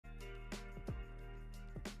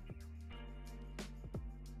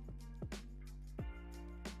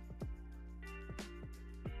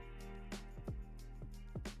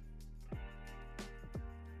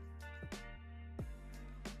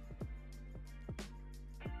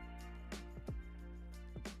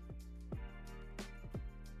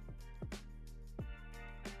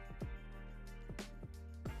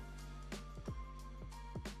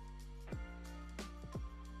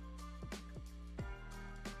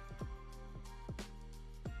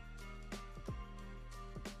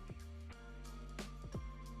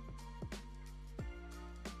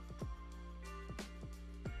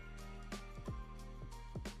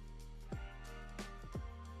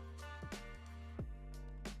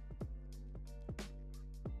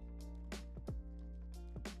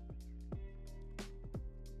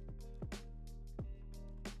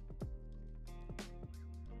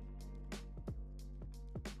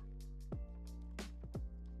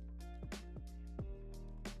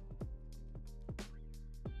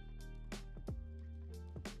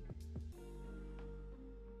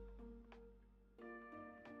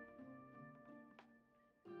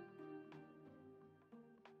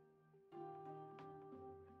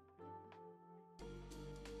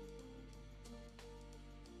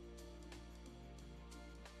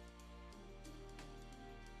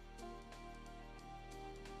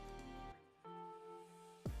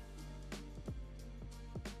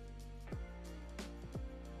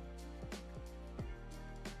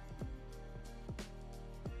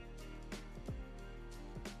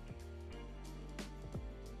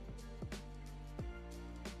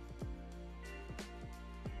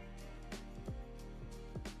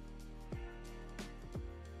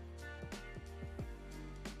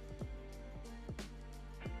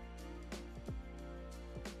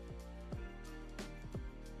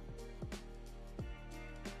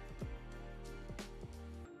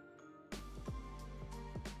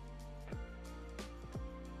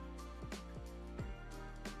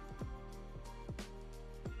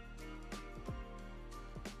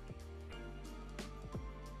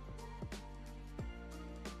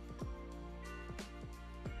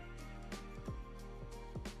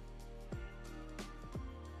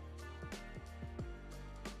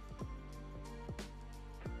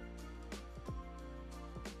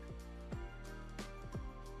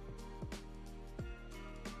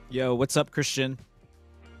Yo, what's up, Christian?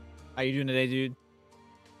 How you doing today, dude?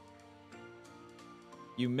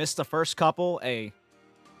 You missed the first couple? Hey,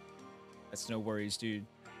 that's no worries, dude.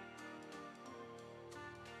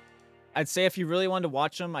 I'd say if you really wanted to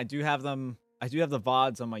watch them, I do have them. I do have the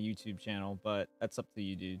VODs on my YouTube channel, but that's up to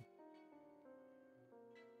you, dude.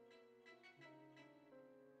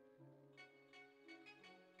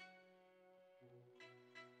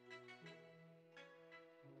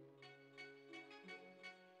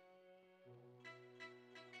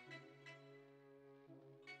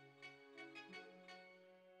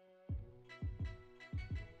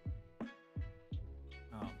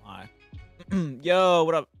 Oh my. Yo,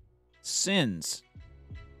 what up? Sins.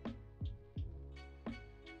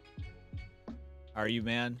 How are you,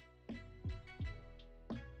 man?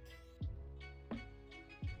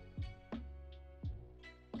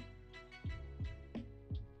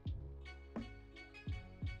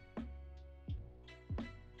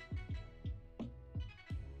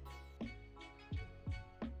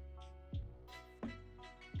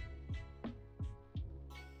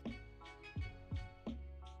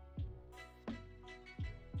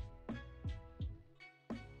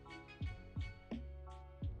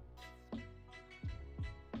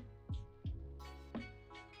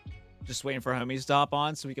 Just waiting for homies to hop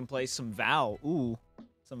on so we can play some Val. Ooh,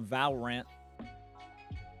 some Valorant.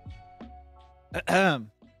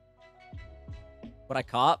 What I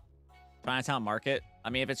caught? Chinatown Market. I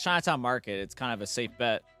mean, if it's Chinatown Market, it's kind of a safe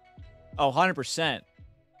bet. Oh, 100%.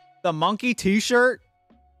 The monkey t-shirt?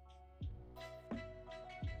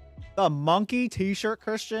 The monkey t-shirt,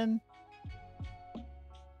 Christian?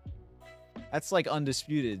 That's like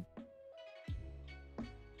undisputed.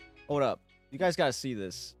 Hold up. You guys gotta see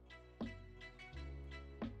this.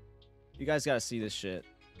 You guys gotta see this shit.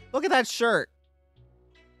 Look at that shirt.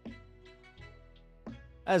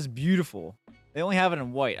 That's beautiful. They only have it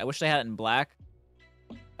in white. I wish they had it in black.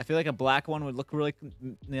 I feel like a black one would look really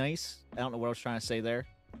nice. I don't know what I was trying to say there.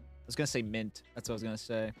 I was gonna say mint. That's what I was gonna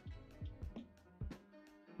say.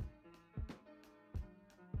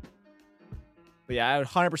 But yeah, I would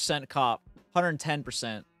 100% cop.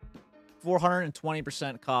 110%.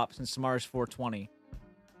 420% cop since tomorrow's 420.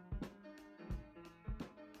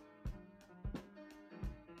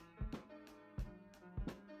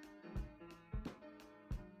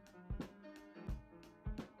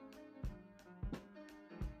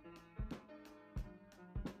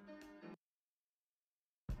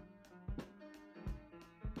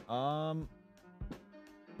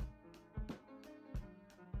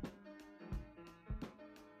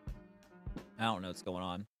 I don't know what's going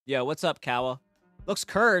on. Yo, what's up, Kawa? Looks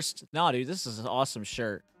cursed. Nah, dude, this is an awesome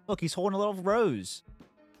shirt. Look, he's holding a little rose.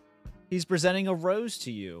 He's presenting a rose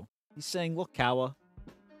to you. He's saying, look, Kawa,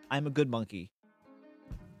 I'm a good monkey.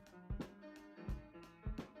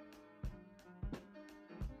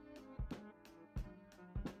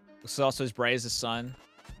 Looks also as bright as the sun.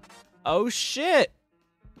 Oh, shit!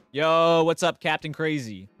 Yo, what's up, Captain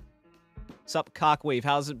Crazy? What's up, Cockwave?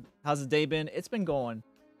 How's the day been? It's been going.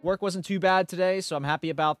 Work wasn't too bad today, so I'm happy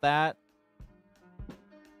about that.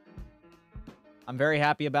 I'm very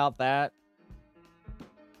happy about that.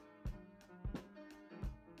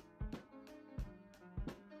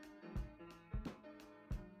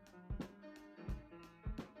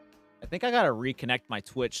 I think I gotta reconnect my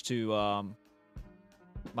Twitch to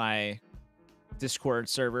my Discord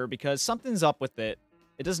server because something's up with it.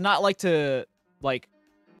 It does not like to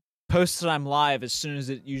post that I'm live as soon as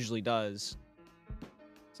it usually does.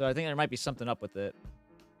 So I think there might be something up with it.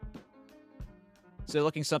 So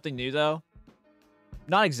looking something new though?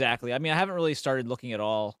 Not exactly. I mean, I haven't really started looking at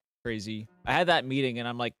all. Crazy. I had that meeting and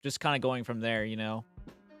I'm like just kind of going from there, you know?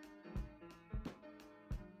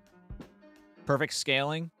 Perfect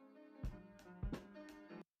scaling.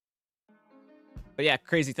 But yeah,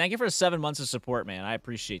 Crazy. Thank you for the 7 months of support, man. I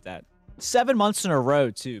appreciate that. 7 months in a row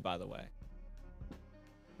too, by the way.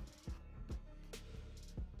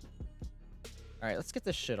 Alright, let's get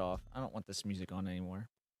this shit off. I don't want this music on anymore.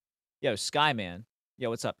 Yo, Skyman. Yo,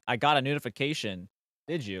 what's up? I got a notification.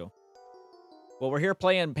 Did you? Well, we're here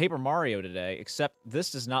playing Paper Mario today, except this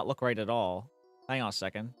does not look right at all. Hang on a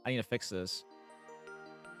second. I need to fix this.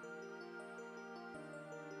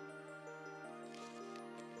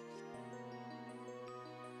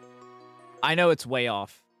 I know it's way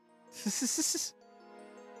off.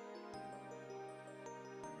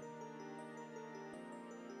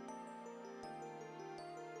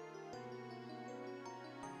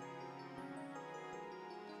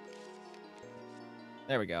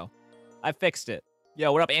 There we go. I fixed it.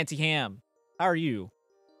 Yo, what up, Anti-Ham? How are you?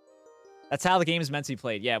 That's how the game is meant to be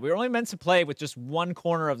played. Yeah, we were only meant to play with just one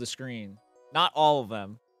corner of the screen. Not all of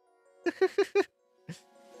them.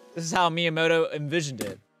 This is how Miyamoto envisioned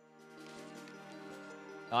it.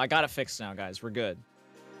 Oh, I got it fixed now, guys. We're good.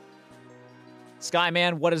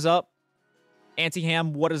 Skyman, what is up?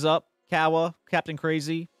 Antiham, what is up? Kawa, Captain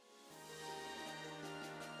Crazy.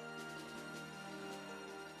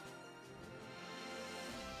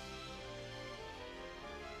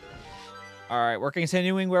 All right, we're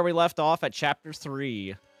continuing where we left off at Chapter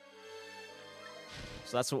 3.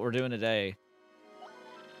 So that's what we're doing today.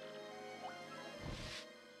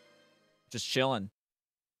 Just chilling.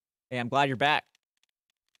 Hey, I'm glad you're back.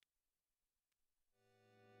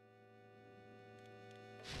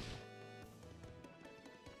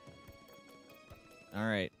 All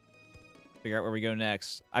right. Figure out where we go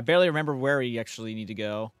next. I barely remember where we actually need to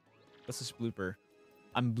go. What's this blooper?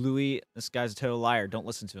 I'm Bluey. This guy's a total liar. Don't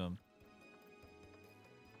listen to him.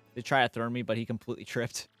 They try to throw me, but he completely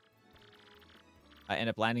tripped. I end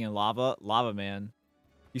up landing in lava. Lava, man.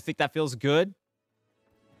 You think that feels good?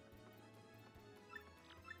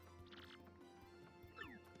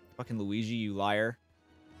 Fucking Luigi, you liar.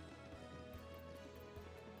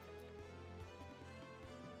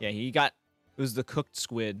 Yeah, he got... It was the cooked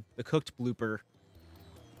squid. The cooked blooper.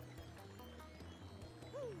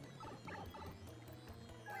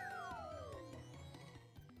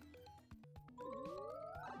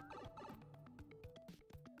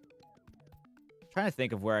 Trying to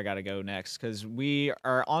think of where I gotta go next, because we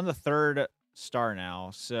are on the 3rd star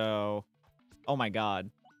now, so... Oh my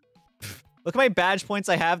god. Look at my badge points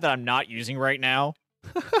I have that I'm not using right now.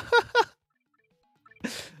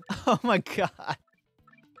 Oh my god.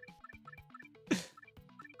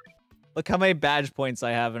 Look how many badge points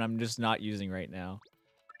I have and I'm just not using right now.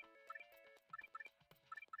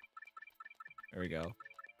 There we go.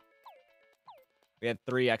 We had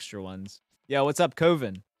 3 extra ones. Yo, what's up,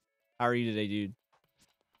 Coven? How are you today, dude?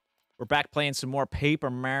 We're back playing some more Paper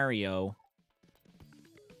Mario.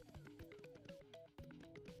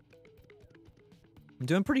 I'm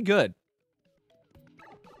doing pretty good.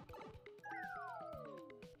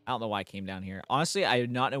 I don't know why I came down here. Honestly, I do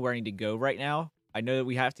not know where I need to go right now. I know that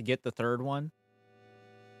we have to get the 3rd one.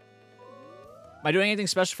 Am I doing anything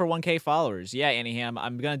special for 1K followers? Yeah, Anyham,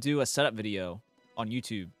 I'm going to do a setup video on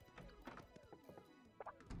YouTube.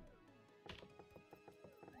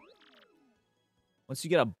 Once you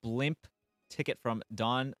get a blimp ticket from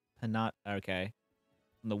Don Panat... Okay.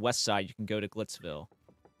 On the west side, you can go to Glitzville.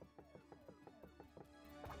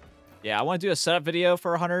 Yeah, I want to do a setup video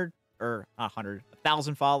for 100... Or, not 100.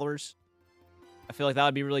 1,000 followers. I feel like that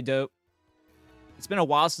would be really dope. It's been a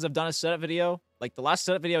while since I've done a setup video. Like, the last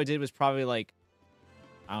setup video I did was probably, like...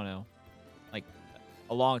 I don't know. Like,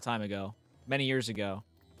 a long time ago. Many years ago.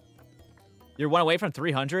 You're 1 away from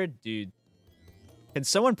 300? Dude. Can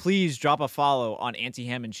someone please drop a follow on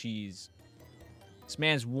Anti-Ham and Cheese? This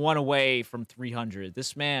man's 1 away from 300.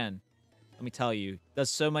 This man, let me tell you, does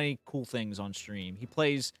so many cool things on stream. He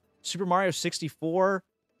plays Super Mario 64,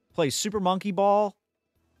 plays Super Monkey Ball.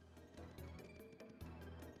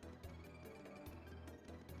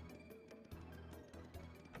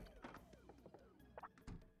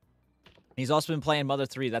 He's also been playing Mother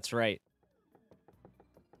 3, that's right.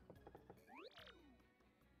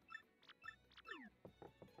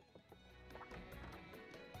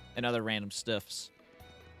 And other random stuffs.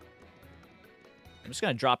 I'm just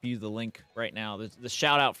going to drop you the link right now. The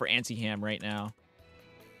shout out for Anti-Ham right now.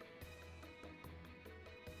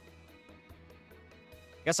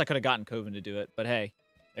 I guess I could have gotten Coven to do it, but hey,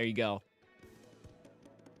 there you go.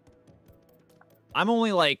 I'm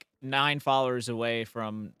only like 9 followers away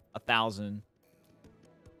from 1,000.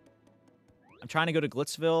 I'm trying to go to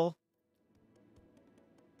Glitzville.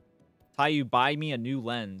 Tayu, buy me a new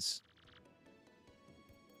lens.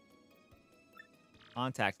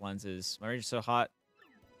 Contact lenses. My range is so hot.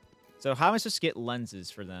 So how am I supposed to get lenses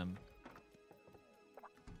for them?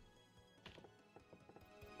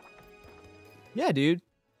 Yeah, dude.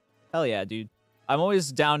 Hell yeah, dude. I'm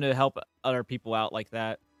always down to help other people out like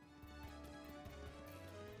that.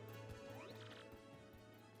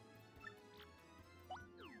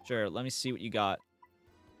 Sure, let me see what you got.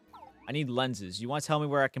 I need lenses. You want to tell me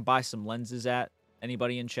where I can buy some lenses at?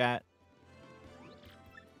 Anybody in chat?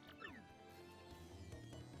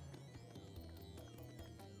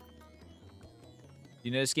 You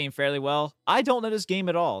know this game fairly well? I don't know this game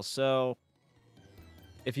at all, so...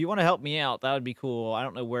 If you want to help me out, that would be cool. I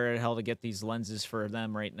don't know where the hell to get these lenses for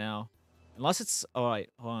them right now. Unless it's... Oh, wait.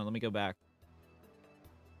 Hold on. Let me go back.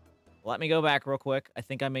 Let me go back real quick. I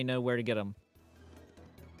think I may know where to get them.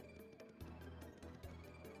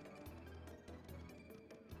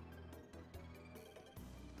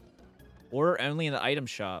 Order only in the item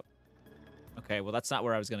shop. Okay. Okay, well, that's not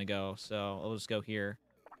where I was gonna go, so I'll just go here.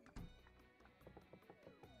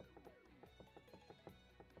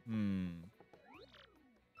 Hmm.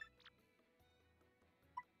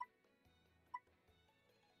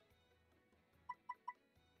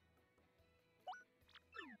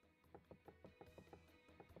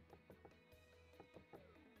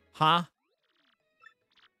 Huh?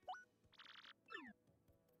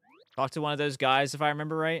 Talk to one of those guys, if I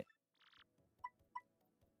remember right.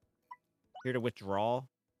 Here to withdraw.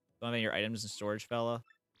 Don't have any of your items in storage, fella.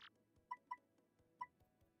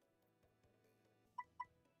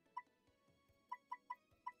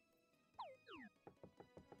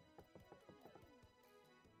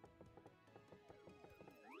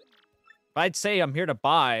 If I'd say I'm here to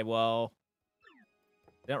buy, well,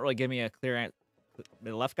 they don't really give me a clear answer.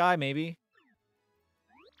 The left guy, maybe?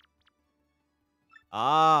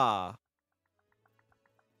 Ah.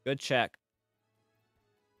 Good check.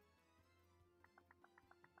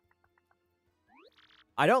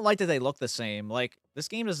 I don't like that they look the same. Like, this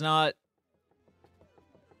game is not...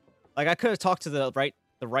 Like, I could have talked to the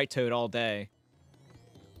right toad all day.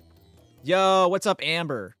 Yo, what's up,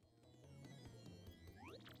 Amber?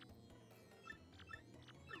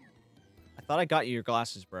 I thought I got you your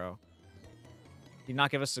glasses, bro. Did you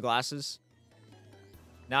not give us the glasses?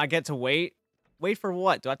 Now I get to wait? Wait for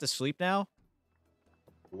what? Do I have to sleep now?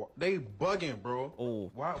 They bugging, bro.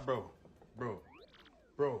 Oh. Why,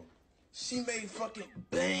 bro. She made fucking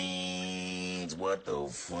bangs. What the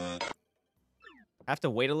fuck? I have to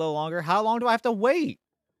wait a little longer? How long do I have to wait?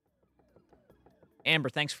 Amber,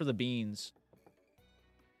 thanks for the beans.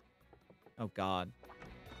 Oh, God.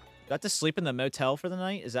 Do I have to sleep in the motel for the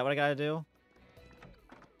night? Is that what I gotta do?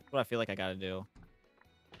 That's what I feel like I gotta do.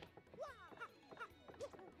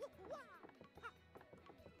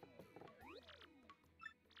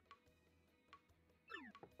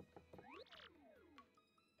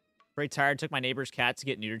 Pretty tired. Took my neighbor's cat to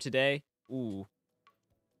get neutered today. Ooh.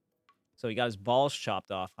 So he got his balls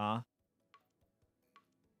chopped off, huh?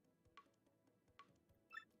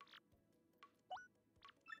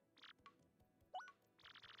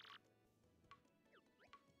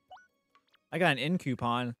 I got an in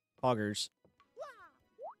coupon. Poggers.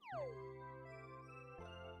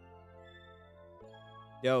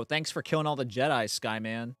 Yo, thanks for killing all the Jedi,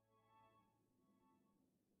 Skyman.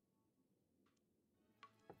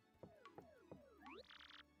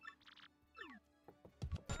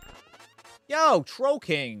 Yo, Troll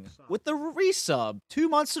King with the resub. 2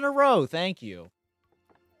 months in a row. Thank you.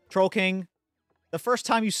 Troll King, the first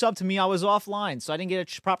time you subbed to me, I was offline, so I didn't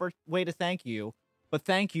get a proper way to thank you. But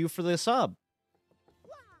thank you for the sub.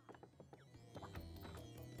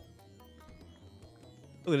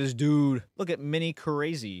 Look at this dude. Look at Mini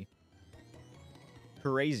Crazy.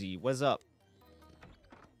 Crazy. What's up?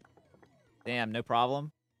 Damn, no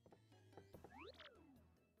problem.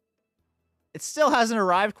 It still hasn't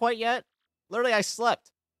arrived quite yet. Literally, I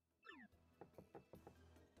slept.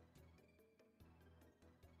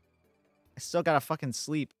 I still gotta fucking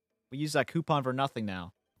sleep. We use that coupon for nothing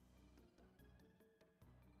now.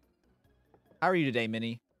 How are you today,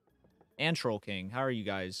 Minnie? And Troll King. How are you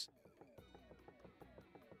guys?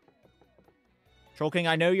 Troll King,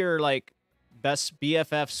 I know you're, like, best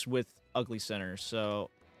BFFs with Ugly Center,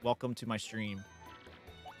 so welcome to my stream.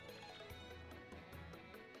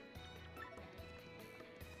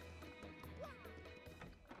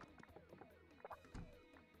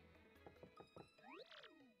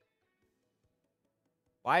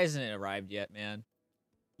 Why hasn't it arrived yet, man?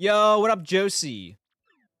 Yo, what up, Josie?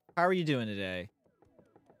 How are you doing today?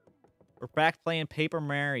 We're back playing Paper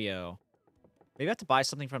Mario. Maybe I have to buy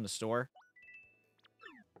something from the store.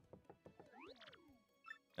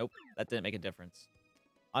 Nope, that didn't make a difference.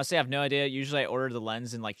 Honestly, I have no idea. Usually I order the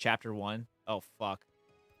lens in, like, Chapter 1. Oh, fuck.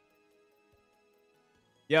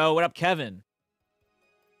 Yo, what up, Kevin?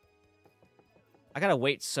 I gotta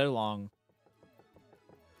wait so long.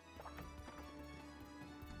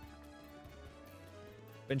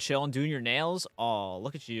 Been chilling, doing your nails? Oh,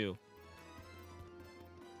 look at you.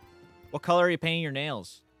 What color are you painting your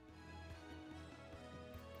nails?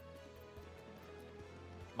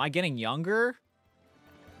 Am I getting younger?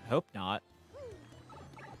 I hope not.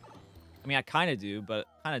 I mean, I kind of do, but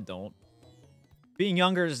kind of don't. Being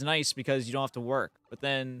younger is nice because you don't have to work. But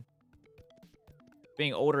then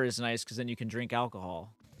being older is nice because then you can drink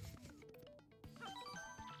alcohol.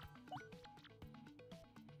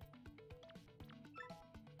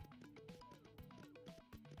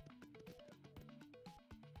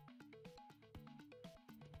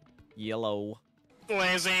 Yellow.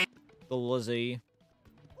 Lazy. The Lizzie.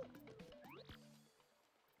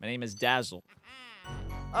 My name is Dazzle.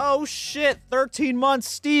 Oh shit, 13 months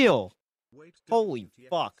steal. Holy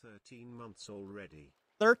fuck. 13 months already.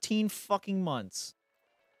 13 fucking months.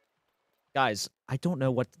 Guys, I don't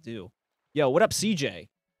know what to do. Yo, what up, CJ?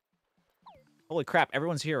 Holy crap,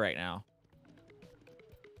 everyone's here right now.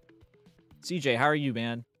 CJ, how are you,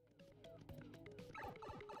 man?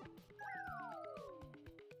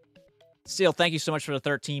 Steel, thank you so much for the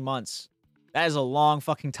 13 months. That is a long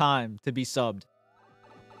fucking time to be subbed.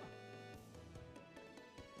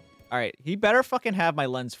 Alright, he better fucking have my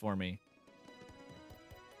lens for me.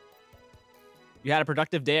 You had a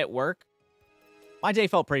productive day at work? My day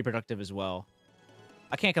felt pretty productive as well.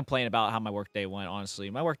 I can't complain about how my work day went, honestly.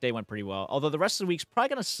 My work day went pretty well. Although the rest of the week's probably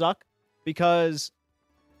gonna suck because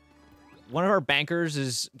one of our bankers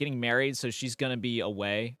is getting married, so she's gonna be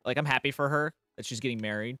away. Like, I'm happy for her that she's getting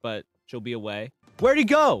married, but she'll be away. Where'd he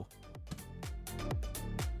go?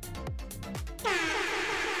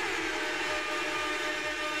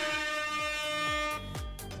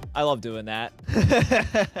 I love doing that.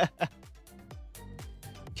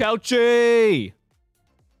 Couchy!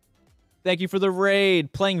 Thank you for the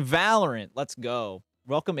raid. Playing Valorant. Let's go.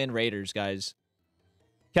 Welcome in, Raiders, guys.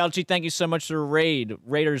 Couchy, thank you so much for the raid.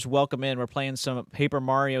 Raiders, welcome in. We're playing some Paper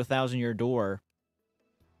Mario Thousand Year Door.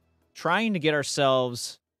 Trying to get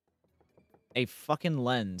ourselves a fucking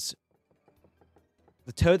lens.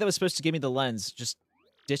 The toad that was supposed to give me the lens just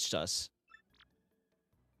ditched us.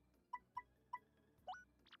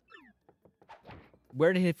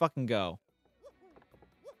 Where did he fucking go?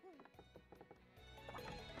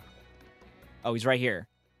 Oh, he's right here.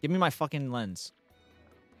 Give me my fucking lens.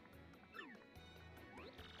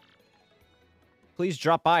 Please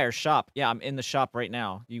drop by our shop. Yeah, I'm in the shop right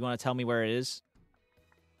now. You want to tell me where it is?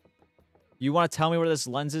 You want to tell me where this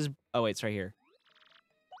lens is? Oh, wait, it's right here.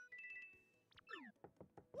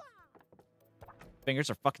 Fingers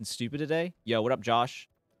are fucking stupid today. Yo, what up, Josh?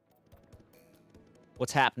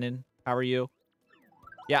 What's happening? How are you?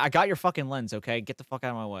 Yeah, I got your fucking lens, okay? Get the fuck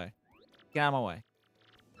out of my way. Get out of my way.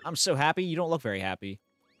 I'm so happy. You don't look very happy.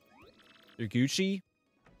 You're Gucci?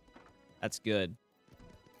 That's good.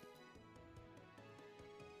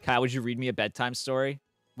 Kyle, would you read me a bedtime story?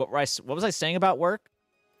 What was I saying about work?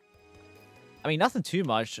 I mean, nothing too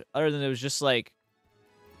much, other than it was just like,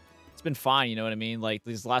 it's been fine, you know what I mean? Like,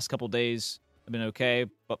 these last couple days have been okay,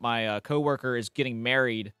 but my coworker is getting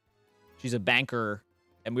married. She's a banker,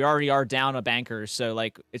 and we already are down a banker, so,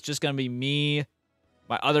 like, it's just gonna be me,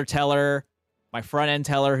 my other teller, my front-end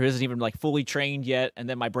teller, who isn't even, like, fully trained yet, and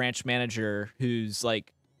then my branch manager, who's,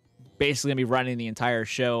 like, basically gonna be running the entire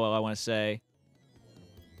show, I want to say.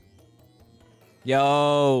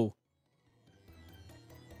 Yo!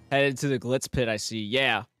 Headed to the Glitz Pit, I see.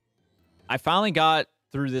 Yeah. I finally got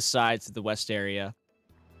through this side to the west area.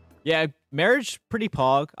 Yeah, marriage, pretty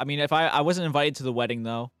pog. I mean, if I wasn't invited to the wedding,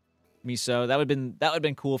 though. Miso, that would have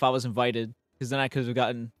been cool if I was invited. Because then I could have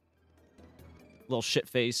gotten a little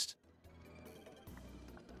shit-faced.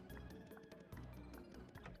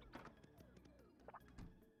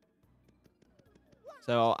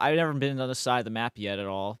 So, I've never been on this side of the map yet at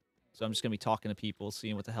all. So I'm just going to be talking to people,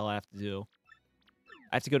 seeing what the hell I have to do.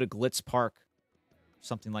 I have to go to Glitz Park.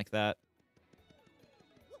 Something like that.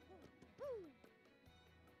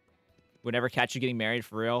 Would never catch you getting married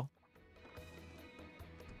for real.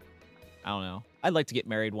 I don't know. I'd like to get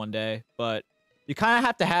married one day, but you kind of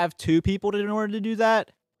have to have two people in order to do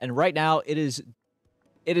that. And right now, it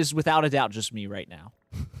is without a doubt just me right now.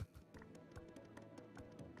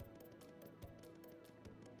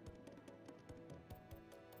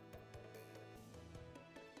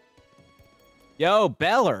 Yo,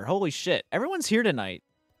 Beller. Holy shit. Everyone's here tonight.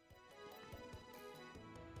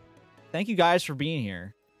 Thank you guys for being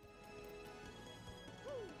here.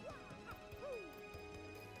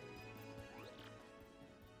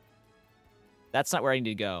 That's not where I need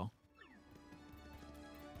to go.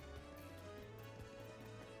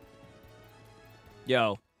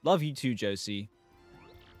 Yo, love you too, Josie.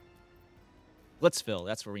 Blitzville,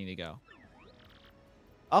 that's where we need to go.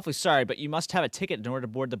 Awfully sorry, but you must have a ticket in order to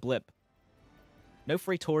board the blip. No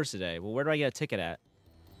free tours today. Well, where do I get a ticket at?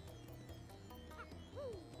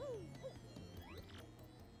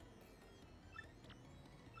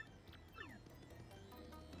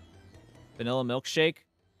 Vanilla milkshake?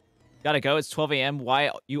 Gotta go. It's 12 a.m.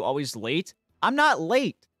 Why you always late? I'm not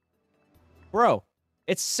late. Bro,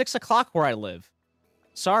 it's 6 o'clock where I live.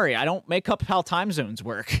 Sorry, I don't make up how time zones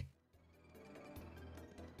work.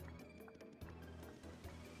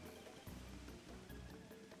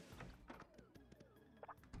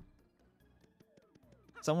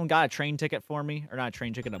 Someone got a train ticket for me. Or not a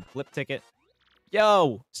train ticket, a blip ticket.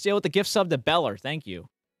 Yo, steal with the gift sub to Beller. Thank you.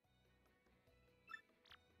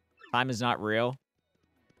 Time is not real.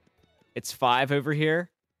 It's 5 over here.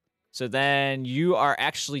 So then you are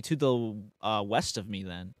actually to the west of me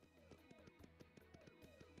then.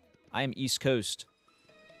 I am East Coast.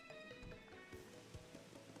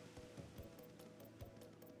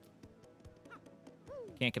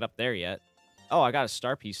 Can't get up there yet. Oh, I got a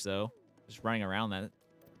star piece, though. Just running around that.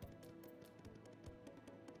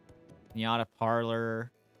 Miata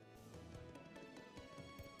Parlor.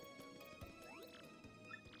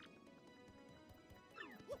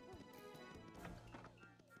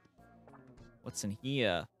 What's in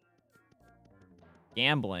here?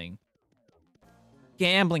 Gambling.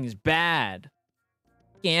 Gambling is bad.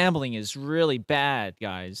 Gambling is really bad,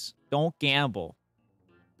 guys. Don't gamble.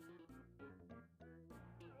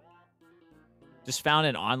 Just found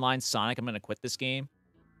an online Sonic. I'm going to quit this game.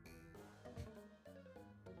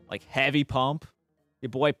 Like, heavy pump. Your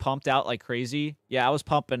boy pumped out like crazy. Yeah, I was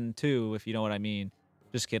pumping too, if you know what I mean.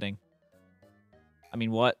 Just kidding. I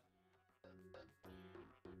mean, what?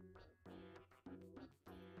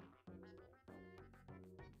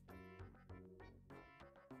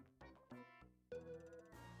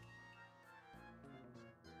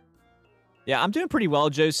 Yeah, I'm doing pretty well,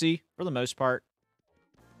 Josie, for the most part.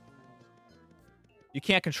 You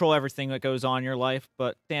can't control everything that goes on in your life,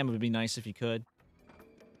 but damn, it would be nice if you could.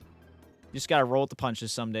 You just gotta roll with the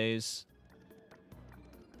punches some days.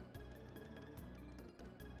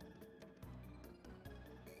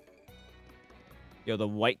 Yo, the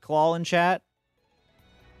White Claw in chat.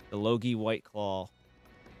 The Logie White Claw.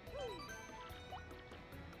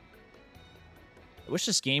 I wish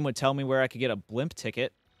this game would tell me where I could get a blimp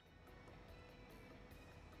ticket.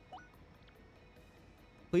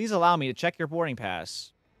 Please allow me to check your boarding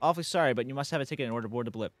pass. Awfully sorry, but you must have a ticket in order to board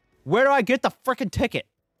the blimp. Where do I get the frickin' ticket?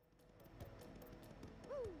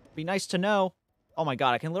 Be nice to know. Oh my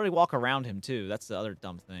god, I can literally walk around him too. That's the other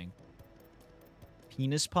dumb thing.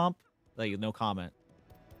 Penis pump? Like, no comment.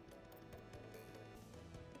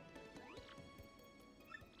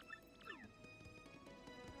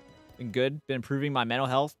 Been good. Been improving my mental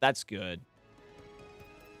health. That's good.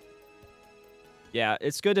 Yeah,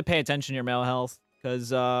 it's good to pay attention to your mental health.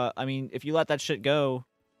 Because, I mean, if you let that shit go,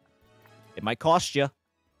 it might cost you.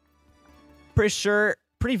 Pretty sure,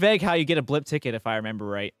 pretty vague how you get a blip ticket, if I remember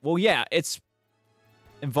right. Well, yeah,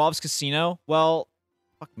 involves casino. Well,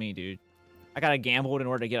 fuck me, dude. I gotta gamble in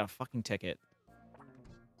order to get a fucking ticket.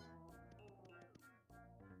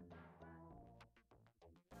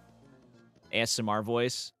 ASMR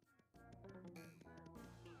voice.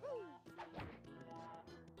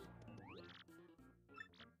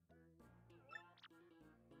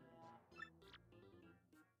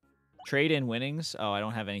 Trade in winnings? Oh, I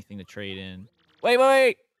don't have anything to trade in. Wait, wait,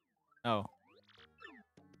 wait! Oh.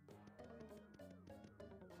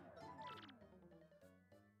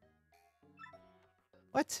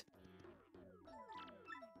 What?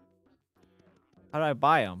 How do I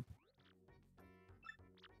buy them?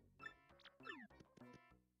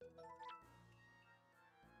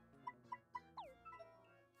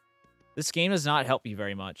 This game does not help you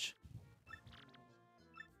very much.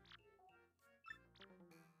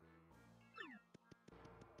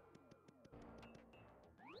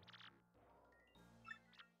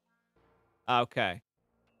 Okay.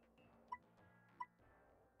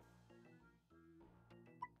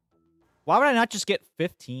 Why would I not just get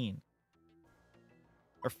 15?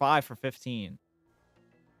 Or 5 for 15?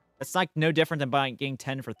 That's like no different than getting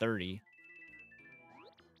 10 for 30.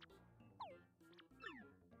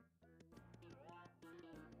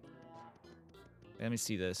 Let me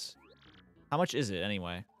see this. How much is it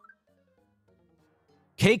anyway?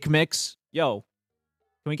 Cake mix. Yo.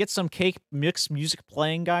 Can we get some cake mix music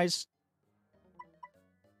playing, guys?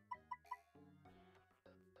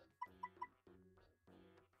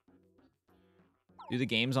 Do the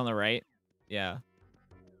games on the right? Yeah.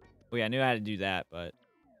 Oh yeah, I knew how to do that, but...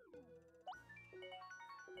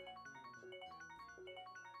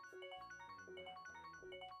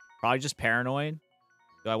 Probably just paranoid.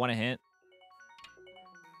 Do I want a hint?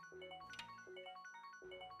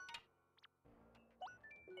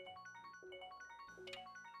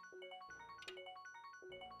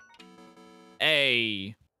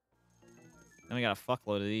 Hey! Then we got a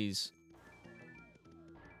fuckload of these.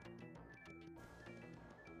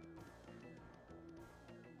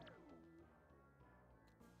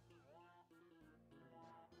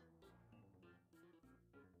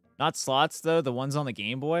 Not slots, though. The ones on the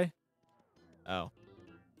Game Boy? Oh.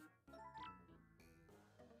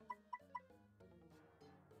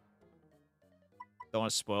 Don't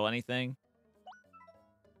want to spoil anything.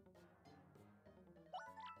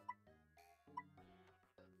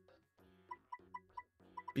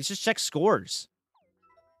 Please just check scores.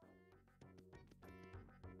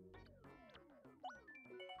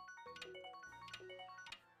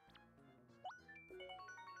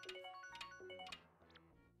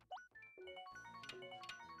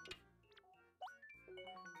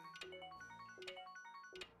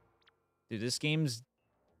 Dude, this game's...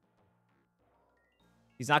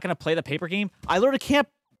 He's not going to play the paper game? I literally can't...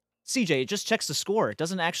 CJ, it just checks the score. It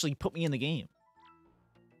doesn't actually put me in the game.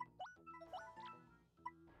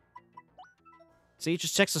 See, it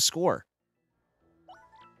just checks the score.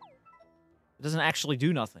 It doesn't actually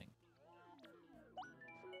do nothing.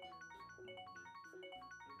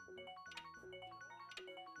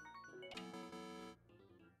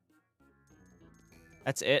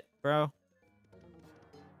 That's it, bro.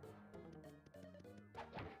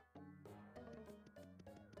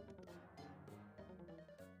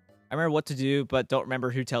 I remember what to do, but don't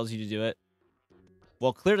remember who tells you to do it.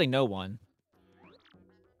 Well, clearly no one.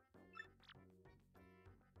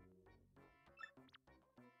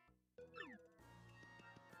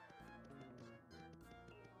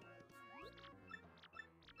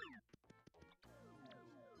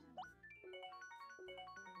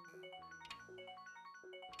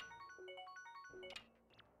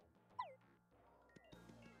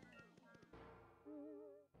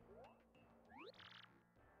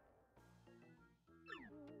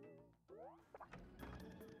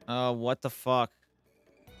 Oh, what the fuck?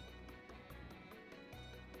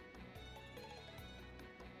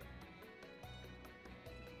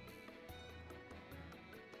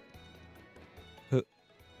 The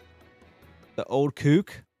old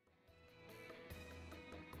kook?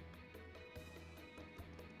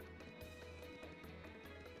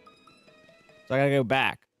 So I gotta go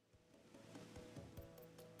back.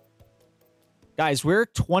 Guys, we're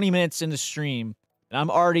 20 minutes into stream. And I'm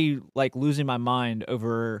already, like, losing my mind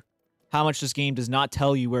over how much this game does not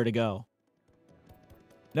tell you where to go.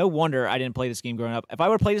 No wonder I didn't play this game growing up. If I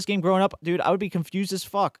would play this game growing up, dude, I would be confused as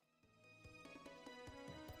fuck.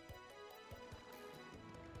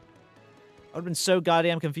 I would have been so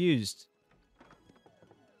goddamn confused.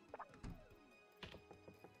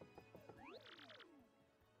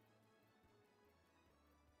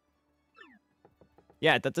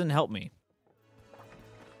 Yeah, that didn't help me.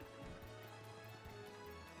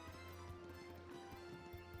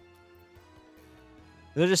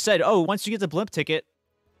 They just said, oh, once you get the blimp ticket,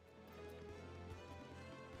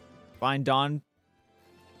 find Don.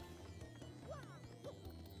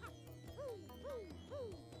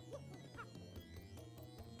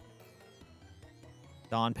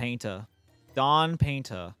 Don Painter. Don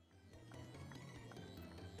Painter.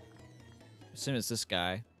 Assume it's this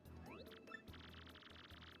guy.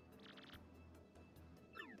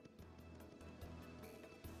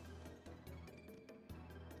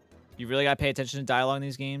 You really gotta pay attention to dialogue in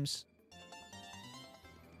these games.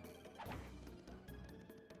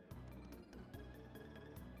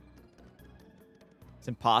 It's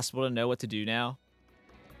impossible to know what to do now.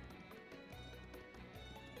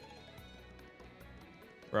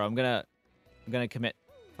 Bro, I'm gonna commit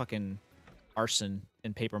fucking arson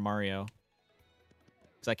in Paper Mario.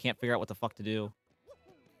 Because I can't figure out what the fuck to do.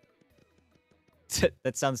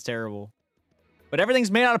 That sounds terrible. But everything's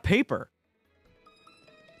made out of paper.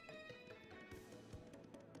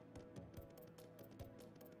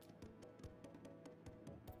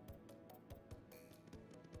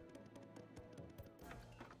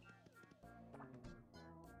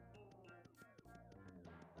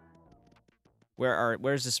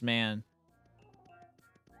 Where's this man?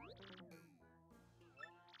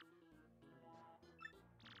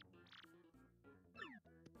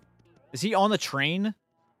 Is he on the train?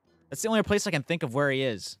 That's the only place I can think of where he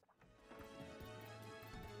is.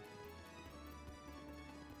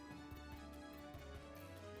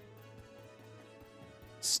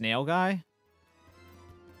 Snail guy?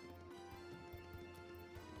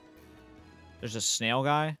 There's a snail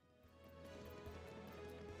guy?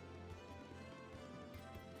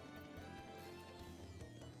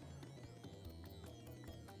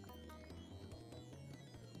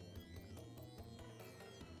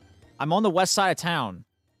 I'm on the west side of town.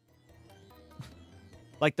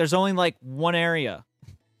 Like, there's only, like, one area.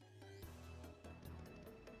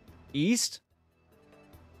 East?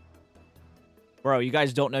 Bro, you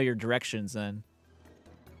guys don't know your directions, then.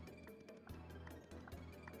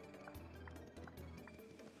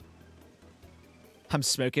 I'm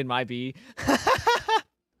smoking my bee.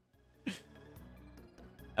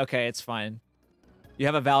 Okay, it's fine. You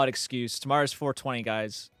have a valid excuse. Tomorrow's 420,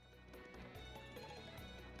 guys.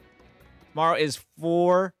 Tomorrow is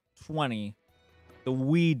 420. The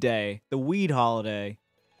weed day. The weed holiday.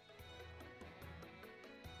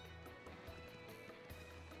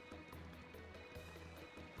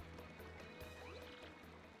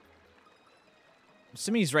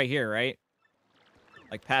 Assuming he's right here, right?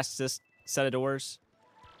 Like past this set of doors.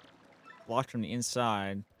 Locked from the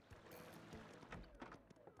inside.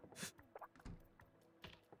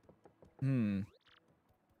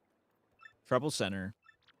 Trouble center.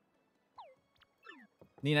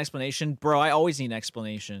 Need an explanation? Bro, I always need an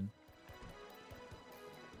explanation.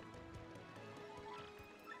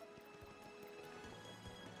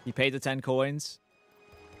 You paid the 10 coins?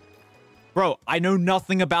 Bro, I know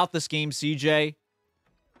nothing about this game, CJ.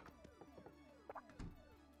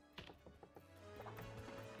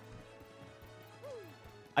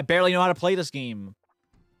 I barely know how to play this game.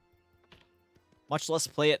 Much less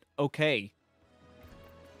play it okay.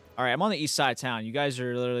 Alright, I'm on the east side of town. You guys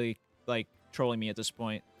are literally, like, trolling me at this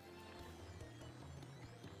point.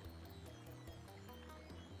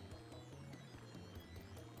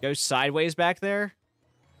 Go sideways back there?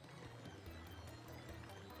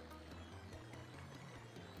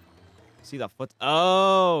 See the foot?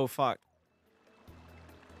 Oh, fuck.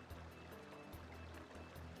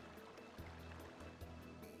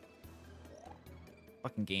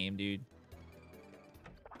 Fucking game, dude.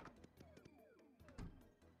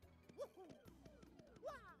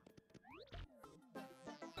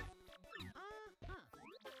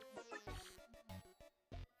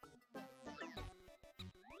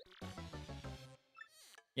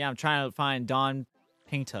 Yeah, I'm trying to find Don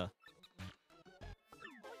Pinta.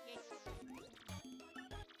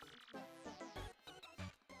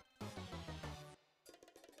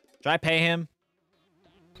 Should I pay him?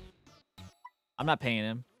 I'm not paying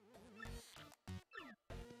him.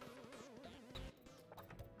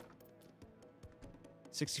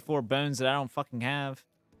 $64 bones that I don't fucking have.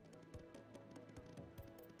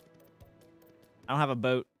 I don't have a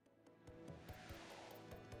boat.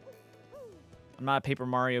 I'm not a Paper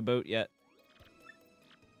Mario boat yet.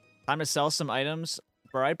 Time to sell some items.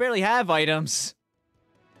 Bro, I barely have items.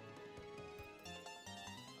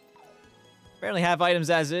 Barely have items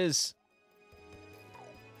as is.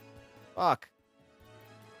 Fuck.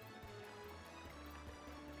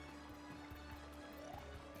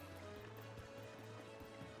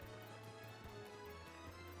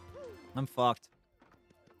 I'm fucked.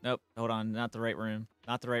 Nope. Hold on. Not the right room.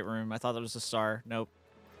 Not the right room. I thought that was a star. Nope.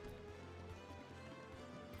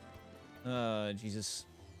 Jesus.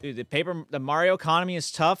 Dude, the Mario economy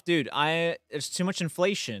is tough. Dude, there's too much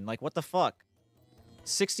inflation. Like, what the fuck?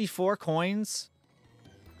 64 coins?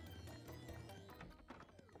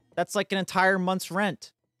 That's like an entire month's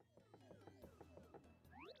rent.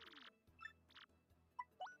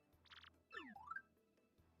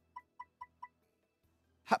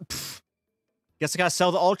 Guess I gotta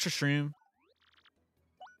sell the Ultra Shroom.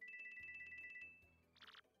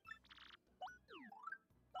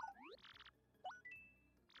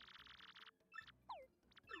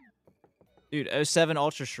 Dude, 07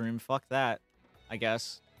 Ultra Shroom. Fuck that, I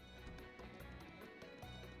guess.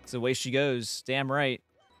 It's the way she goes. Damn right.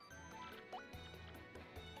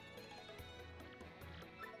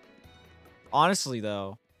 Honestly,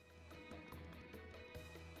 though.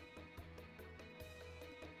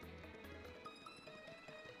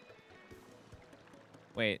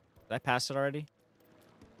 Wait, did I pass it already?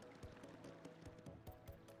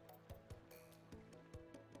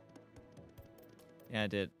 Yeah, I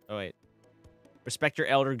did. Oh, wait. Respect your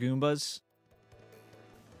elder Goombas.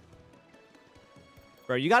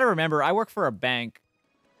 Bro, you gotta remember, I work for a bank.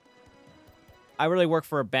 I really work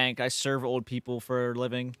for a bank. I serve old people for a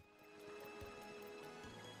living.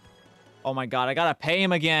 Oh my god, I gotta pay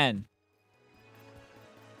him again.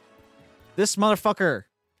 This motherfucker.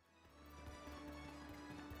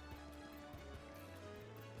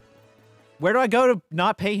 Where do I go to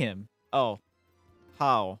not pay him? Oh.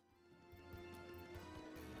 How?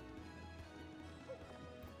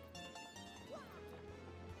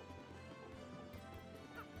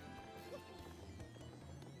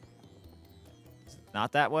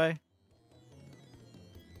 Not that way?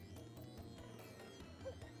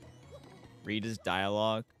 Read his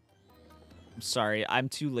dialogue. I'm sorry, I'm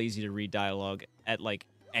too lazy to read dialogue at, like,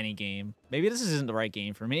 any game. Maybe this isn't the right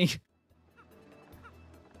game for me.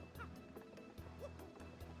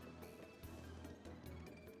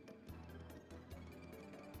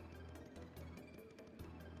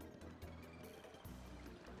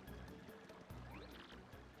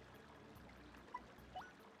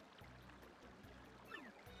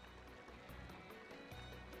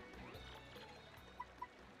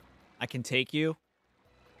 I can take you.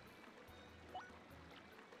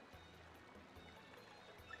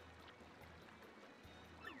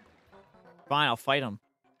 Fine, I'll fight him.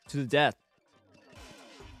 To the death.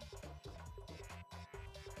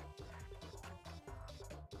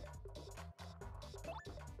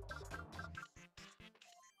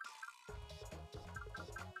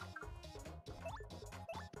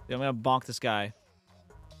 Dude, I'm gonna bonk this guy.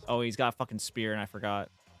 Oh, he's got a fucking spear, and I forgot.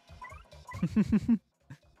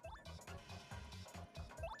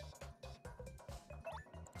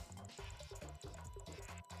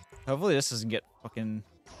 Hopefully this doesn't get fucking...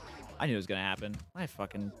 I knew it was gonna happen. I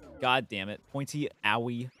fucking... God damn it. Pointy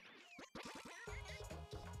owie.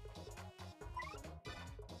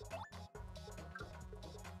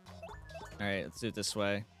 Alright, let's do it this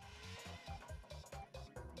way.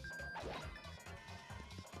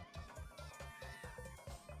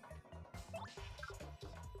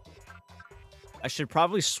 I should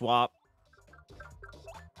probably swap.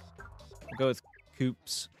 I'll go with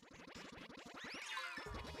Coops.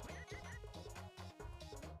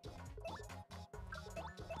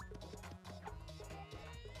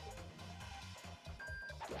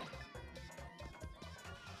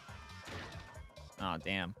 Oh,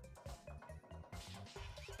 damn.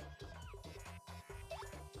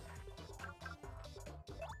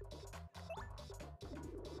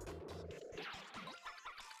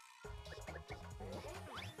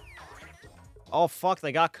 Oh, fuck,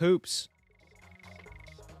 they got Coops.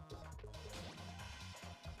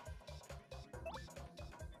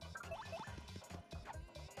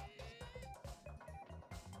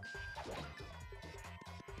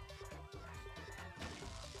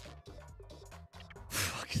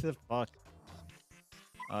 Fuck the fuck.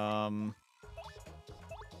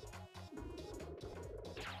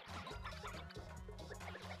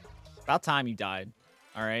 About time you died.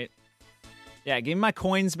 All right. Yeah, give me my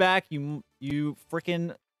coins back. You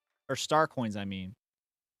freaking... Or star coins, I mean.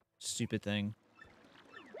 Stupid thing.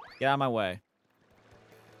 Get out of my way.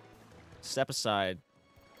 Step aside.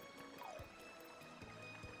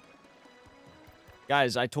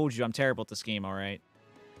 Guys, I told you I'm terrible at this game, alright?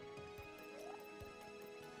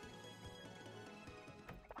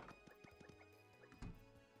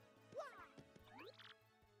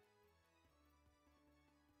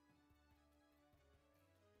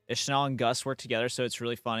 Ishmael and Gus work together, so it's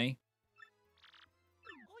really funny.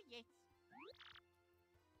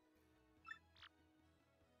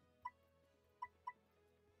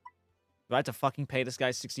 Do I have to fucking pay this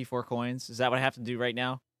guy 64 coins? Is that what I have to do right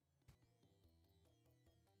now?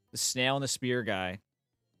 The snail and the spear guy.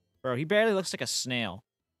 Bro, he barely looks like a snail.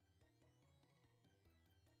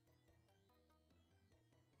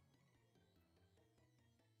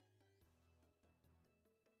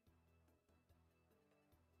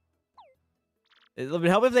 It would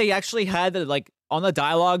help if they actually had, the, like, on the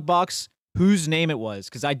dialogue box, whose name it was.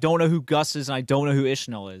 Because I don't know who Gus is and I don't know who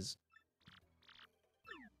Ishmael is.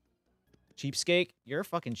 Cheapskate? You're a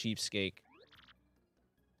fucking cheapskate.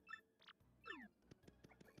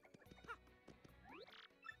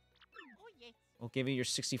 We'll give you your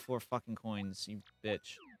 64 fucking coins, you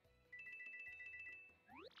bitch.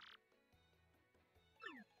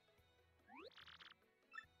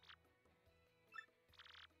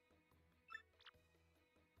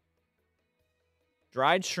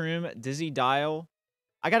 Dried shroom, dizzy dial.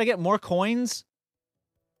 I gotta get more coins?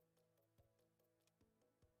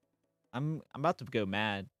 I'm about to go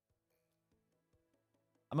mad.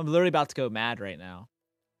 I'm literally about to go mad right now.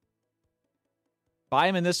 Buy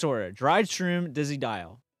them in this order. Dried shroom, dizzy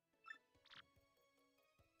dial.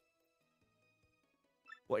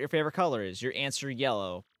 What your favorite color is? Your answer,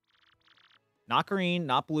 yellow. Not green,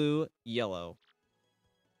 not blue, yellow.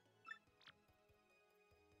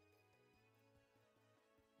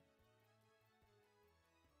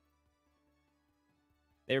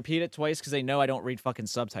 They repeat it twice because they know I don't read fucking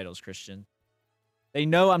subtitles, Christian. They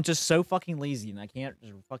know I'm just so fucking lazy and I can't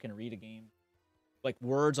just fucking read a game. Like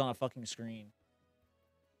words on a fucking screen.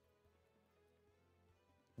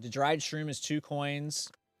 The dried shroom is 2 coins.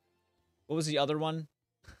 What was the other one?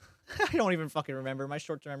 I don't even fucking remember. My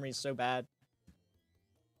short-term memory is so bad.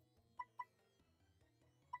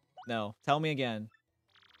 No. Tell me again.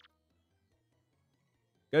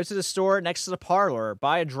 Go to the store next to the parlor.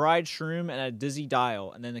 Buy a dried shroom and a dizzy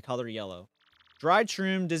dial. And then the color yellow. Dried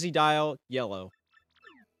shroom, dizzy dial, yellow.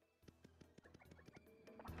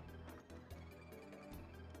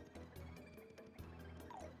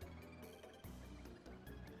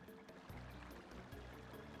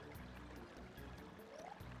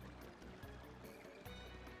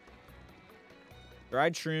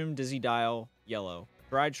 Dried shroom, dizzy dial, yellow.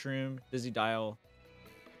 Dried shroom, dizzy dial,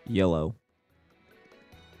 yellow.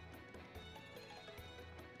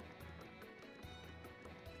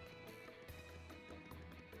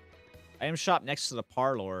 Item shop next to the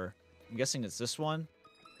parlor. I'm guessing it's this one.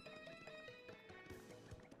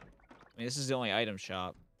 I mean, this is the only item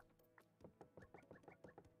shop.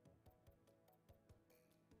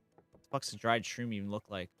 What the fuck's the dried shroom even look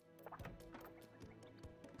like?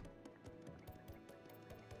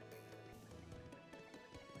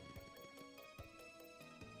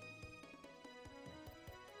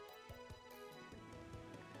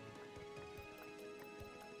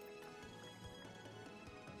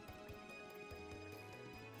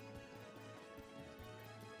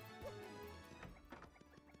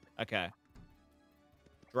 Okay.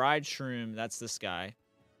 Dried shroom, that's this guy.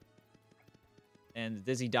 And the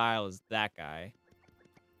dizzy dial is that guy.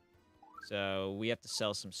 So we have to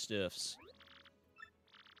sell some stuffs.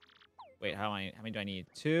 Wait, how many do I need?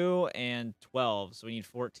 2 and 12. So we need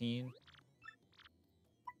 14.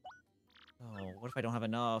 Oh, what if I don't have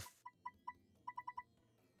enough?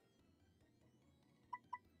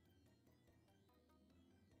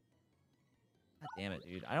 God damn it,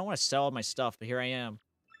 dude. I don't want to sell all my stuff, but here I am.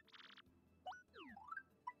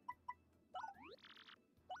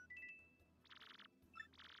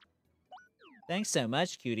 Thanks so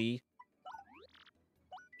much, cutie.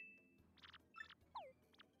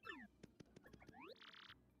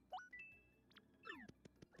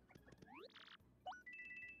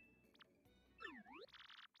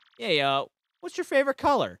 Hey, what's your favorite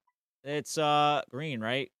color? It's, green,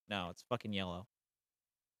 right? No, it's fucking yellow.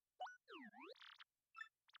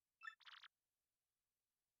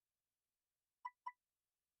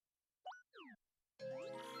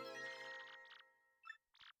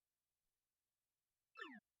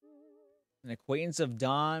 An acquaintance of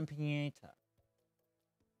Don Pieta.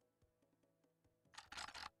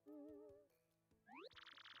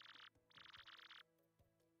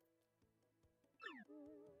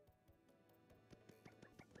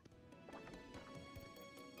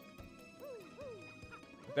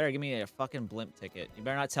 You better give me a fucking blimp ticket. You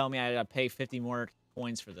better not tell me I gotta pay 50 more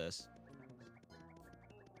coins for this.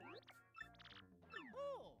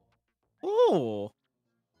 Ooh.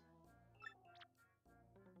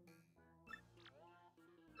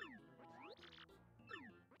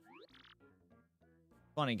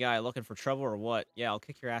 Funny guy, looking for trouble or what? Yeah, I'll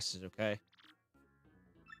kick your asses, okay?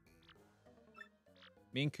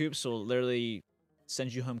 Me and Coops will literally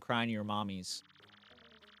send you home crying to your mommies.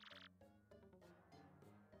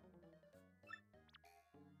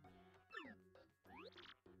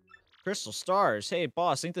 Crystal stars. Hey,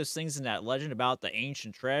 boss, think those things in that legend about the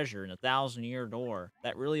ancient treasure and the 1,000-year door.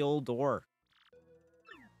 That really old door.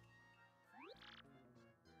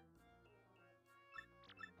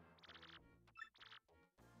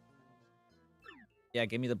 Yeah,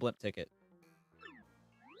 give me the blimp ticket.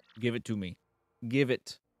 Give it to me. Give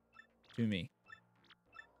it to me.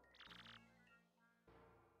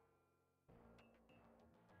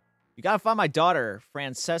 You gotta find my daughter,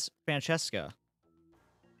 Francesca.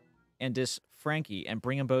 And this Frankie, and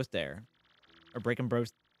bring them both there. Or break them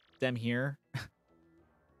both them here.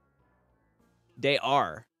 They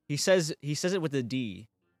are. He says it with a D.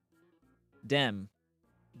 Dem.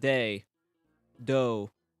 They. Do.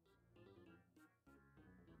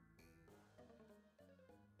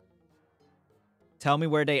 Tell me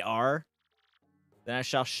where they are. Then I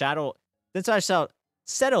shall shadow. Then I shall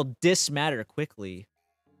settle this matter quickly.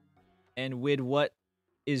 And with what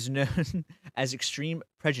is known as extreme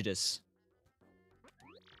prejudice.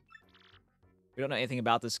 We don't know anything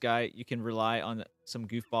about this guy. You can rely on some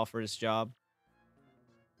goofball for his job.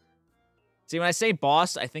 See, when I say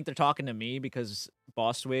boss, I think they're talking to me because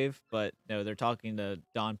Bosswave, but no, they're talking to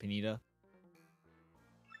Don Pineda.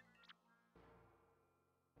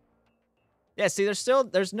 Yeah, see,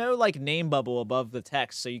 there's no, like, name bubble above the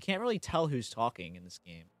text, so you can't really tell who's talking in this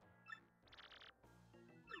game.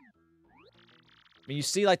 I mean, you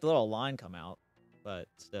see, like, the little line come out, but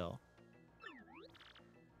still.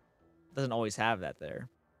 Doesn't always have that there.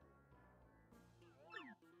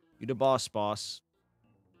 You the boss, boss.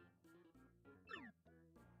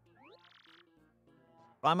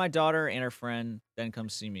 Find my daughter and her friend, then come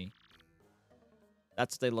see me.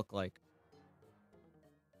 That's what they look like.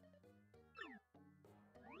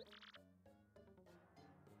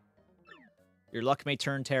 Your luck may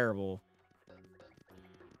turn terrible.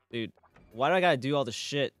 Dude, why do I gotta do all this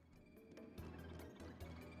shit?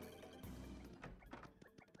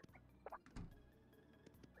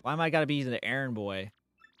 Why am I gotta be the errand boy?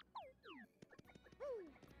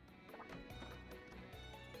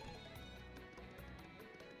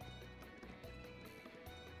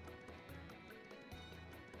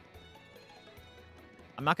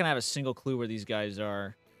 I'm not gonna have a single clue where these guys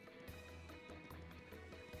are.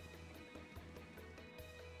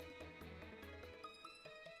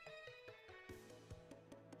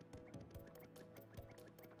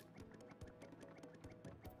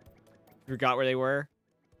 Forgot where they were?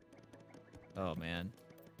 Oh, man.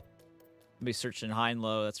 I'll be searching high and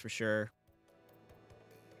low, that's for sure.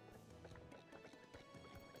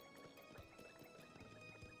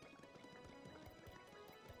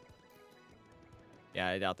 Yeah,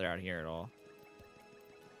 I doubt they're out here at all.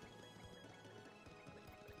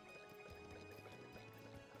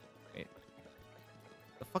 Wait.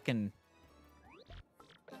 The fucking...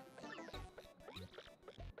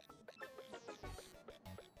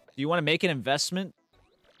 Do you want to make an investment?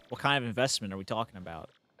 What kind of investment are we talking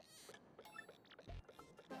about?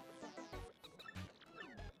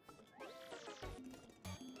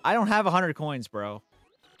 I don't have 100 coins, bro.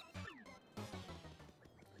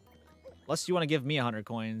 Unless you want to give me 100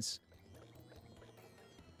 coins.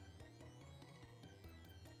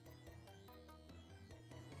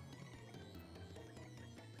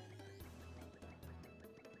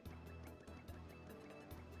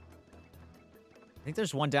 I think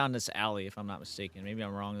there's one down this alley, if I'm not mistaken. Maybe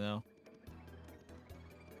I'm wrong, though.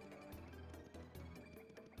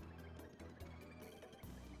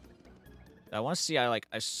 I want to see, I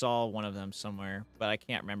saw one of them somewhere, but I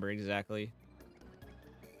can't remember exactly.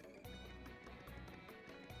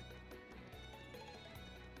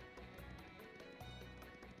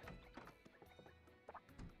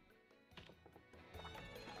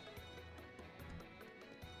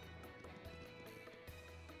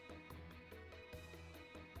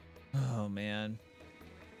 Oh, man.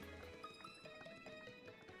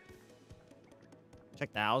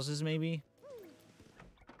 Check the houses, maybe?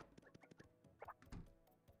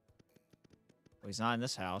 Oh, he's not in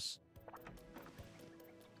this house.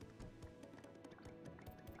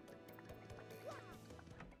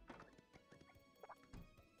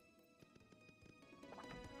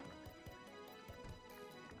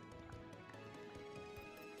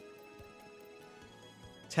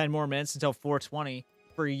 Ten more minutes until 4:20.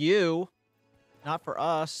 For you, not for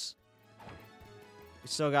us. We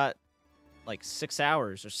still got like 6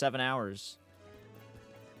 hours or 7 hours.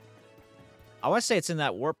 I want to say it's in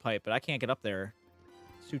that warp pipe, but I can't get up there.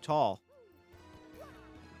 It's too tall.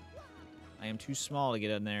 I am too small to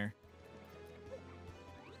get in there.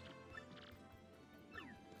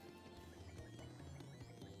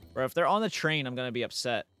 Bro, if they're on the train, I'm going to be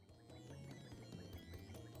upset.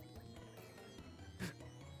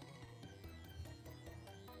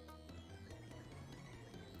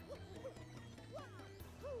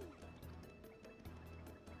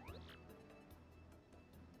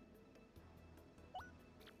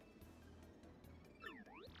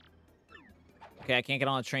 Okay, I can't get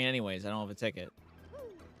on the train anyways. I don't have a ticket.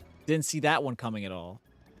 Didn't see that one coming at all.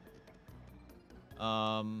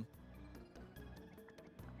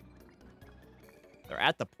 They're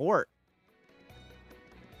at the port.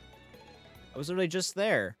 I was literally just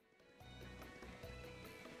there.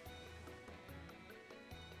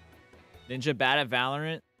 Ninja bad at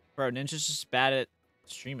Valorant? Bro, Ninja's just bad at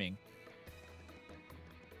streaming.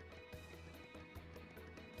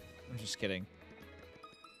 I'm just kidding.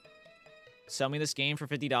 Sell me this game for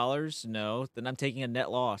 $50? No, then I'm taking a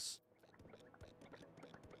net loss.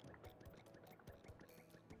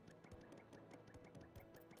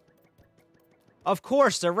 Of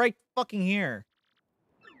course, they're right fucking here.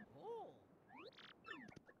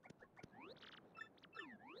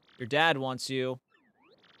 Your dad wants you.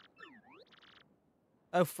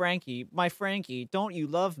 Oh, Frankie, my Frankie, don't you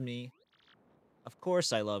love me? Of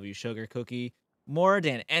course I love you, Sugar Cookie. More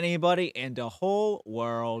than anybody in the whole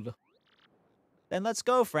world. Then let's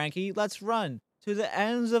go, Frankie. Let's run to the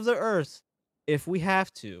ends of the earth if we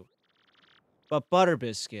have to. But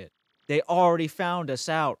Butterbiscuit, they already found us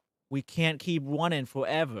out. We can't keep running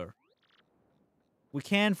forever. We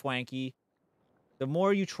can, Frankie. The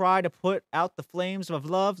more you try to put out the flames of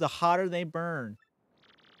love, the hotter they burn.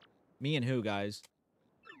 Me and who, guys?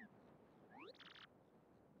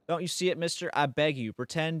 Don't you see it, mister? I beg you,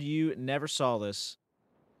 pretend you never saw this.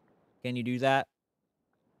 Can you do that?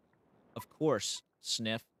 Of course,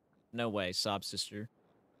 Sniff. No way, sob sister.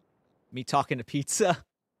 Me talking to pizza?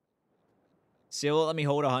 Seal won't let me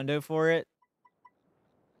hold a hundo for it?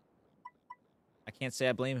 I can't say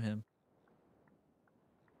I blame him.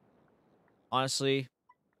 Honestly,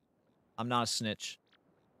 I'm not a snitch.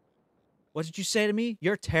 What did you say to me?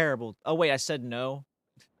 You're terrible. Oh, wait, I said no.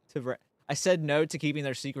 I said no to keeping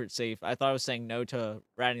their secret safe. I thought I was saying no to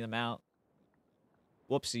ratting them out.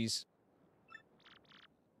 Whoopsies.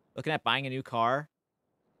 Looking at buying a new car?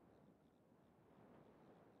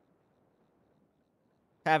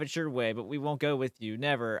 Have it your way, but we won't go with you.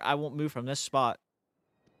 Never. I won't move from this spot.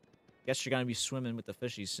 Guess you're gonna be swimming with the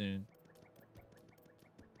fishies soon.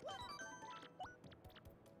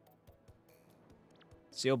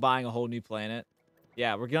 Seal buying a whole new planet.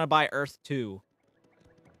 Yeah, we're gonna buy Earth 2.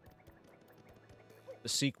 The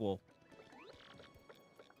sequel.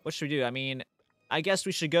 What should we do? I mean, I guess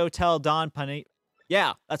we should go tell Don Punny.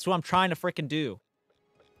 Yeah, that's what I'm trying to freaking do.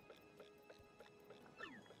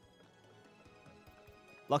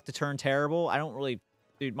 Luck to turn terrible? I don't really...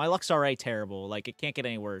 Dude, my luck's already terrible. Like, it can't get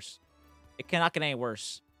any worse. It cannot get any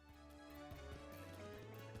worse.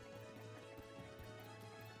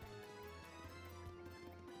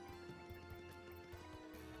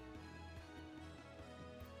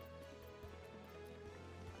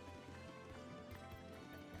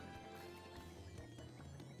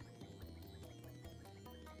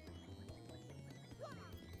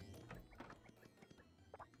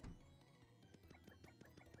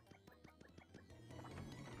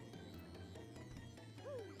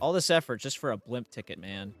 All this effort just for a blimp ticket,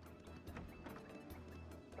 man.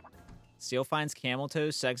 Seal finds camel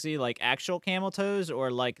toes sexy, like actual camel toes or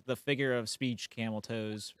like the figure of speech camel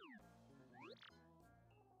toes?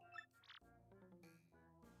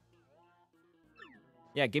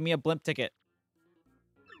 Yeah, give me a blimp ticket.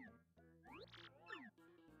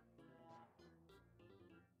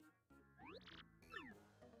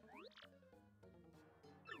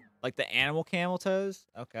 Like the animal camel toes?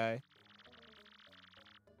 Okay.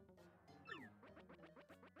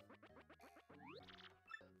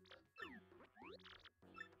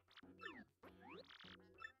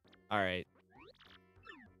 All right.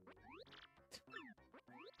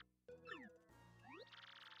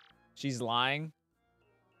 She's lying.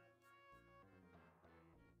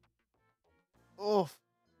 Oof.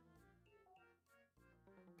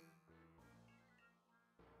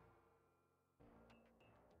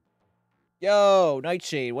 Yo,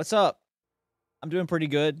 Nightshade, what's up? I'm doing pretty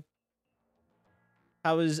good.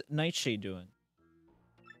 How is Nightshade doing?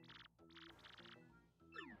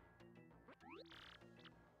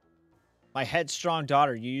 My headstrong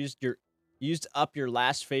daughter, you used up your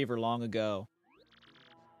last favor long ago.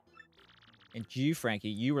 And you, Frankie,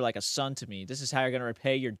 you were like a son to me. This is how you're gonna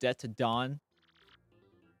repay your debt to Dawn.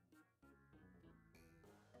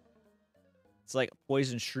 It's like a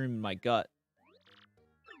poison shroom in my gut.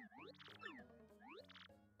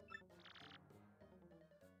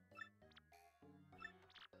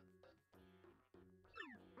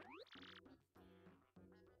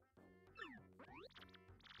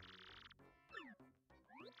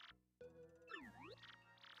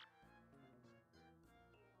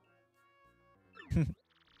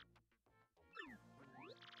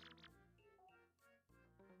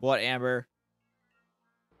 What, Amber?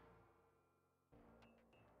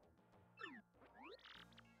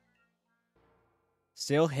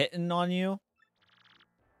 Still hitting on you?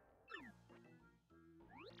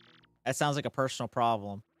 That sounds like a personal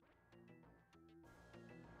problem.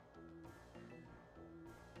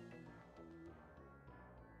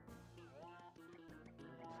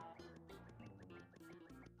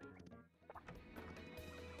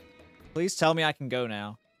 Please tell me I can go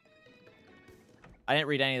now. I didn't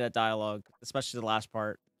read any of that dialogue, especially the last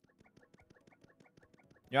part.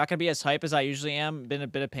 You're not gonna be as hype as I usually am? Been a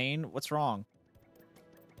bit of pain? What's wrong?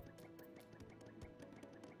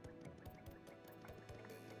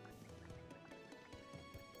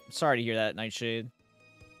 I'm sorry to hear that, Nightshade.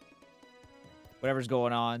 Whatever's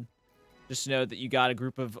going on. Just know that you got a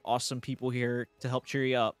group of awesome people here to help cheer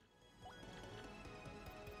you up.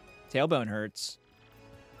 Tailbone hurts.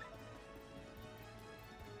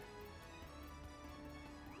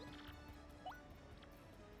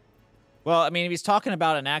 Well, I mean, if he's talking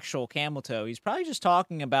about an actual camel toe, he's probably just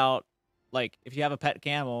talking about, like, if you have a pet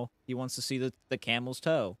camel, he wants to see the camel's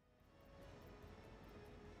toe.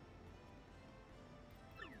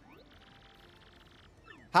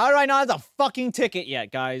 How do I not have the fucking ticket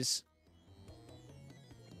yet, guys?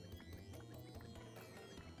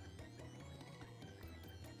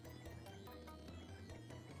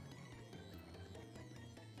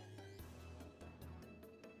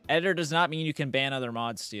 Editor does not mean you can ban other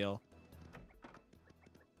mods, Steel.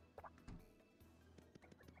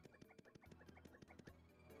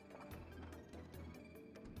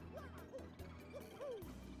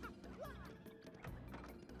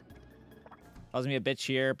 Calls me a bitch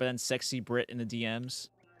here, but then sexy Brit in the DMs.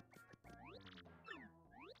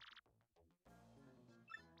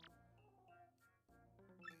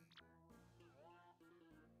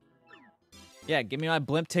 Yeah, give me my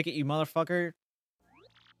blimp ticket, you motherfucker.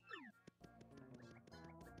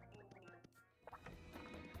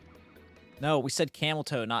 No, we said camel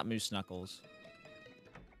toe, not moose knuckles.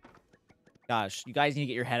 Gosh, you guys need to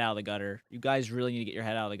get your head out of the gutter. You guys really need to get your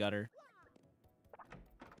head out of the gutter.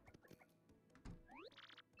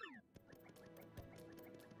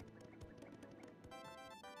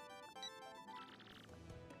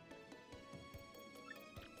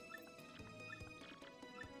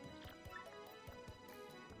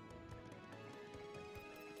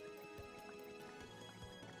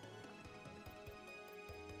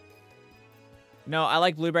 No, I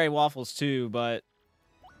like blueberry waffles too, but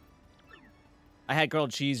I had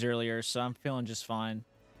grilled cheese earlier, so I'm feeling just fine.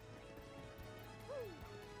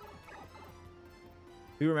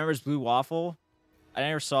 Who remembers blue waffle? I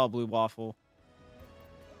never saw a blue waffle.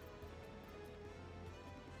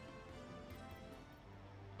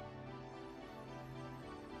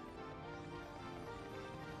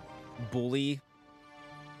 Bully.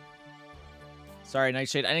 Sorry,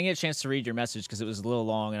 Nightshade. I didn't get a chance to read your message because it was a little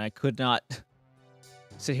long and I could not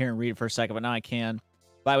sit here and read it for a second, but now I can.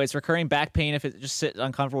 By the way, it's recurring back pain if it just sits on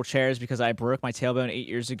uncomfortable chairs because I broke my tailbone 8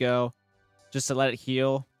 years ago. Just to let it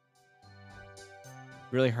heal.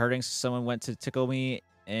 Really hurting, so someone went to tickle me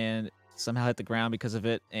and somehow hit the ground because of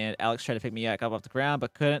it. And Alex tried to pick me up off the ground,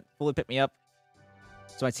 but couldn't fully pick me up.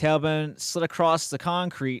 So my tailbone slid across the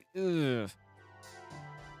concrete. Ugh.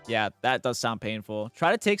 Yeah, that does sound painful.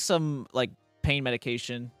 Try to take some, like, pain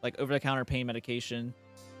medication. Like, over-the-counter pain medication.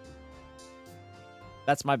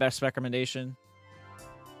 That's my best recommendation.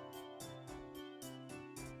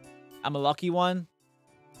 I'm a lucky one?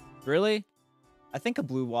 Really? I think a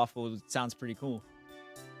blue waffle sounds pretty cool.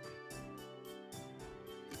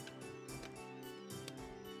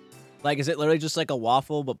 Like, is it literally just like a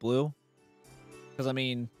waffle but blue? Because I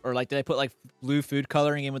mean, or like, did they put like blue food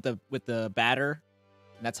coloring in with the batter,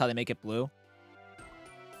 and that's how they make it blue?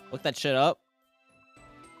 Look that shit up.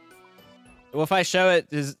 Well, if I show it,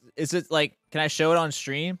 is it like? Can I show it on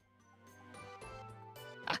stream?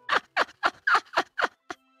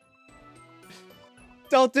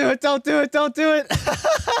 Don't do it! Don't do it! Don't do it!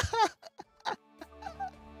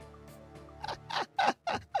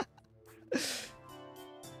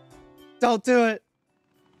 Don't do it!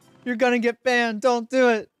 You're gonna get banned! Don't do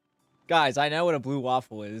it! Guys, I know what a blue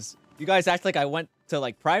waffle is. You guys act like I went to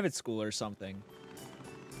like private school or something.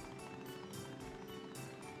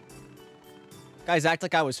 Guys act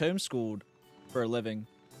like I was homeschooled for a living.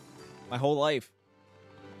 My whole life.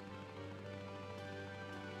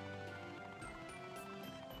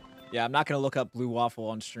 Yeah, I'm not gonna look up blue waffle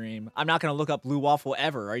on stream. I'm not gonna look up blue waffle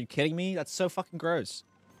ever. Are you kidding me? That's so fucking gross.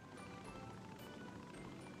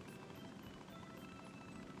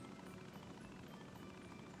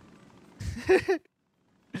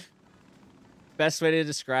 Best way to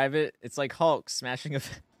describe it, it's like Hulk smashing a...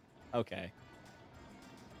 Okay.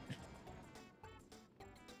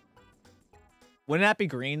 Wouldn't that be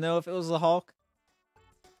green, though, if it was the Hulk?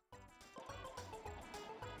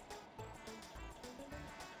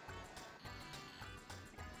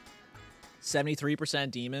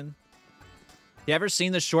 %73% demon. You ever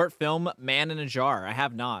seen the short film Man in a Jar? I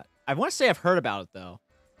have not. I want to say I've heard about it, though.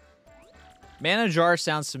 Man in a Jar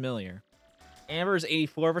sounds familiar. Amber is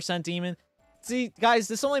 84% demon. See, guys,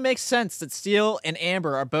 this only makes sense that Steel and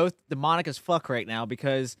Amber are both demonic as fuck right now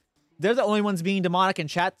because they're the only ones being demonic in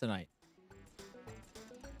chat tonight.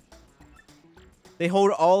 They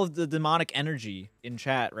hold all of the demonic energy in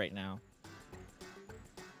chat right now.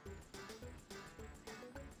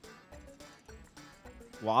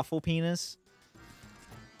 Waffle penis?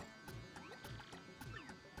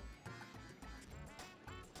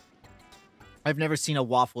 I've never seen a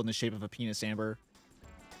waffle in the shape of a penis, Amber.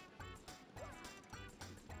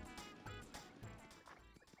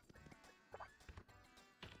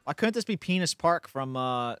 Why couldn't this be Penis Park from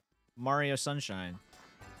Mario Sunshine?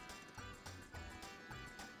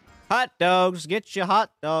 Hot dogs, get your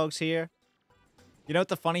hot dogs here. You know what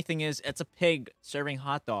the funny thing is? It's a pig serving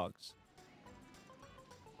hot dogs.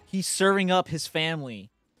 He's serving up his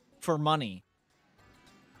family for money.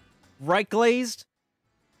 Right, Glazed?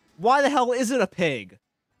 Why the hell is it a pig?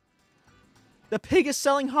 The pig is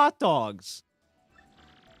selling hot dogs.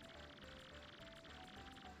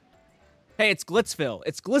 Hey, it's Glitzville.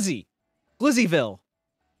 It's Glizzy. Glizzyville.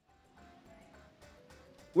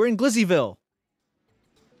 We're in Glizzyville.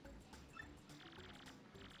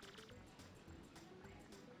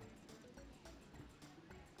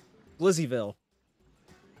 Glizzyville.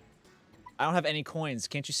 I don't have any coins.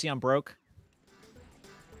 Can't you see I'm broke?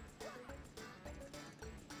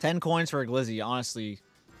 10 coins for a Glizzy, honestly.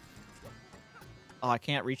 Oh, I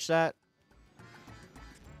can't reach that?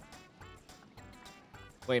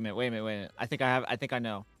 Wait a minute, wait a minute, wait a minute. I think I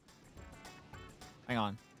know. Hang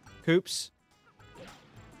on. Coops.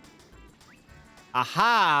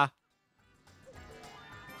 Aha!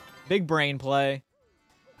 Big brain play.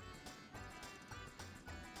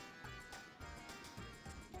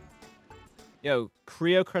 Yo,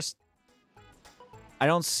 Creo Crust. I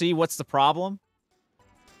don't see what's the problem.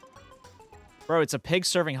 Bro, it's a pig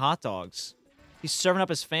serving hot dogs. He's serving up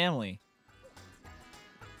his family.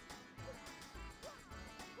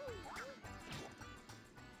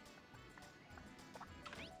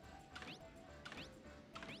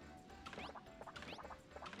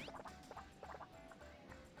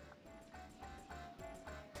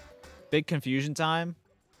 Big confusion time?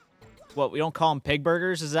 What, we don't call them pig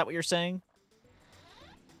burgers? Is that what you're saying?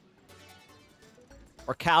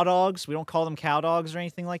 Or cow dogs? We don't call them cow dogs or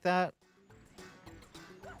anything like that?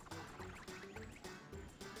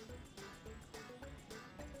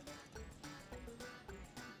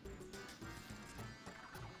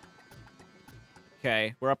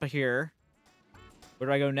 Okay, we're up here. Where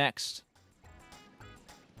do I go next?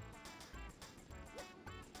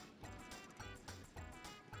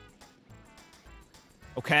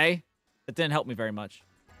 Okay. That didn't help me very much.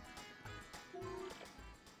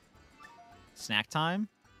 Snack time?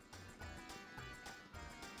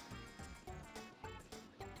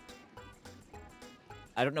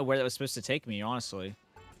 I don't know where that was supposed to take me, honestly.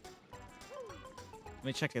 Let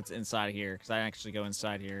me check it's inside here, because I actually go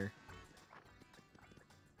inside here.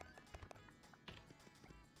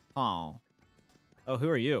 Oh. Oh, who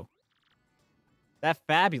are you? That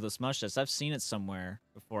fabulous mustache. I've seen it somewhere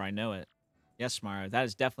before. I know it. Yes, Mario. That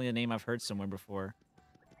is definitely a name I've heard somewhere before.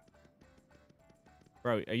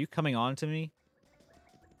 Bro, are you coming on to me?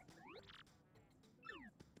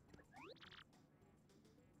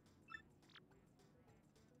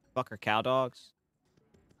 Fucker cow dogs?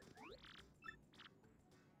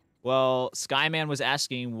 Well, Skyman was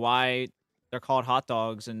asking why they're called hot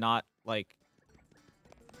dogs and not, like,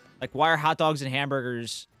 why are hot dogs and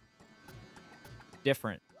hamburgers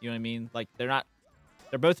different? You know what I mean? Like,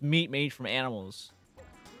 they're both meat made from animals.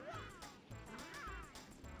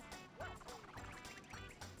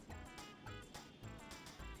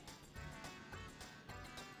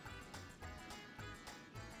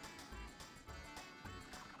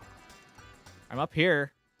 I'm up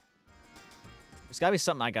here. There's gotta be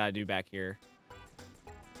something I gotta do back here.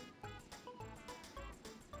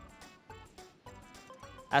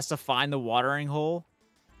 Has to find the watering hole.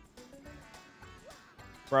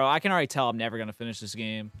 Bro, I can already tell I'm never gonna finish this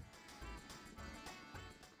game.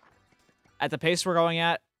 At the pace we're going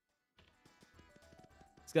at,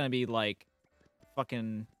 it's gonna be like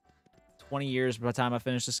fucking 20 years by the time I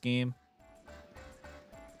finish this game.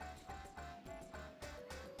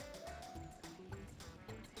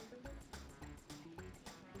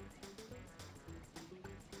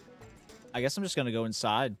 I guess I'm just gonna go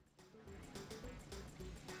inside.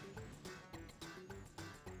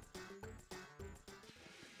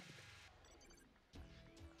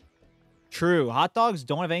 True. Hot dogs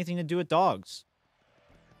don't have anything to do with dogs.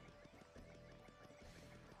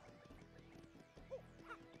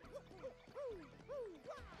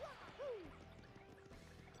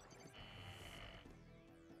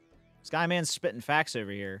 Skyman's spitting facts over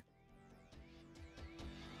here.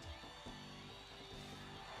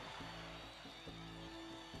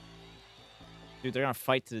 Dude, they're gonna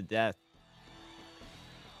fight to the death.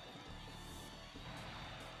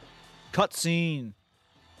 Cutscene.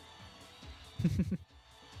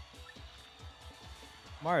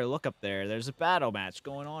 Mario, look up there. There's a battle match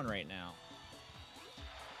going on right now.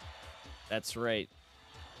 That's right.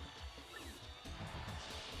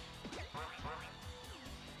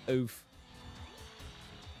 Oof.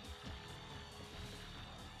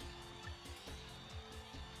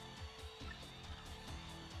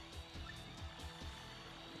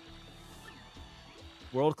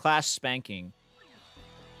 World-class spanking.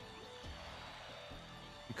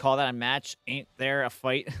 You call that a match? Ain't there a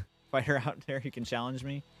fight? Fighter out there who can challenge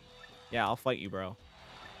me? Yeah, I'll fight you, bro.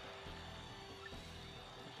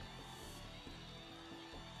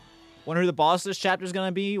 Wonder who the boss of this chapter is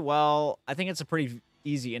gonna be? Well, I think it's a pretty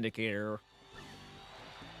easy indicator.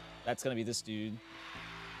 That's gonna be this dude.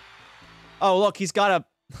 Oh, look, he's got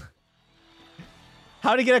a...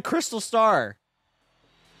 How'd he get a crystal star?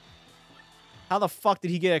 How the fuck did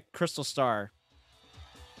he get a crystal star?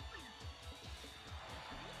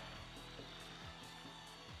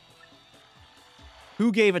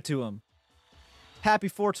 Who gave it to him? Happy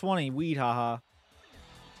 420, weed, haha.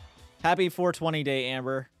 Happy 420 day,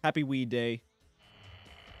 Amber. Happy weed day.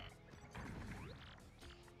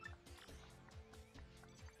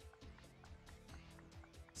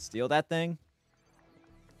 Steal that thing?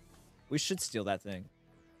 We should steal that thing.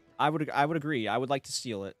 I would agree. I would like to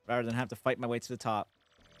steal it rather than have to fight my way to the top.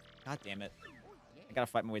 God damn it. I gotta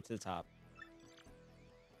fight my way to the top.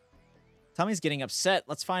 Tommy's getting upset.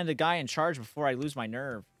 Let's find a guy in charge before I lose my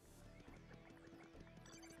nerve.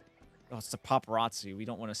 Oh, it's the paparazzi. We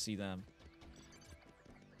don't want to see them.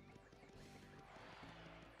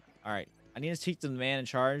 Alright. I need to speak to the man in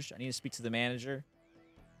charge. I need to speak to the manager.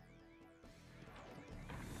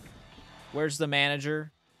 Where's the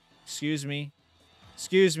manager? Excuse me.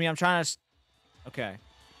 Excuse me, I'm trying to... Okay.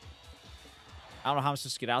 I don't know how I'm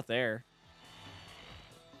supposed to get out there.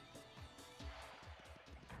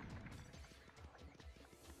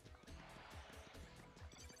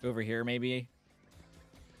 Over here, maybe?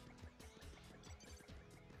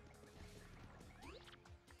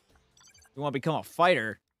 You want to become a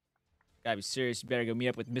fighter? Gotta be serious. You better go meet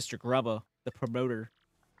up with Mr. Grubba, the promoter.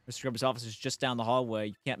 Mr. Grubba's office is just down the hallway.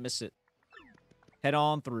 You can't miss it. Head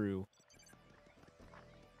on through.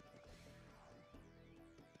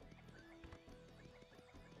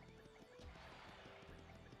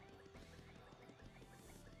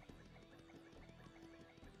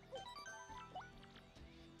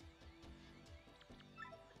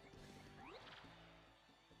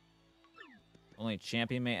 Only a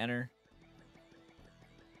champion may enter.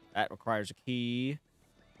 That requires a key.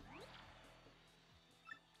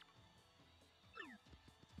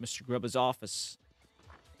 Mr. Grubba's office.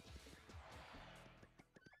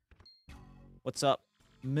 What's up,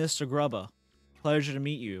 Mr. Grubba? Pleasure to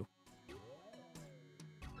meet you.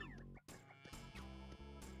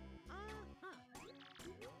 Oh, yes.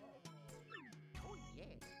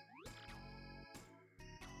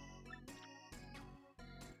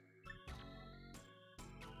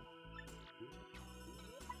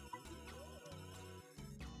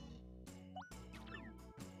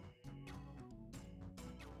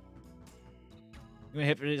 You gonna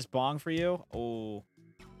hit this bong for you? Oh,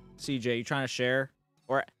 CJ, you trying to share?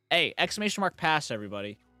 Or hey, exclamation mark pass,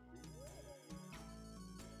 everybody.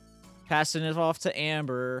 Passing it off to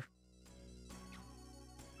Amber.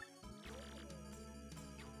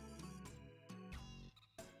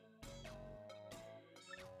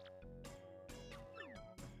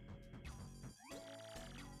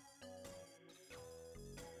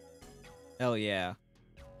 Hell yeah.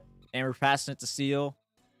 Amber passing it to Seal.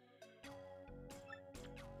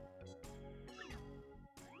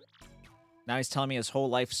 Now he's telling me his whole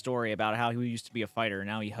life story about how he used to be a fighter and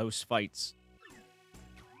now he hosts fights.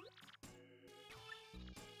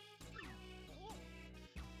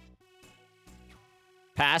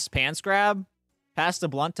 Pass pants grab? Pass the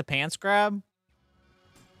blunt to pants grab?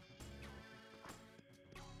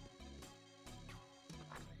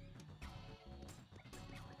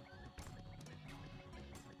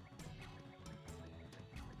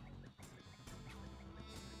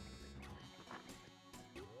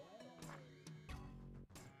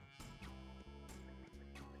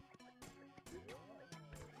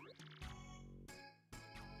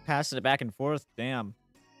 Passing it back and forth. Damn.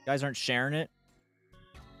 You guys aren't sharing it.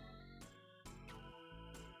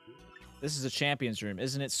 This is a champion's room.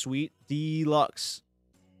 Isn't it sweet? Deluxe.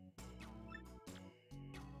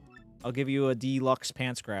 I'll give you a deluxe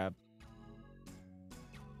pants grab.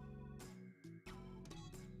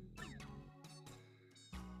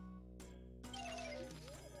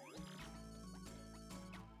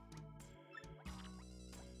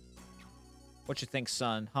 What you think,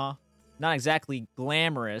 son? Huh? Not exactly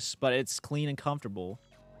glamorous, but it's clean and comfortable.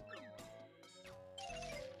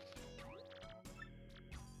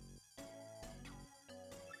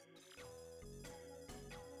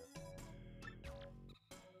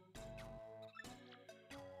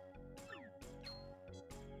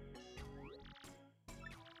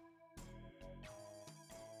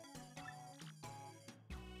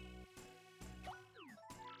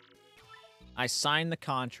 I signed the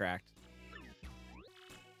contract.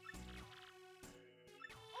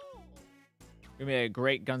 Give me a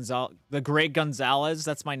Great Gonzalez. The Great Gonzalez,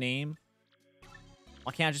 that's my name.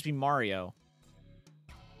 Why can't I just be Mario?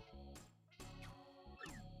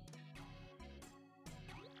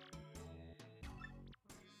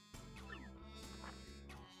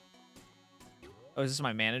 Oh, is this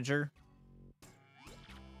my manager?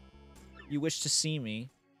 You wish to see me?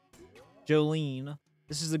 Jolene,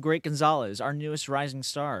 this is the Great Gonzalez, our newest rising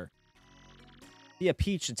star. Be a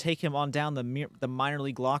peach and take him on down the minor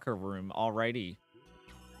league locker room, alrighty.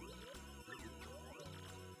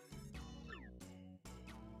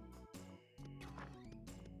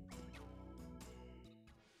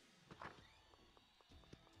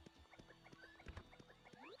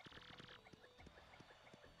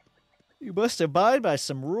 You must abide by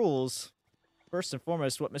some rules. First and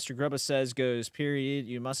foremost, what Mr. Grubba says goes, period.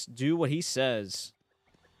 You must do what he says.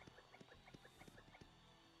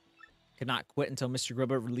 Cannot quit until Mr.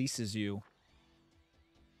 Grubba releases you.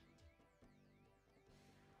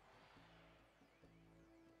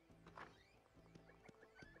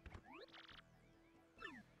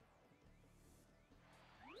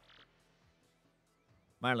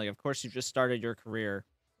 Minor League, of course you've just started your career.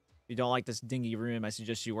 If you don't like this dingy room, I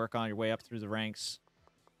suggest you work on your way up through the ranks.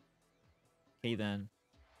 Okay then.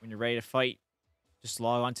 When you're ready to fight, just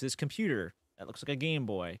log on to this computer. That looks like a Game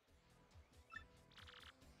Boy.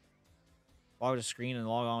 Log to screen and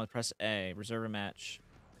log on with press A. Reserve a match.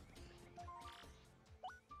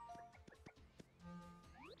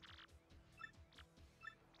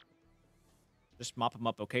 Just mop him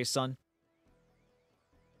up, okay, son?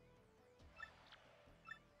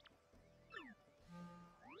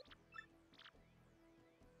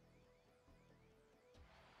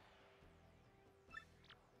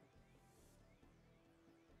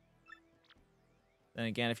 Then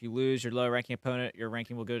again, if you lose your low-ranking opponent, your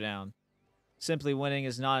ranking will go down. Simply winning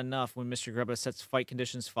is not enough when Mr. Grubba sets fight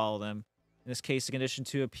conditions, follow them. In this case, the condition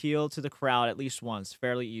to appeal to the crowd at least once.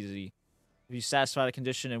 Fairly easy. If you satisfy the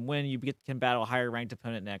condition and win, you can battle a higher-ranked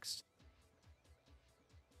opponent next.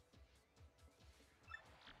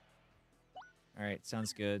 All right,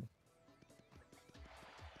 sounds good.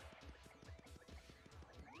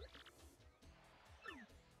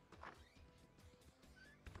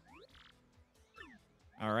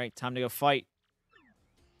 All right, time to go fight.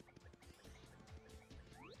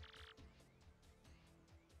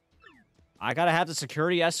 I gotta have the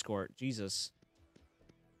security escort. Jesus.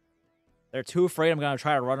 They're too afraid I'm gonna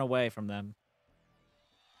try to run away from them.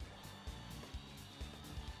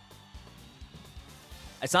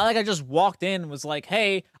 It's not like I just walked in and was like,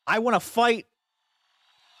 hey, I want to fight.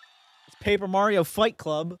 It's Paper Mario Fight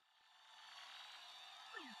Club.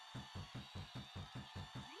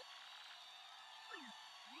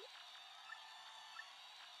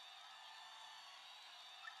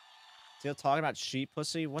 Still talking about sheep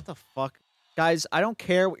pussy? What the fuck? Guys, I don't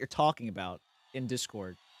care what you're talking about in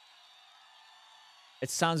Discord.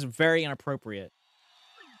 It sounds very inappropriate.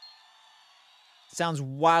 It sounds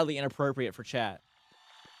wildly inappropriate for chat.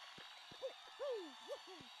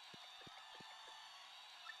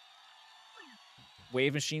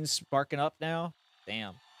 Wave Machine's sparking up now?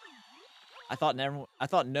 Damn. I thought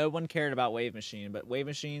no one cared about Wave Machine, but Wave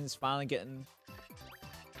Machine's finally getting...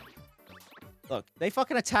 Look, they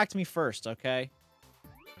fucking attacked me first, okay?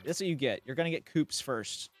 That's what you get. You're gonna get Koops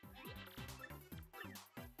first.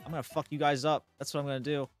 I'm gonna fuck you guys up. That's what I'm gonna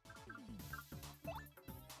do.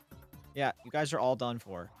 Yeah, you guys are all done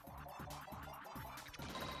for.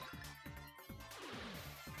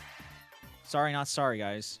 Sorry, not sorry,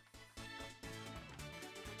 guys.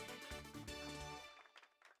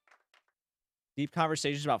 Deep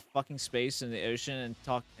conversations about fucking space and the ocean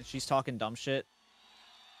and she's talking dumb shit.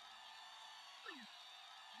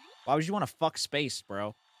 Why would you want to fuck space,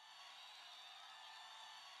 bro?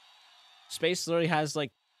 Space literally has,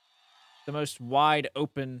 like, the most wide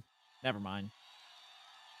open... Never mind.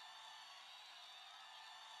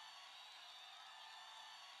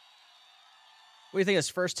 What do you think of his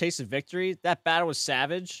first taste of victory? That battle was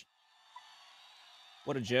savage.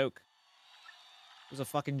 What a joke. It was a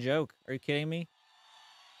fucking joke. Are you kidding me?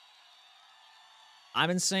 I'm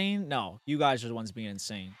insane? No, you guys are the ones being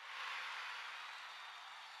insane.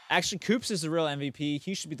 Actually, Koops is the real MVP.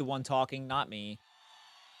 He should be the one talking, not me.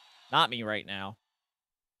 Not me right now.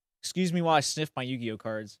 Excuse me while I sniff my Yu-Gi-Oh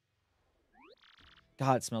cards.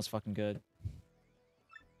 God, it smells fucking good.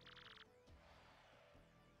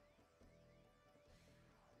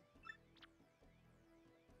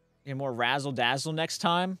 Get more razzle-dazzle next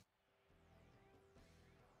time?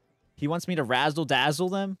 He wants me to razzle-dazzle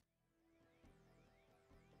them?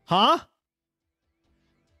 Huh?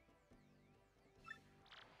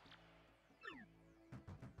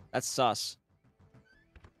 That's sus.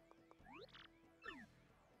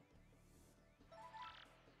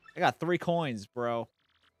 I got 3 coins, bro.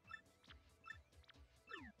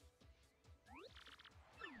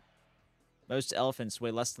 Most elephants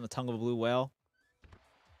weigh less than the tongue of a blue whale.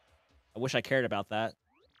 I wish I cared about that.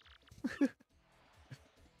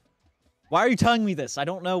 Why are you telling me this? I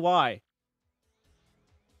don't know why.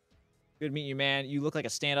 Good to meet you, man. You look like a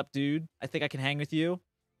stand-up dude. I think I can hang with you.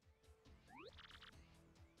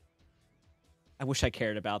 I wish I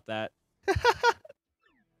cared about that.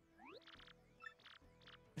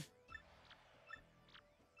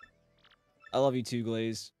 I love you too,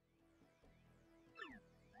 Glaze.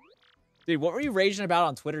 Dude, what were you raging about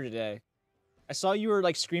on Twitter today? I saw you were,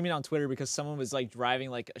 like, screaming on Twitter because someone was, like, driving,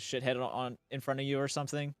 like, a shithead in front of you or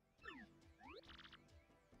something.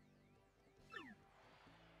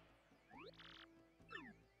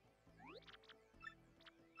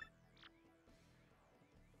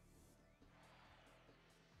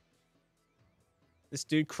 This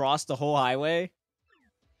dude crossed the whole highway?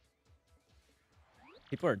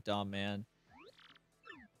 People are dumb, man.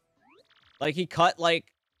 Like, he cut, like,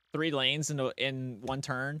 3 lanes in one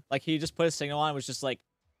turn. Like, he just put a signal on and was just like,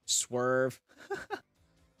 swerve.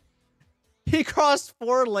 He crossed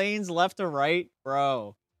 4 lanes left to right.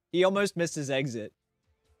 Bro, he almost missed his exit.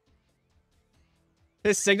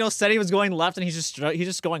 His signal said he was going left and he's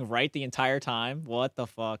just going right the entire time. What the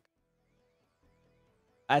fuck?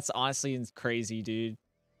 That's honestly crazy, dude.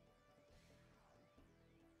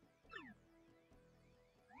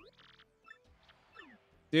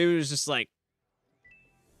 Dude was just like...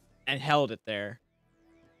 and held it there.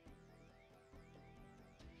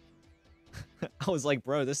 I was like,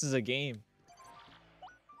 bro, this is a game.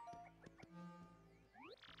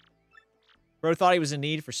 Bro thought he was in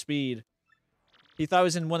Need for Speed. He thought he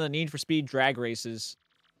was in one of the Need for Speed drag races.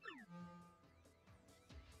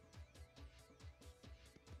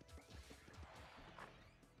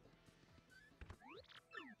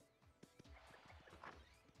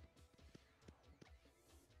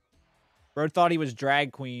 Bro thought he was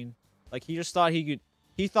drag queen. Like, he just thought he could...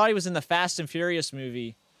 He thought he was in the Fast and Furious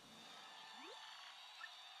movie.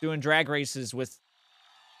 Doing drag races with...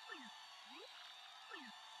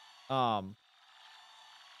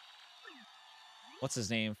 What's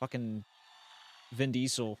his name? Fucking Vin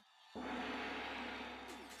Diesel.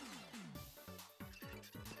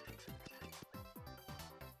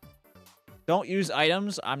 Don't use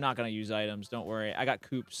items. I'm not gonna use items. Don't worry. I got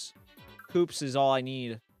Coops. Coops is all I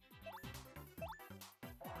need.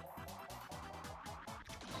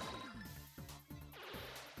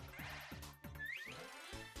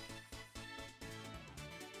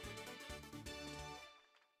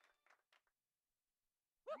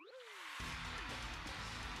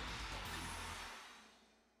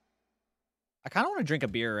 I kind of want to drink a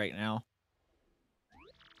beer right now.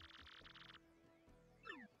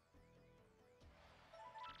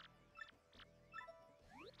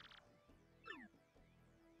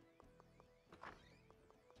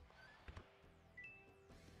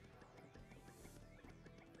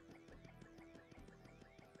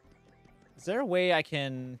 Is there a way I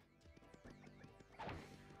can... I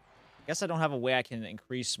guess I don't have a way I can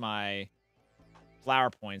increase my flower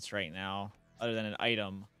points right now, other than an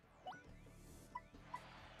item.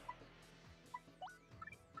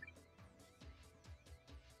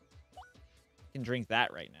 I can drink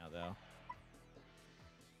that right now, though.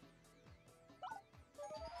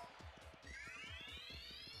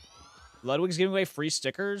 Ludwig's giving away free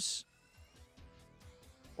stickers?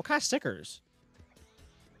 What kind of stickers?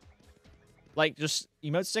 Like, just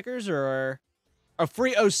emote stickers or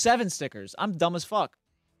free 07 stickers? I'm dumb as fuck.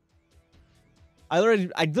 I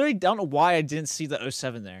literally don't know why I didn't see the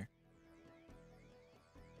 07 there.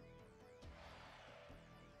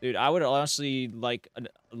 Dude, I would honestly like a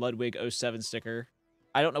Ludwig 07 sticker.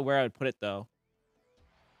 I don't know where I would put it, though.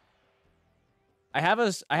 I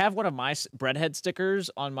have one of my breadhead stickers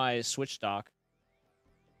on my Switch dock.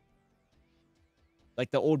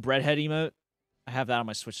 Like the old breadhead emote. I have that on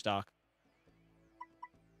my Switch dock.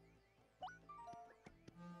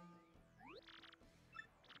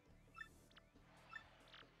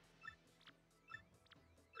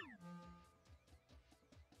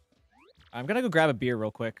 I'm gonna go grab a beer real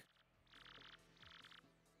quick.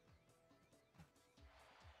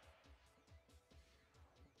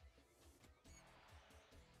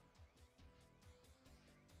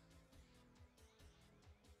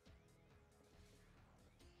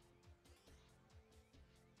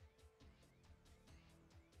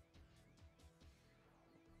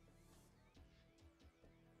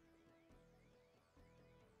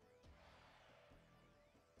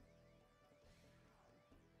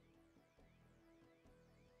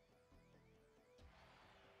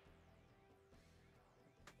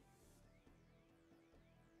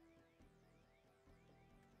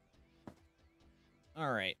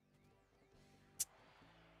 All right.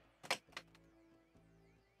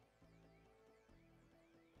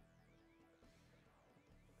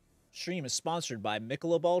 Stream is sponsored by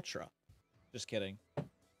Michelob Ultra. Just kidding.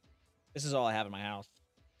 This is all I have in my house.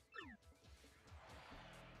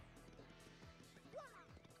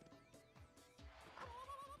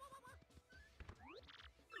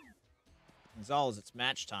 Gonzalez, it's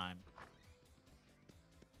match time.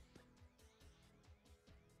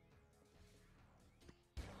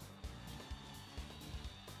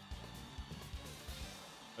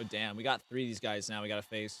 Oh, damn. We got 3 of these guys now we gotta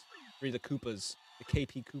face. 3 of the Koopas. The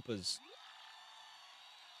KP Koopas.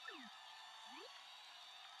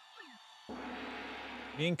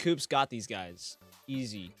 Me and Koops got these guys.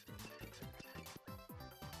 Easy.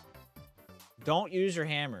 Don't use your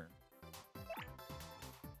hammer.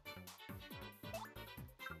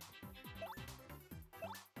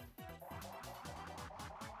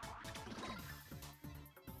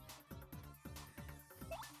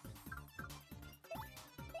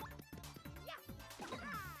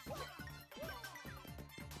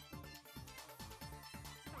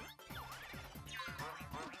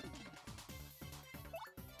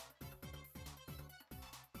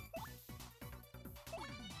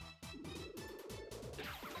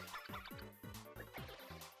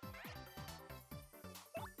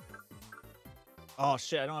 Oh,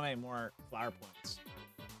 shit. I don't have any more flower points.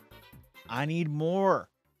 I need more.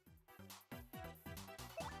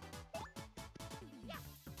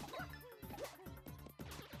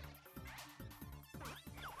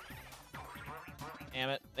 Damn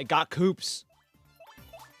it. They got Koops.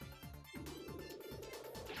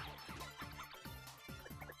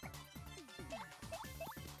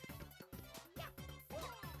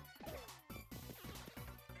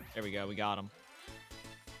 There we go. We got him.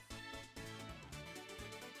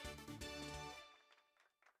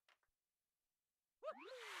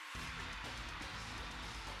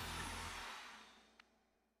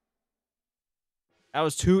 That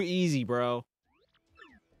was too easy, bro.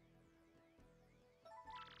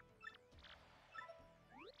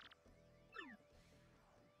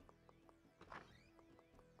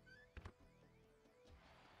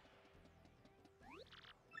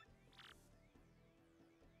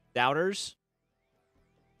 Doubters?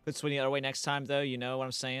 Could swing the other way next time, though. You know what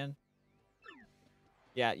I'm saying?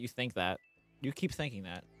 Yeah, you think that. You keep thinking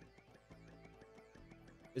that.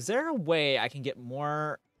 Is there a way I can get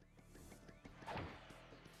more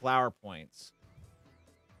flower points?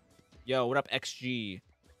 Yo, what up, XG?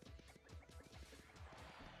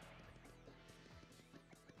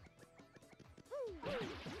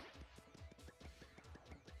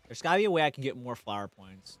 There's gotta be a way I can get more flower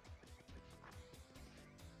points.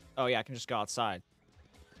 Oh, yeah, I can just go outside.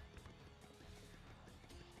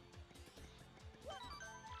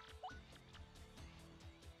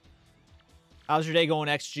 How's your day going,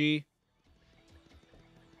 XG?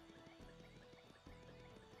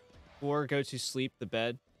 Or go to sleep, the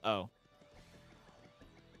bed. Oh.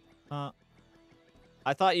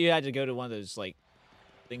 I thought you had to go to one of those, like,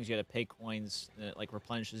 things you had to pay coins and it, like,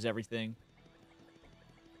 replenishes everything.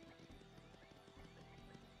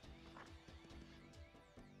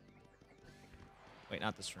 Wait,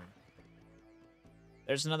 not this room.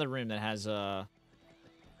 There's another room that has,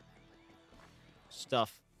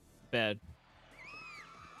 stuff. Bed.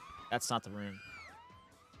 That's not the room.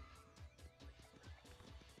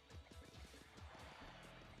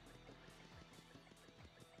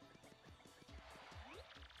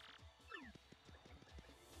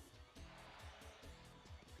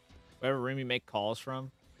 Whatever room you make calls from.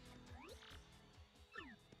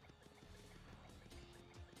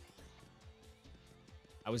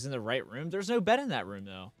 I was in the right room? There's no bed in that room,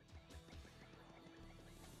 though.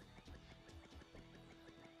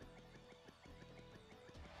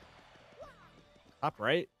 Top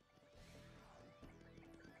right?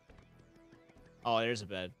 Oh, there's a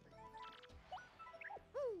bed.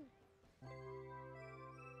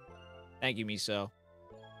 Thank you, Miso.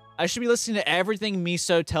 I should be listening to everything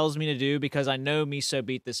Miso tells me to do because I know Miso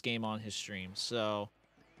beat this game on his stream, so...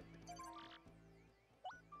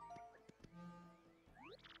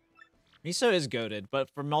 Miso is goated, but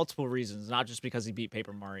for multiple reasons, not just because he beat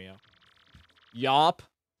Paper Mario. Yop.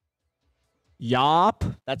 Yop.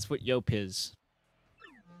 That's what Yop is.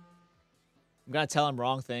 I'm gonna tell him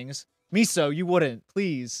wrong things. Miso, you wouldn't.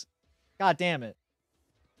 Please. God damn it.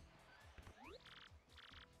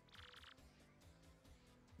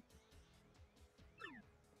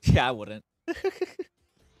 Yeah, I wouldn't.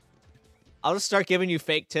 I'll just start giving you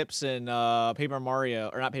fake tips in Paper Mario,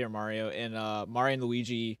 or not Paper Mario, in Mario and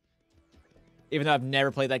Luigi, even though I've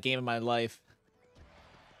never played that game in my life.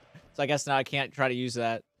 So I guess now I can't try to use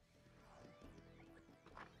that.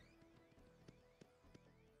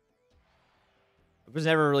 I was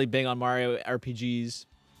never really big on Mario RPGs.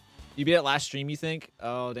 You beat it last stream, you think?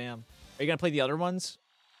 Oh, damn. Are you gonna play the other ones?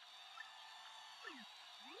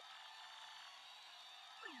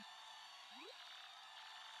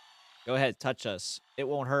 Go ahead, touch us. It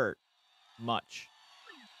won't hurt much.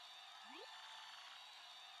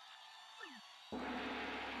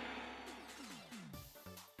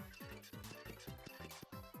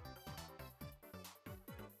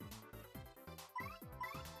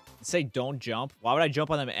 Say don't jump? Why would I jump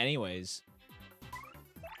on them anyways?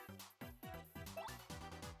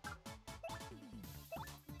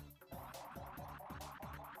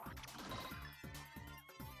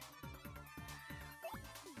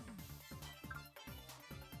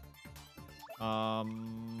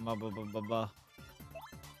 Blah.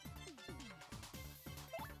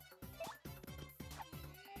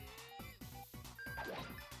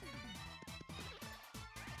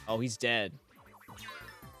 Oh, he's dead.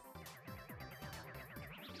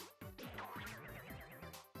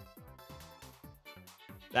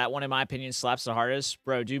 That one, in my opinion, slaps the hardest.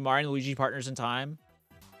 Bro, do Mario and Luigi Partners in Time?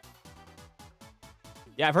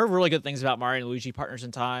 Yeah, I've heard really good things about Mario and Luigi Partners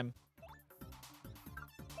in Time.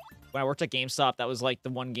 When I worked at GameStop, that was like the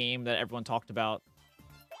one game that everyone talked about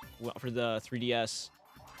for the 3DS.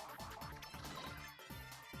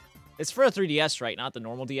 It's for a 3DS, right? Not the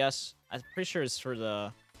normal DS. I'm pretty sure it's for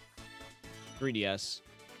the 3DS.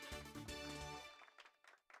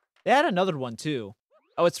 They had another one, too.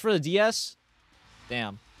 Oh, it's for the DS?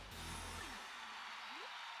 Damn.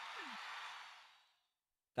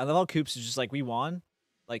 I love how Koops is just like, we won?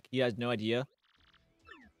 Like, he has no idea.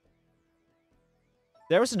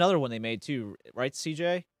 There was another one they made too, right,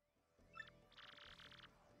 CJ?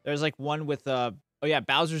 There's like one with, oh yeah,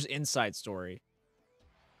 Bowser's Inside Story.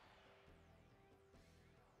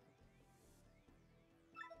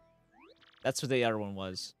 That's what the other one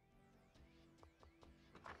was.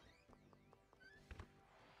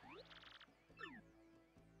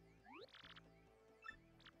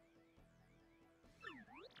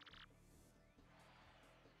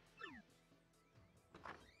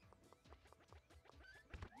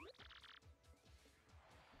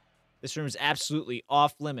 This room is absolutely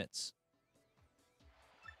off limits.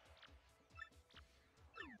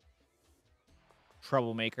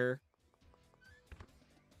 Troublemaker.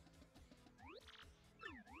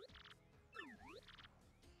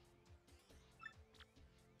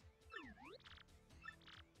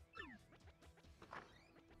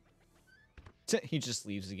 He just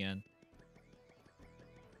leaves again.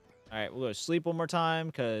 All right, we'll go to sleep one more time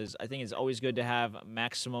because I think it's always good to have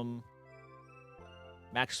maximum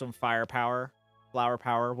firepower, flower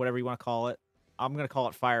power, whatever you want to call it. I'm going to call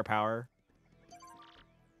it firepower.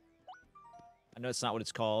 I know it's not what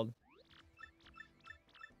it's called.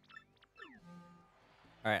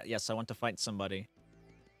 All right, yes, I want to fight somebody.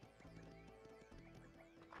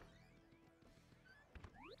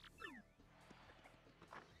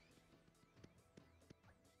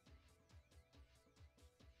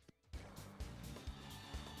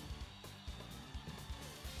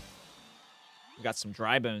 We got some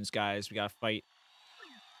dry bones, guys. We got to fight.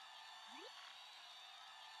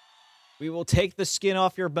 We will take the skin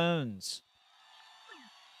off your bones.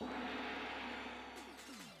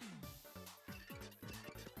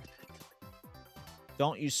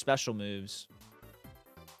 Don't use special moves.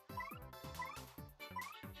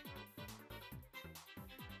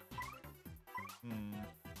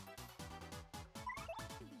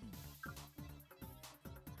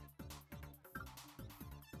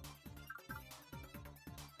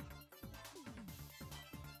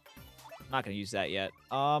 Not gonna use that yet.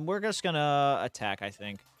 We're just gonna attack, I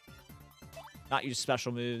think. Not use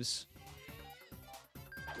special moves.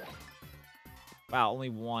 Wow, only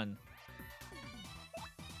one.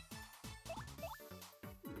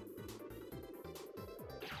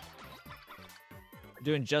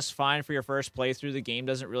 Doing just fine for your first playthrough. The game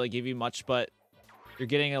doesn't really give you much, but you're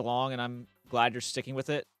getting along, and I'm glad you're sticking with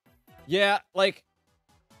it. Yeah, like,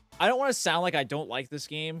 I don't want to sound like I don't like this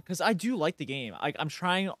game, because I do like the game. I'm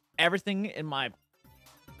trying everything in my,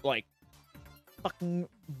 like, fucking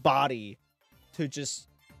body to just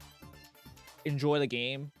enjoy the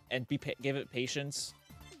game and give it patience.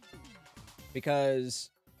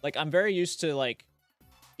 Because, like, I'm very used to, like,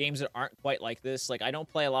 games that aren't quite like this. Like, I don't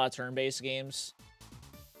play a lot of turn-based games.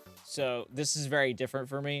 So, this is very different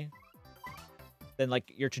for me than,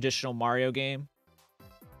 like, your traditional Mario game.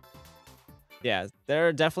 Yeah, there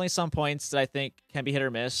are definitely some points that I think can be hit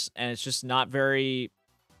or miss, and it's just not very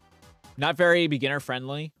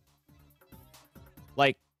beginner-friendly.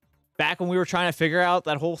 Like, back when we were trying to figure out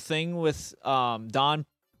that whole thing with Don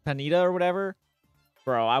Panita or whatever,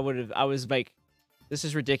 bro, I was like, this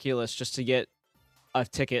is ridiculous just to get a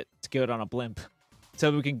ticket to go on a blimp so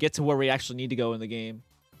we can get to where we actually need to go in the game.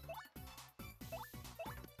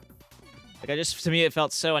 Like, to me, it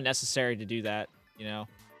felt so unnecessary to do that, you know?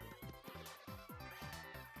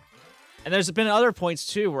 And there's been other points,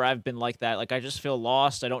 too, where I've been like that. Like, I just feel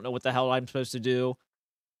lost. I don't know what the hell I'm supposed to do.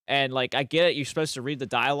 And, like, I get it. You're supposed to read the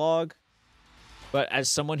dialogue. But as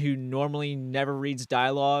someone who normally never reads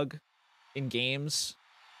dialogue in games,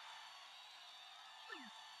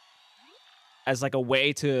 as, like, a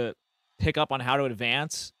way to pick up on how to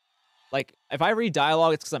advance, like, if I read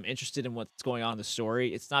dialogue, it's because I'm interested in what's going on in the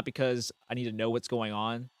story. It's not because I need to know what's going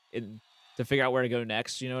on to figure out where to go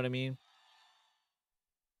next. You know what I mean?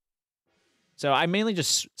 So I mainly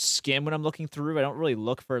just skim when I'm looking through. I don't really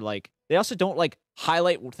look for, like, they also don't, like,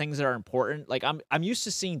 highlight things that are important. Like, I'm used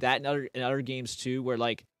to seeing that in other games too, where,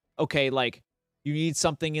 like, okay, like, you need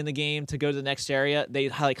something in the game to go to the next area, they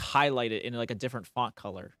like highlight it in, like, a different font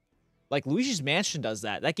color. Like, Luigi's Mansion does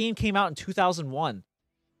that. That game came out in 2001.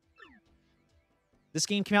 This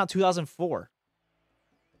game came out in 2004.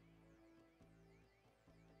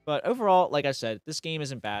 But overall, like I said, this game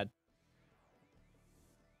isn't bad.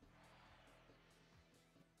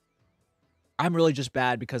 I'm really just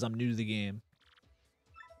bad because I'm new to the game.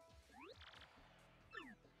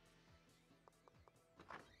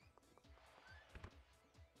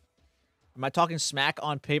 Am I talking smack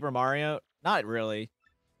on Paper Mario? Not really.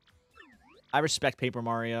 I respect Paper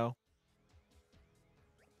Mario.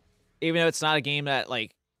 Even though it's not a game that,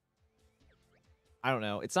 like, I don't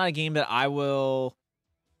know. It's not a game that I will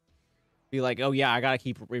be like, oh yeah, I gotta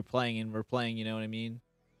keep replaying and replaying, you know what I mean?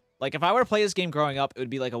 Like, if I were to play this game growing up, it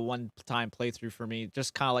would be like a one-time playthrough for me.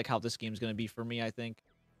 Just kind of like how this game's going to be for me, I think.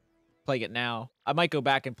 Playing it now. I might go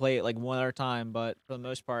back and play it, like, one other time, but for the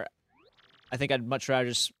most part, I think I'd much rather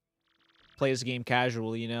just play this game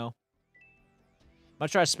casually, you know?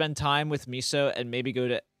 Much rather spend time with Miso and maybe go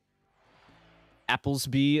to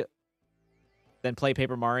Applesby than play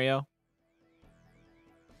Paper Mario.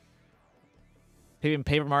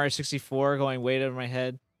 Paper Mario 64 going way over my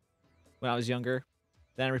head when I was younger.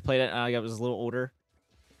 Then I replayed it and I was a little older.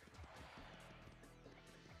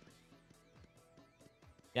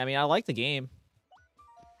 Yeah, I mean, I like the game.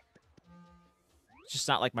 It's just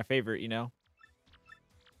not like my favorite, you know?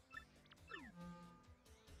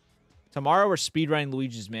 Tomorrow we're speedrunning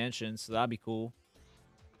Luigi's Mansion, so that'd be cool.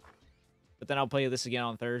 But then I'll play this again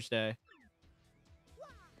on Thursday.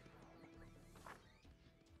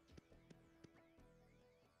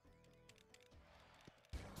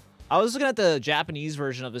 I was looking at the Japanese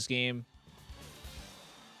version of this game.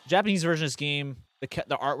 Japanese version of this game, the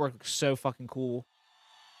artwork looks so fucking cool.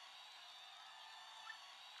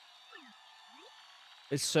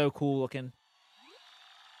 It's so cool looking.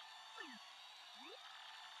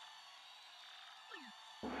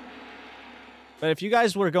 But if you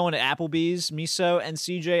guys were going to Applebee's, Miso and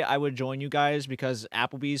CJ, I would join you guys because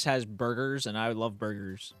Applebee's has burgers and I love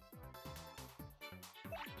burgers.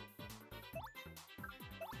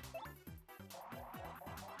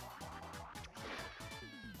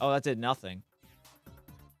 Oh, that did nothing.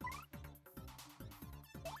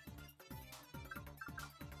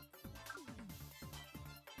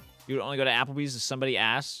 You would only go to Applebee's if somebody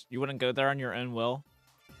asked? You wouldn't go there on your own will?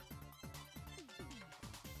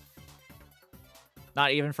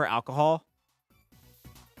 Not even for alcohol?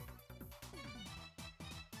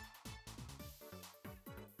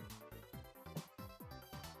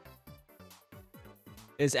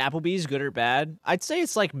 Is Applebee's good or bad? I'd say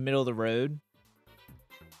it's like middle of the road.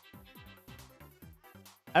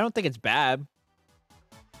 I don't think it's bad.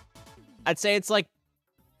 I'd say it's like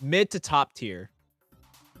mid to top tier.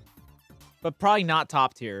 But probably not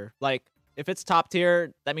top tier. Like, if it's top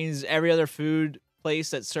tier, that means every other food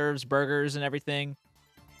place that serves burgers and everything.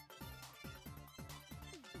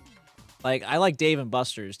 Like, I like Dave &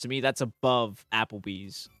 Buster's. To me, that's above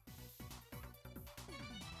Applebee's.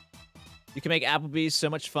 You can make Applebee's so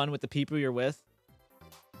much fun with the people you're with.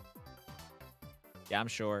 Yeah, I'm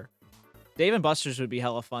sure. Dave & Buster's would be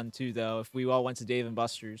hella fun, too, though, if we all went to Dave &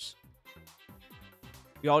 Buster's.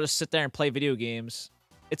 We all just sit there and play video games.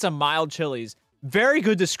 It's a mild Chili's. Very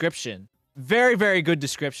good description. Very, very good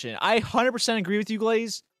description. I 100% agree with you,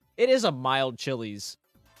 Glaze. It is a mild Chili's.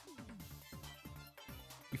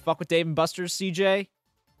 You fuck with Dave & Buster's, CJ?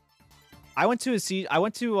 I went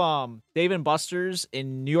to Dave & Buster's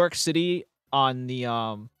in New York City on the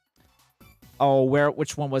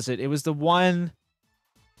which one was it? It was the one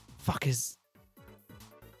it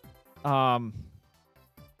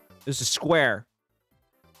was a square.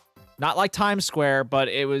 Not like Times Square, but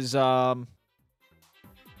it was I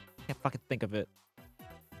can't fucking think of it.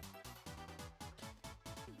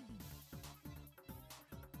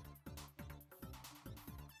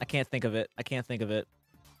 I can't think of it.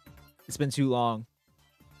 It's been too long.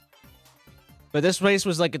 But this place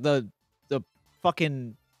was like the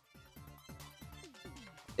fucking...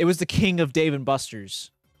 It was the king of Dave & Buster's.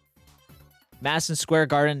 Madison Square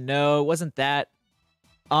Garden. No, it wasn't that.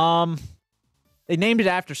 They named it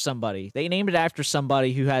after somebody. They named it after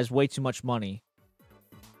somebody who has way too much money.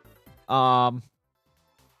 Well,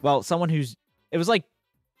 someone who's... It was like...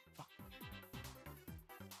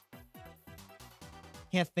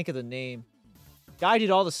 Can't think of the name. Guy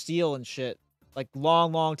did all the steel and shit. Like,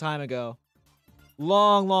 long time ago.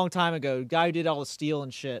 Long time ago. Guy did all the steel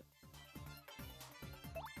and shit.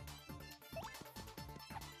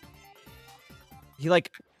 He,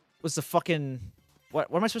 like, was the fucking...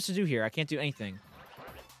 What am I supposed to do here? I can't do anything.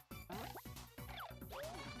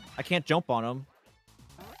 I can't jump on him.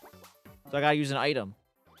 So I gotta use an item.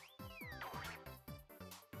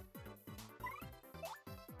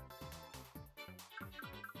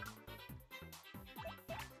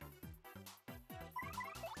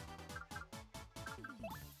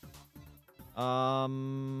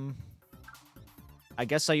 I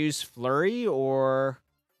guess I use Flurry or...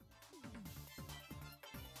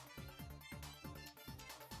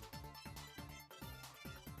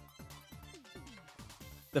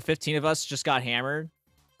 The 15 of us just got hammered.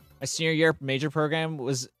 My senior year major program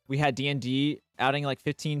was... We had D&D outing like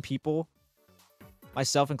 15 people.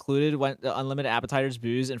 Myself included. Went the unlimited appetizers,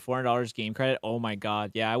 booze, and $400 game credit. Oh my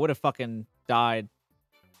god. Yeah, I would have fucking died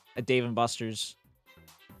at Dave & Buster's.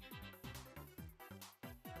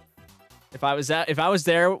 If I was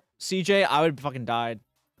there, CJ, I would have fucking died.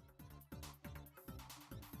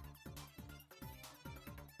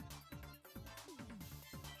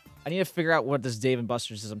 I need to figure out what this Dave &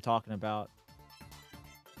 Buster's is I'm talking about.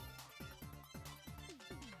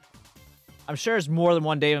 I'm sure there's more than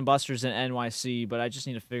one Dave & Buster's in NYC, but I just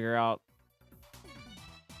need to figure out.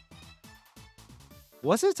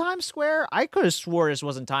 Was it Times Square? I could have swore this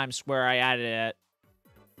wasn't Times Square. I added it.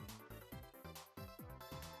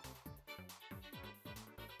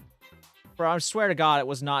 Bro, I swear to God, it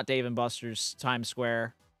was not Dave & Buster's Times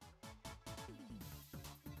Square.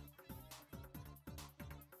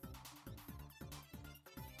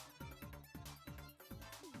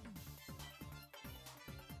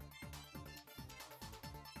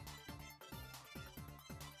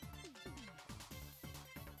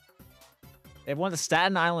 They won the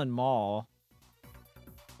Staten Island Mall.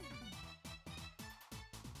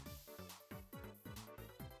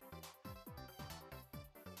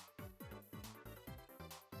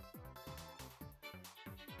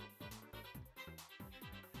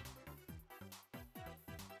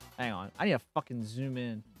 Hang on. I need to fucking zoom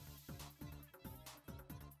in.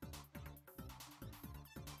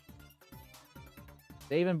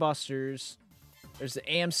 Dave & Buster's. There's the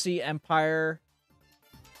AMC Empire.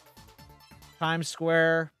 Times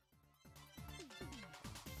Square.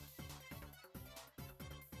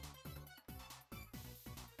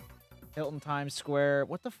 Hilton Times Square.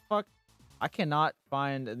 What the fuck? I cannot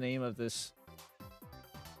find the name of this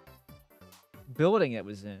building it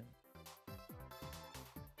was in.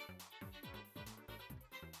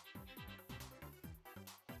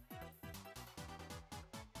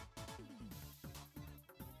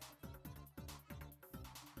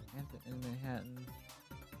 In Manhattan.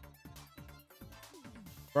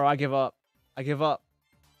 Bro, I give up. I give up.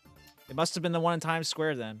 It must have been the one in Times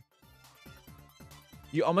Square then.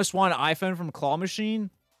 You almost won an iPhone from Claw Machine?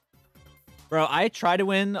 Bro, I tried to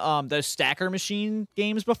win those Stacker Machine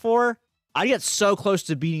games before. I get so close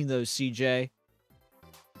to beating those, CJ.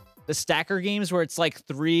 The Stacker games where it's like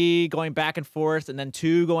 3 going back and forth, and then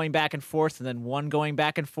 2 going back and forth, and then 1 going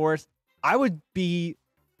back and forth. I would be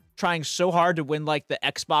trying so hard to win like the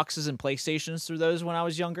Xboxes and PlayStations through those when I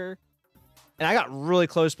was younger. And I got really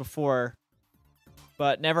close before,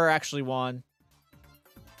 but never actually won.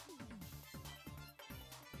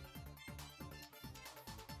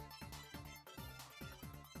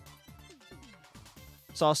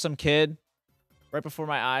 Saw some kid right before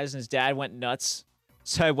my eyes and his dad went nuts.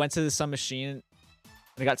 So I went to some machine and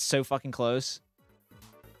I got so fucking close.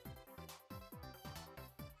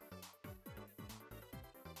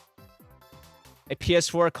 A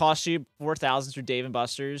PS4 cost you $4,000 through Dave &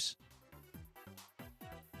 Buster's.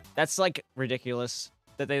 That's like ridiculous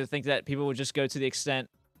that they think that people would just go to the extent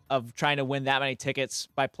of trying to win that many tickets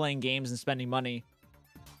by playing games and spending money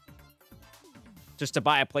just to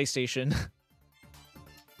buy a PlayStation.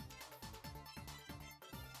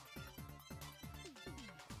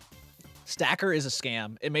 Stacker is a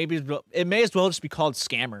scam. It may as well just be called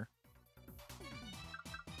Scammer.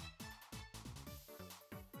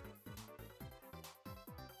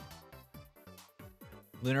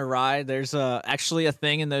 Lunar Ride. There's actually a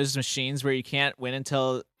thing in those machines where you can't win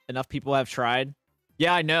until enough people have tried.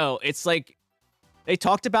 Yeah, I know. It's like they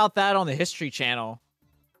talked about that on the History Channel.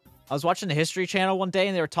 I was watching the History Channel one day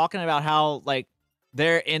and they were talking about how like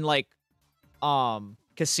they're in like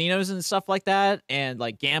casinos and stuff like that, and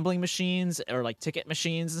like gambling machines or like ticket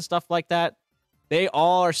machines and stuff like that. They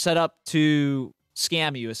all are set up to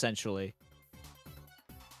scam you essentially.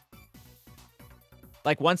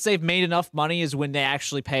 Like once they've made enough money is when they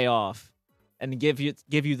actually pay off and give you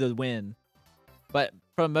the win. But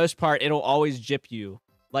for the most part, it'll always gyp you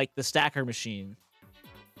like the Stacker machine.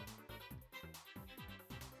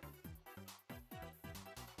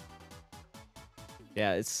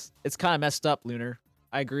 Yeah, it's kind of messed up, Lunar.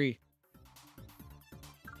 I agree.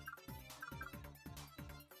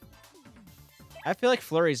 I feel like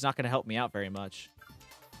Flurry's not going to help me out very much.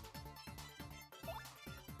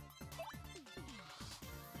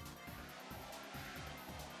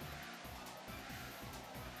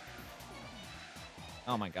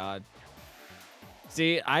 Oh my god.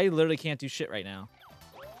 See, I literally can't do shit right now.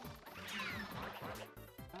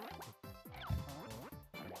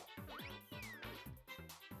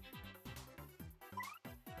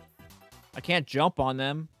 I can't jump on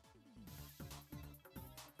them.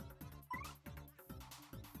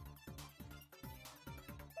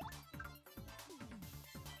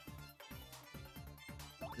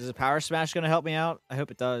 Is a Power Smash going to help me out? I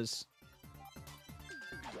hope it does.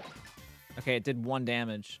 Okay, it did 1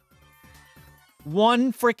 damage.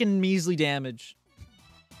 1 freaking measly damage.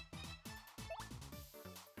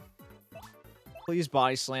 Please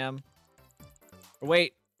body slam. Or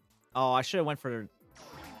wait. Oh, I should have went for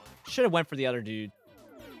the other dude.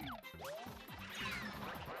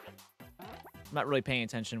 I'm not really paying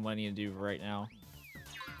attention what I need to do right now.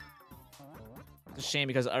 It's a shame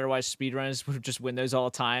because otherwise speedrunners would just win those all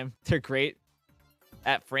the time. They're great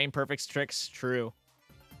at frame perfect tricks. True.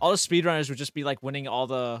 All the speedrunners would just be like winning all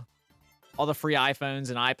the free iPhones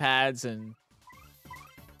and iPads and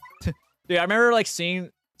dude, I remember like seeing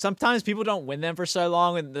sometimes people don't win them for so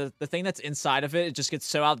long and the thing that's inside of it just gets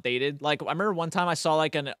so outdated. Like I remember one time I saw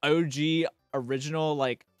like an OG original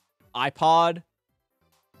like iPod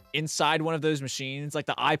inside one of those machines, like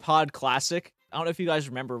the iPod Classic. I don't know if you guys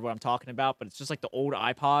remember what I'm talking about, but it's just like the old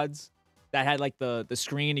iPods that had like the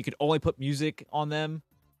screen. You could only put music on them.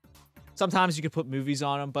 Sometimes you could put movies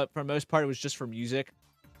on them, but for the most part, it was just for music.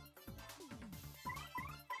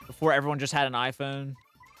 Before everyone just had an iPhone.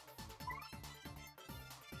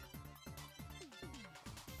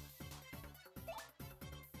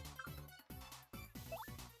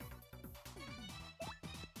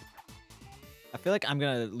 I feel like I'm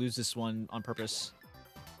gonna lose this one on purpose.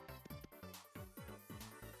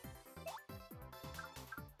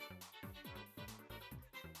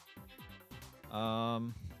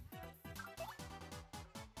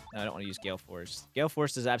 No, I don't want to use Gale Force. Gale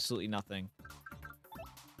Force does absolutely nothing.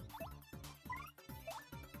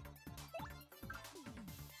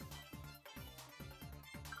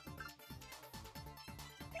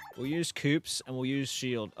 We'll use Coops and we'll use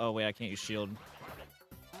Shield. Oh, wait, I can't use Shield.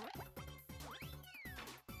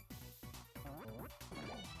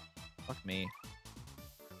 Fuck me.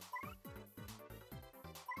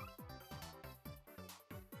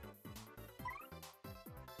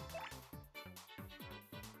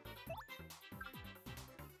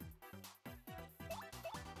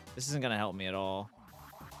 This isn't gonna help me at all.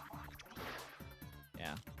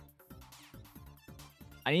 Yeah.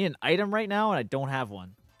 I need an item right now, and I don't have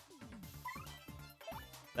one.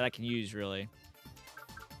 That I can use, really.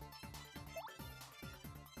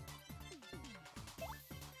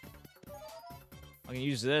 I can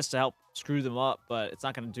use this to help screw them up, but it's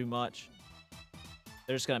not gonna do much.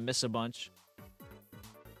 They're just gonna miss a bunch.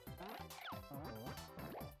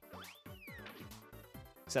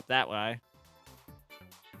 Except that way.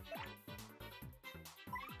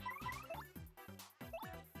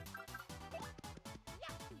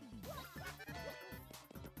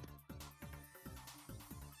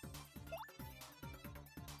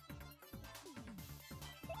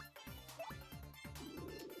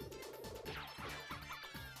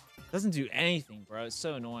 Doesn't do anything, bro. It's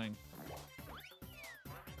so annoying.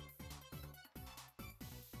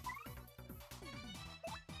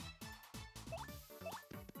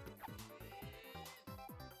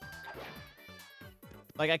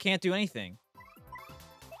 Like, I can't do anything.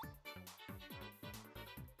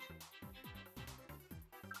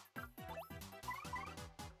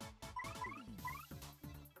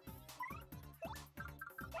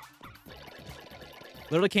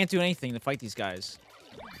 Literally can't do anything to fight these guys.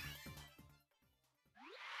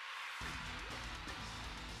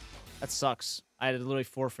 That sucks. I had to literally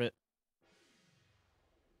forfeit.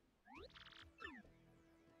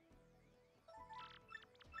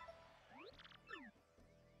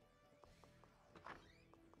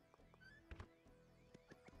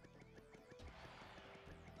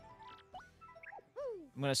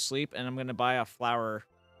 I'm gonna sleep and I'm gonna buy a flower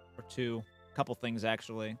or two. A couple things,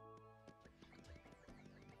 actually.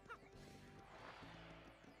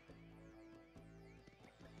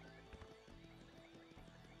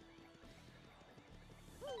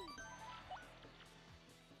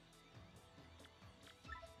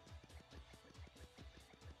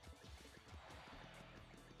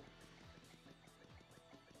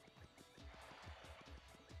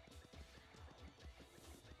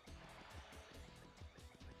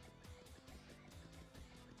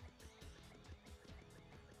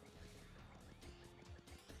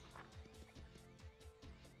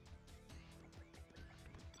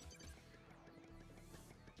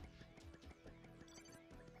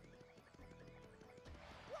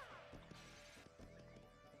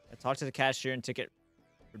 Talk to the cashier and ticket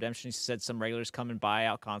redemption. He said some regulars come and buy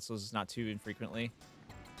out consoles not too infrequently.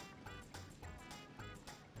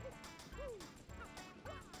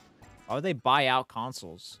 Why would they buy out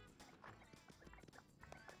consoles?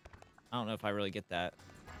 I don't know if I really get that.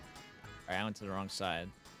 Alright, I went to the wrong side.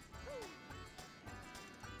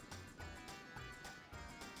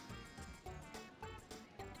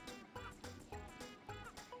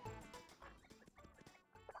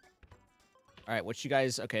 Alright, what you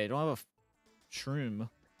guys... Okay, I don't have a shroom.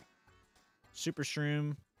 Super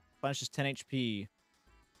shroom. Punishes 10 HP.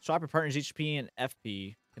 Swap your partner's HP and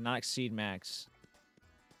FP. Cannot exceed max.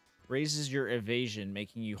 Raises your evasion,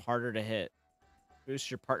 making you harder to hit. Boosts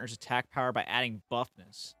your partner's attack power by adding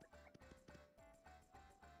buffness.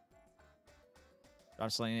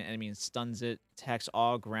 Drops an enemy and stuns it. Attacks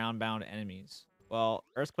all ground-bound enemies. Well,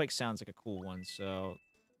 Earthquake sounds like a cool one, so...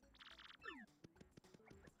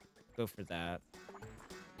 Go for that.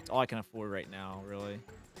 It's all I can afford right now, really.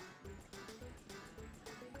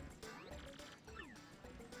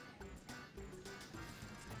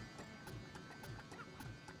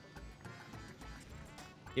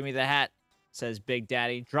 Give me the hat, says Big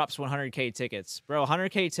Daddy. Drops 100k tickets. Bro,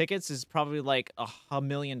 100k tickets is probably like $1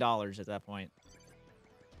 million at that point.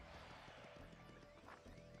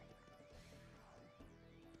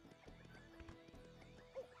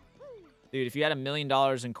 Dude, if you had $1 million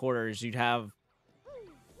in quarters, you'd have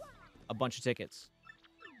a bunch of tickets.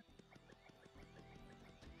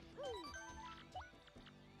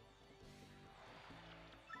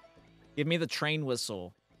 Give me the train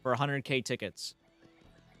whistle for 100K tickets.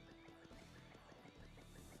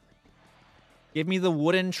 Give me the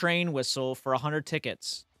wooden train whistle for 100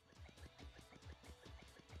 tickets.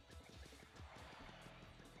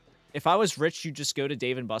 If I was rich, you'd just go to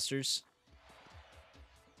Dave & Buster's.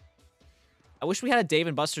 I wish we had a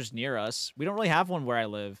Dave & Buster's near us. We don't really have one where I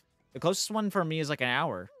live. The closest one for me is like an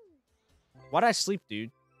hour. Why'd I sleep,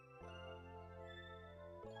 dude?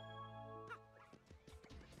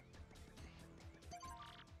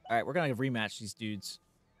 Alright, we're gonna rematch these dudes.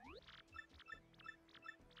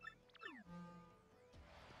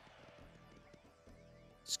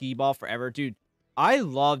 Skee ball forever. Dude, I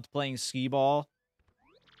loved playing skee ball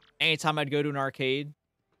anytime I'd go to an arcade.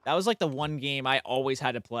 That was like the one game I always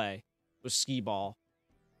had to play, was skee ball.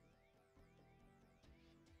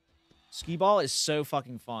 Skee ball is so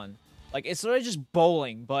fucking fun. Like, it's literally just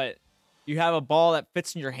bowling, but you have a ball that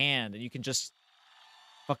fits in your hand and you can just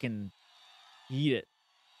fucking eat it.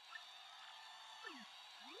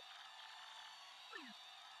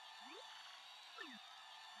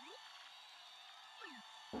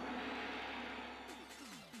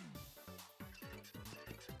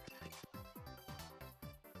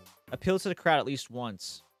 Appeal to the crowd at least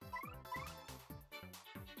once.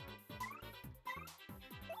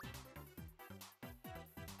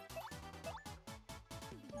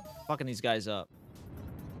 Fucking these guys up.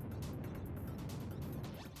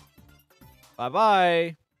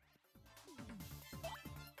 Bye-bye.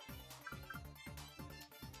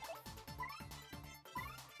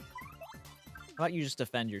 How about you just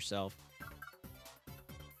defend yourself?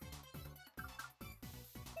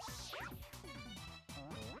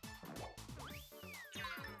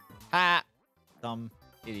 Ha! Dumb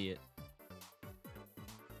idiot.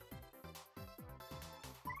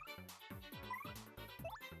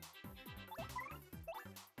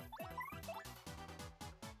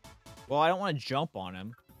 Well, I don't want to jump on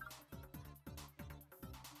him.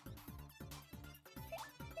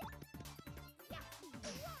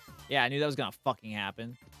 Yeah, I knew that was gonna fucking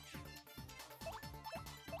happen.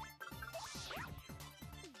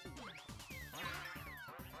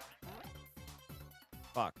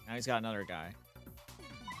 Fuck, now he's got another guy.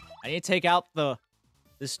 I need to take out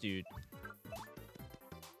this dude.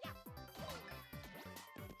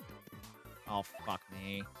 Oh, fuck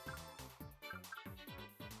me.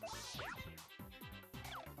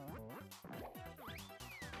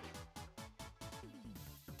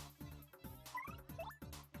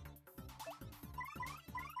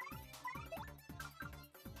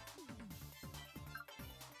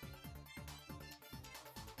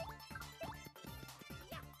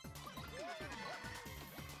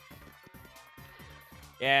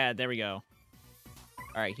 Yeah, there we go.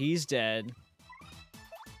 Alright, he's dead.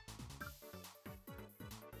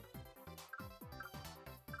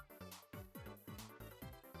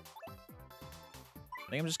 I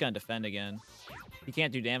think I'm just gonna defend again. He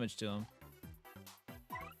can't do damage to him.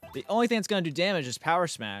 The only thing that's gonna do damage is Power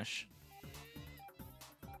Smash.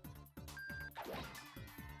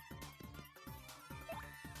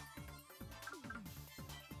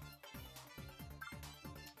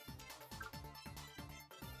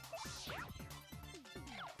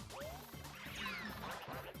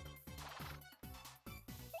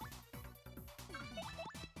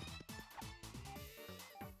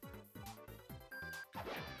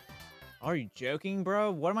 Are you joking,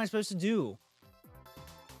 bro? What am I supposed to do?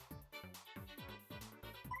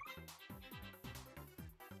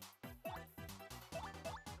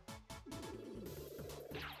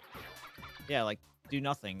 Yeah, like, do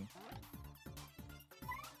nothing.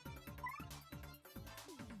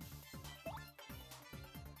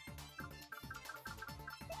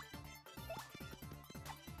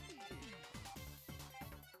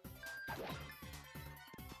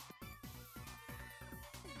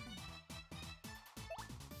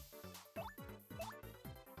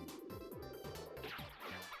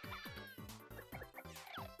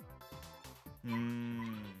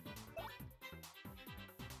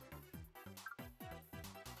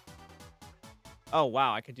 Oh,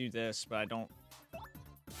 wow, I could do this, but I don't.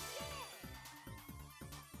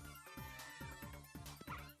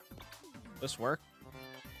 This work?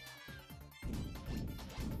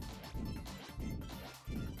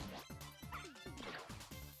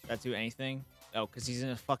 That do anything? Oh, because he's in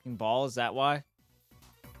a fucking ball? Is that why?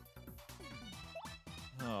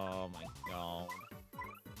 Oh my god.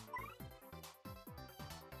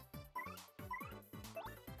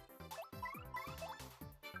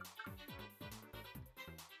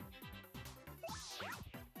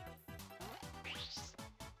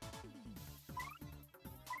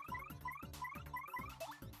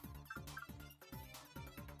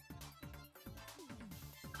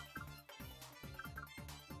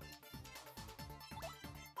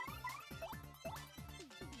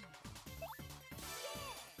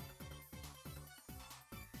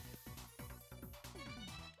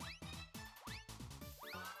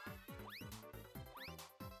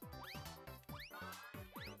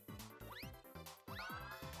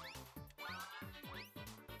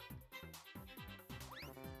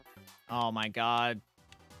 Oh my god.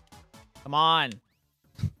 Come on.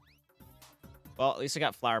 Well, at least I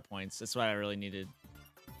got flower points. That's what I really needed.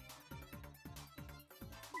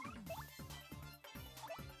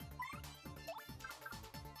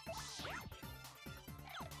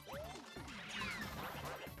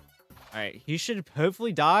 Alright, he should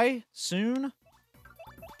hopefully die soon.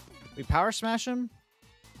 We power smash him.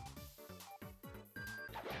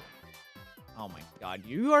 Oh my god,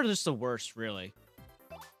 you are just the worst, really.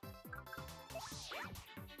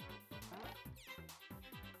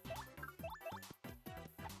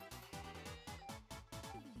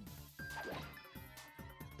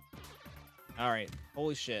 Alright,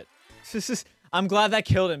 holy shit. I'm glad that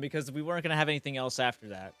killed him because we weren't going to have anything else after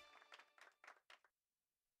that.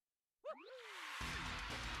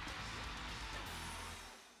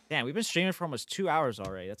 Damn, we've been streaming for almost 2 hours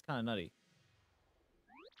already. That's kind of nutty.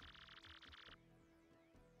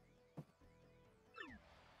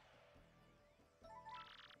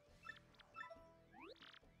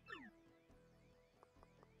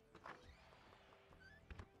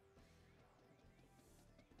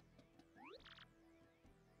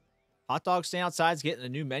 Hot dog stand outside's getting a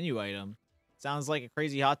new menu item. Sounds like a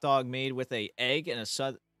crazy hot dog made with a egg and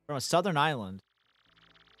from a southern island.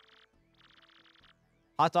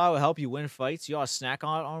 Hot dog will help you win fights. You ought to snack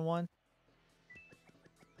on one.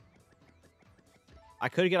 I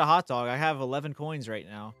could get a hot dog. I have 11 coins right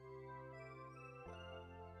now.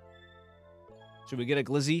 Should we get a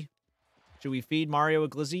glizzy? Should we feed Mario a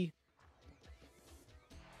glizzy?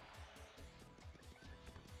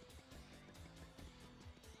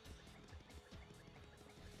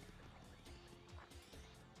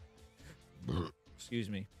 Excuse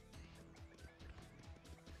me.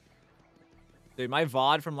 Dude, my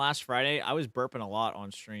VOD from last Friday, I was burping a lot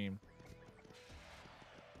on stream.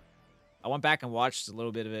 I went back and watched a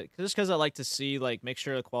little bit of it. Just because I like to see, like, make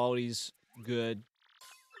sure the quality's good.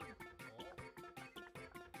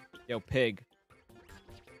 Yo, pig.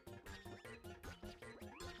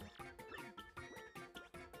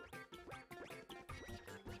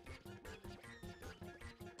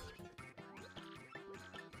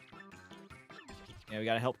 Yeah, we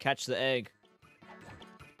gotta help catch the egg.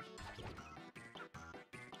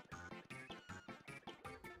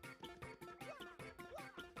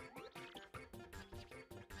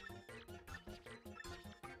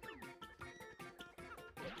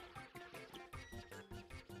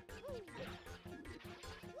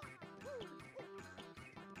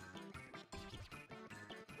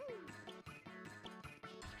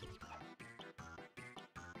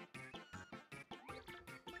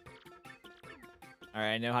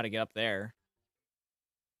 Alright, I know how to get up there.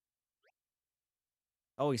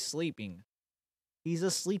 Oh, he's sleeping. He's a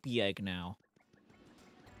sleepy egg now.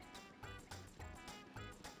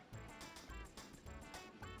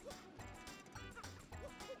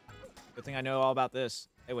 Good thing I know all about this.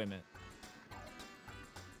 Hey, wait a minute.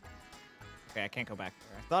 Okay, I can't go back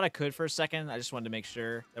there. I thought I could for a second. I just wanted to make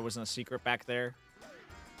sure there wasn't a secret back there.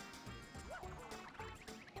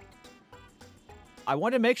 I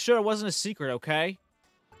wanted to make sure it wasn't a secret, okay?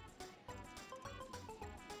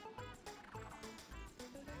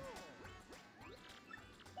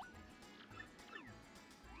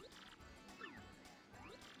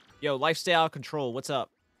 Yo, lifestyle control, what's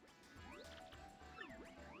up?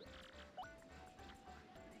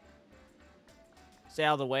 Stay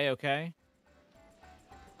out of the way, okay?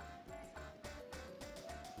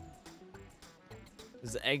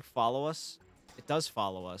 Does the egg follow us? It does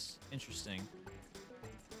follow us. Interesting.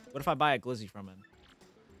 What if I buy a glizzy from him?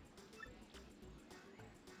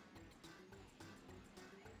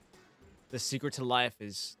 The secret to life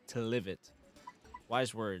is to live it.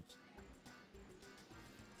 Wise words.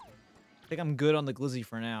 I think I'm good on the glizzy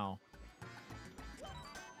for now.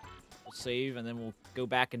 We'll save and then we'll go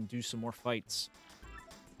back and do some more fights.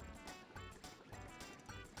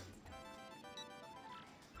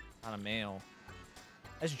 Not a mail.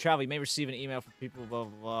 As you travel, you may receive an email from people, blah,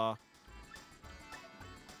 blah, blah.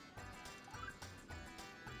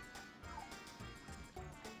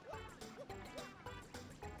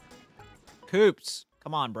 Coops.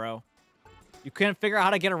 Come on, bro. You couldn't figure out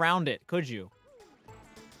how to get around it, could you?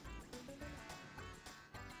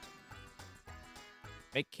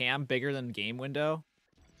 Make cam bigger than game window?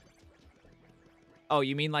 Oh,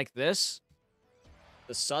 you mean like this?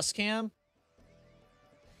 The sus cam?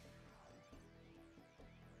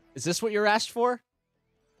 Is this what you're asked for?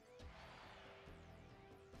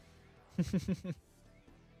 The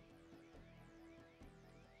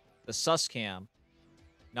sus cam.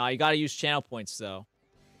 Nah, you gotta use channel points, though.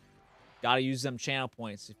 Gotta use them channel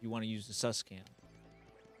points if you want to use the sus cam.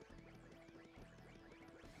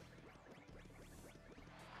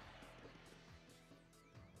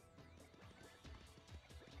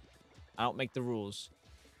 I don't make the rules.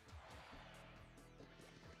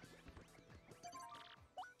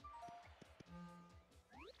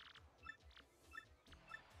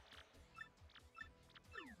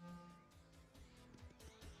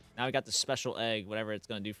 Now we got the special egg, whatever it's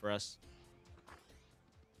going to do for us.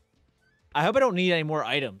 I hope I don't need any more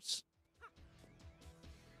items.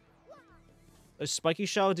 Those spiky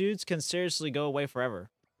shell dudes can seriously go away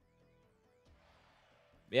forever.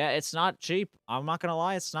 Yeah, it's not cheap. I'm not going to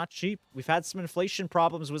lie, it's not cheap. We've had some inflation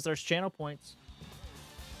problems with our channel points.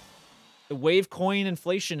 The wave coin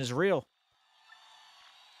inflation is real.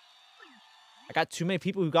 I got too many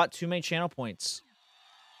people who got too many channel points.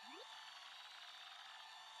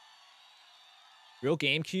 Real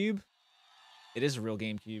GameCube? It is a real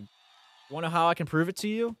GameCube. You want to know how I can prove it to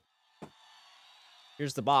you?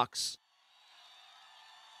 Here's the box.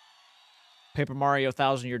 Paper Mario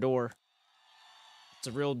 1000 Year Door. It's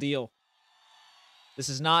a real deal. This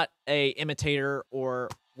is not a imitator or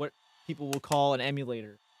what people will call an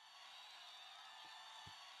emulator.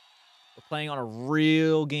 We're playing on a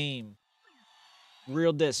real game.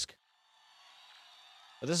 Real disc.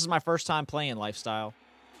 But this is my first time playing Lifestyle.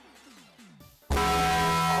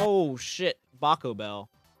 Oh, shit. Baco Bell.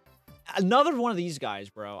 Another one of these guys,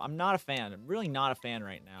 bro. I'm not a fan. I'm really not a fan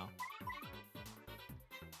right now.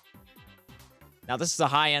 Now, this is a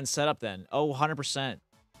high-end setup then. Oh, 100%.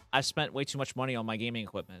 I've spent way too much money on my gaming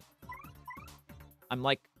equipment. I'm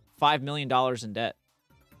like $5 million in debt.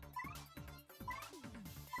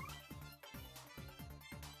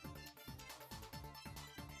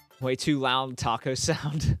 Way too loud taco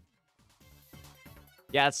sound.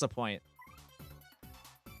 Yeah, that's the point.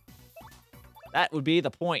 That would be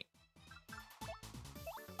the point.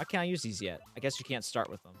 Why can't I use these yet? I guess you can't start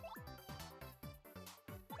with them.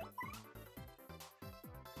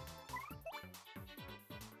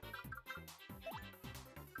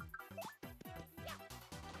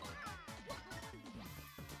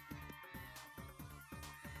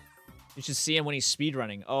 You should see him when he's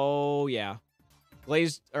speedrunning. Oh, yeah.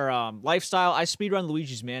 Lifestyle, I speedrun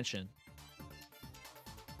Luigi's Mansion.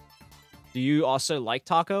 Do you also like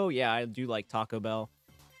taco? Yeah, I do like Taco Bell.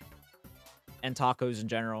 And tacos in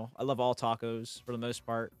general. I love all tacos for the most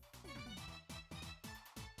part.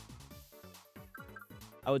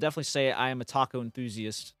 I would definitely say I am a taco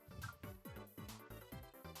enthusiast.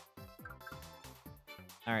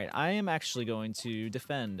 Alright, I am actually going to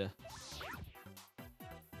defend.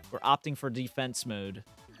 We're opting for defense mode.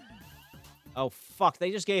 Oh, fuck.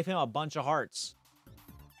 They just gave him a bunch of hearts.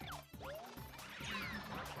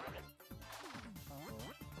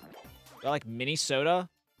 They're like mini soda?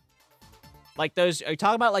 Like those... Are you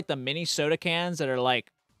talking about like the mini soda cans that are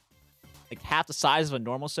like half the size of a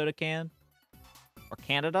normal soda can? Or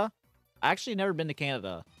Canada? I actually never been to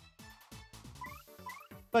Canada.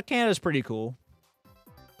 But Canada's pretty cool.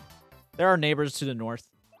 There are neighbors to the north.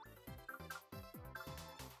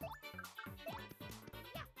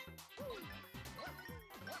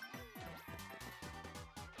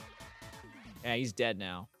 Yeah, he's dead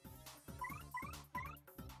now.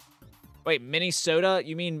 Wait, Minnesota?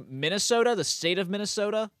 You mean Minnesota? The state of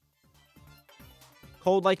Minnesota?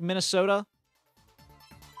 Cold like Minnesota?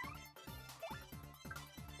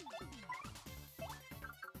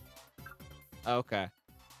 Okay.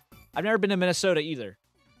 I've never been to Minnesota either.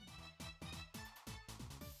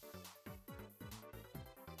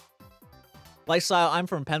 Lifestyle, I'm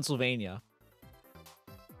from Pennsylvania.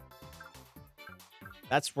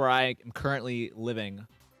 That's where I am currently living.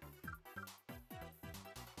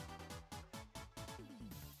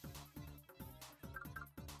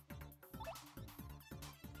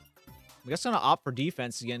 I guess I'm gonna opt for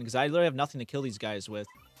defense again because I literally have nothing to kill these guys with.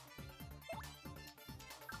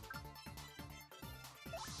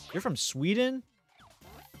 You're from Sweden?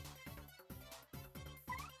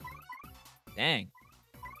 Dang.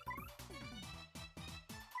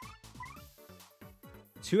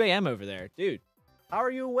 2 a.m. over there. Dude, how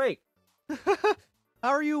are you awake? How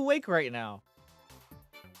are you awake right now?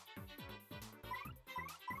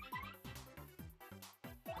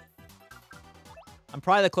 I'm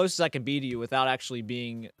probably the closest I can be to you without actually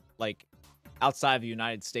being, like, outside of the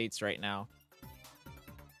United States right now.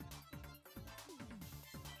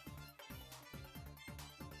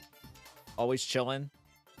 Always chilling.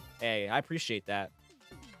 Hey, I appreciate that.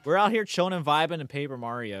 We're out here chilling and vibing in Paper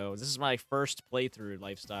Mario. This is my first playthrough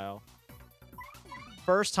Lifestyle.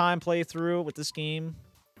 First time playthrough with this game.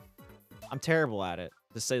 I'm terrible at it,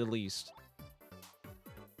 to say the least.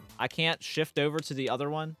 I can't shift over to the other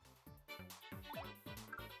one.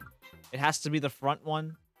 It has to be the front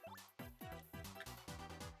one.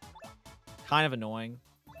 Kind of annoying.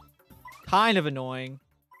 Kind of annoying.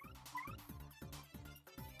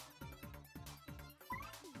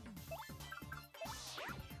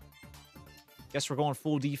 Guess we're going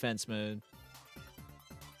full defense mode.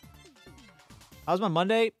 How's my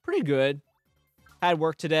Monday? Pretty good. Had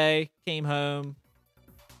work today. Came home.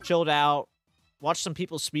 Chilled out. Watched some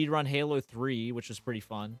people speedrun Halo 3, which was pretty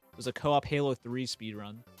fun. It was a co-op Halo 3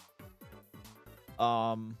 speedrun.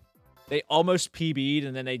 They almost PB'd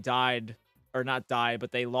and then they died. Or not died,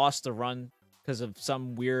 but they lost the run because of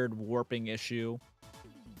some weird warping issue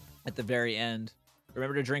at the very end.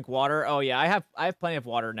 Remember to drink water? Oh yeah, I have plenty of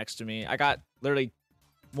water next to me. I got literally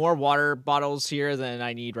more water bottles here than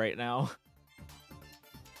I need right now.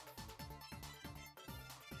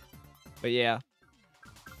 But yeah.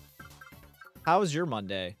 How was your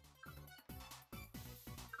Monday?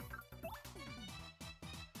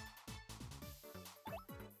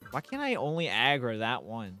 Why can't I only aggro that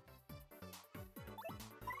one?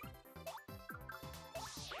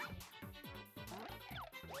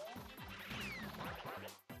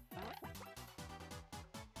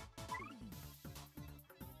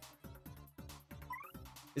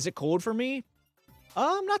 Is it cold for me?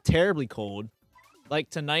 Not terribly cold. Like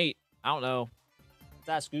tonight, I don't know. Let's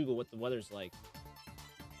ask Google what the weather's like.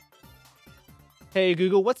 Hey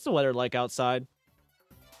Google, what's the weather like outside?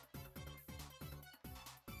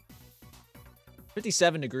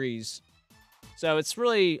 57 degrees. So it's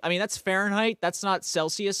really, I mean, that's Fahrenheit. That's not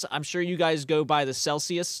Celsius. I'm sure you guys go by the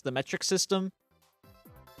Celsius, the metric system.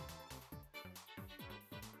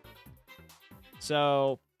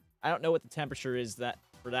 So I don't know what the temperature is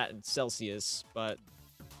for that in Celsius, but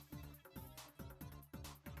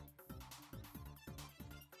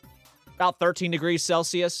about 13 degrees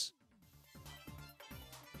Celsius.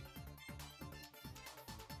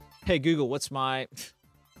 Hey Google, what's my...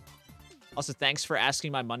 Also, thanks for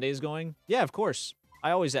asking my Monday is going. Yeah, of course.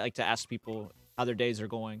 I always like to ask people how their days are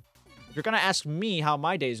going. If you're going to ask me how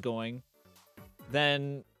my day's going,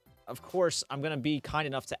 then, of course, I'm going to be kind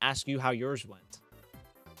enough to ask you how yours went.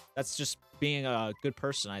 That's just being a good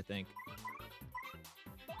person, I think.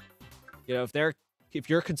 You know, if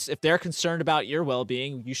they're concerned about your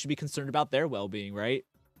well-being, you should be concerned about their well-being, right?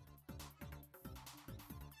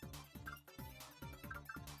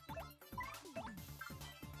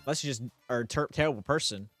 Unless you just are a terrible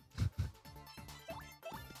person.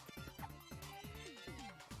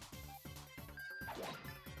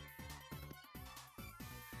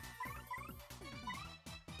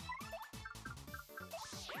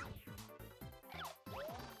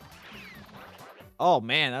 Oh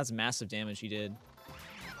man, that's massive damage he did.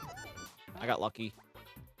 I got lucky.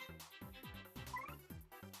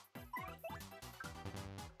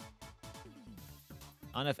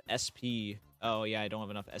 Not enough SP. Oh yeah, I don't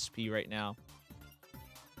have enough SP right now.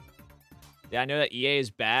 Yeah, I know that EA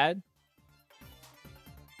is bad.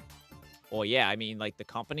 Well, yeah, I mean, like the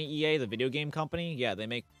company EA, the video game company, yeah, they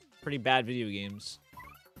make pretty bad video games.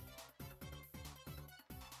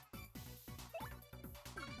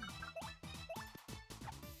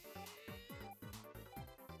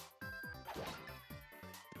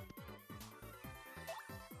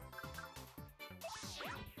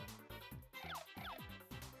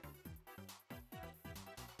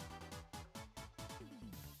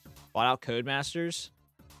 Bought out Codemasters?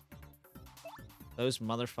 Those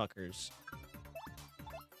motherfuckers.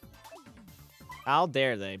 How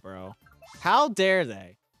dare they, bro? How dare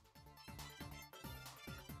they?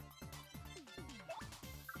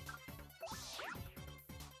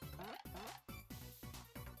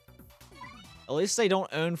 At least they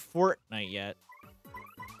don't own Fortnite yet.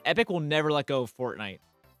 Epic will never let go of Fortnite.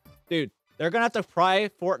 Dude, they're gonna have to pry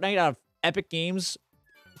Fortnite out of Epic Games'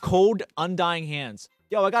 cold, undying hands.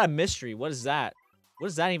 Yo, I got a mystery. What is that? What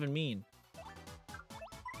does that even mean?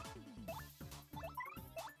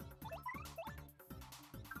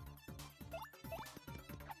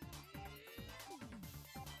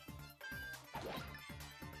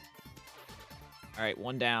 All right,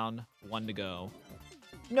 one down, one to go.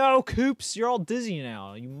 No, Coops, you're all dizzy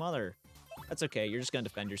now, you mother. That's okay, you're just gonna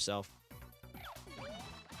defend yourself.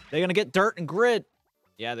 They're gonna get dirt and grit.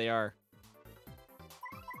 Yeah, they are.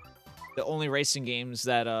 The only racing games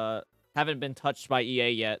that haven't been touched by EA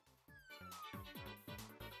yet.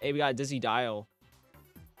 Hey, we got a Dizzy Dial.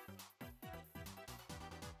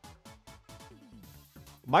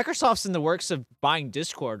 Microsoft's in the works of buying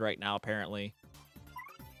Discord right now, apparently.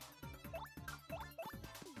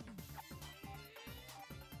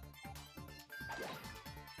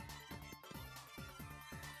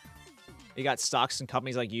 You got stocks in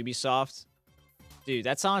companies like Ubisoft. Dude,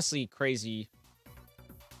 that's honestly crazy.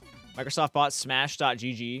 Microsoft bought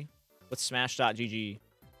Smash.gg. What's Smash.gg?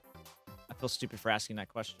 I feel stupid for asking that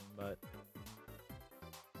question, but...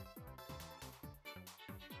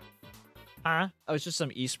 Huh? Oh, it's just some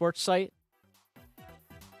esports site?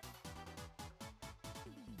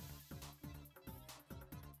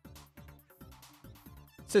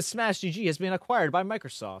 says Smash GG has been acquired by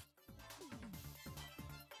Microsoft.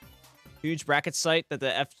 Huge bracket site that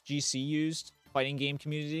the FGC used, fighting game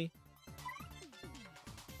community.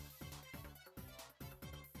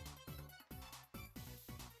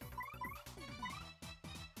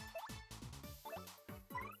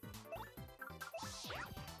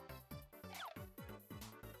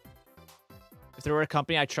 If there were a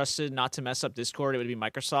company I trusted not to mess up Discord, it would be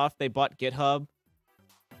Microsoft. They bought GitHub.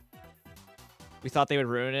 We thought they would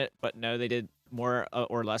ruin it, but no, they did more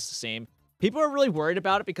or less the same. People are really worried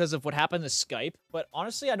about it because of what happened to Skype, but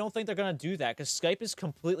honestly, I don't think they're going to do that because Skype is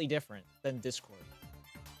completely different than Discord.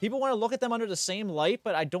 People want to look at them under the same light,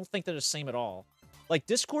 but I don't think they're the same at all. Like,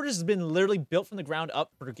 Discord has been literally built from the ground up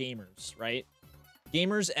for gamers, right?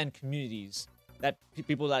 Gamers and communities. That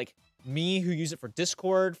people like me who use it for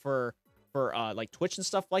Discord, for like Twitch and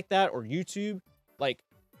stuff like that, or YouTube. Like,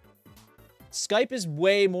 Skype is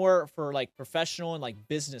way more for like professional and like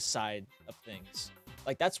business side of things.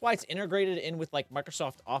 Like, that's why it's integrated in with like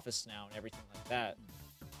Microsoft Office now and everything like that.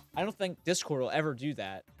 I don't think Discord will ever do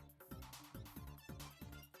that.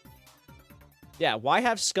 Yeah, why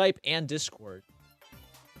have Skype and Discord?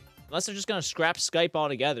 Unless they're just going to scrap Skype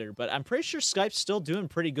altogether. But I'm pretty sure Skype's still doing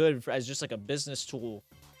pretty good as just like a business tool.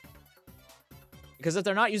 Because if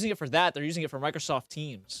they're not using it for that, they're using it for Microsoft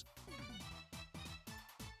Teams.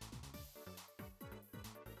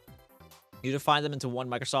 You define them into one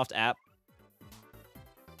Microsoft app.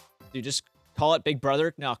 Dude, just call it Big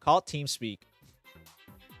Brother. No, call it TeamSpeak.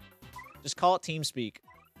 Just call it TeamSpeak.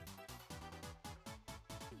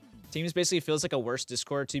 Teams basically feels like a worse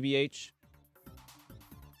Discord, TBH.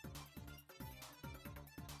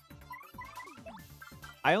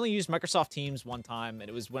 I only used Microsoft Teams one time, and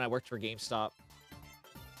it was when I worked for GameStop.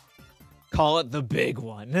 Call it the big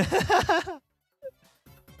one.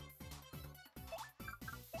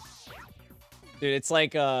 Dude, it's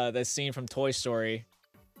like the scene from Toy Story.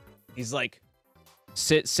 He's like,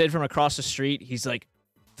 Sid from across the street. He's like,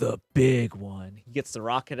 the big one. He gets the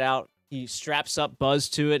rocket out. He straps up Buzz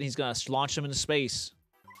to it. And he's going to launch him into space.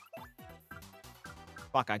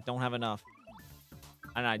 Fuck, I don't have enough.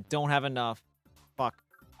 And I don't have enough. Fuck.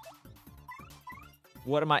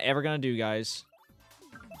 What am I ever going to do, guys?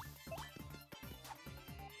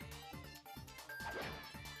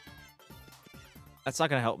 That's not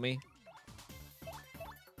going to help me.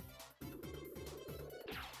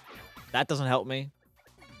 That doesn't help me.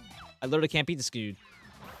 I literally can't beat this dude.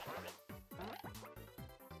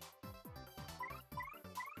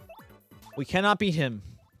 We cannot beat him.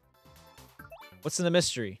 What's in the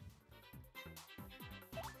mystery?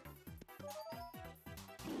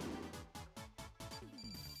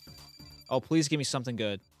 Oh, please give me something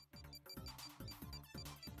good.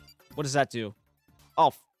 What does that do?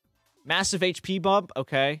 Oh, massive HP bump?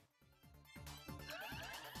 Okay.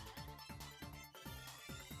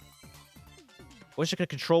 Wish I could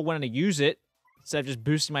control when to use it instead of just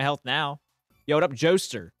boosting my health now. Yo, what up,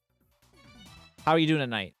 Joester? How are you doing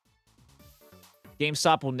tonight?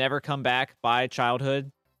 GameStop will never come back by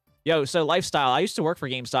childhood. Yo, so Lifestyle. I used to work for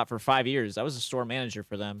GameStop for 5 years. I was a store manager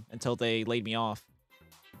for them until they laid me off.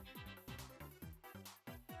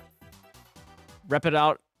 Rep it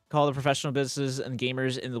out. Call the professional businesses and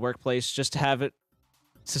gamers in the workplace just to have it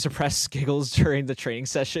to suppress giggles during the training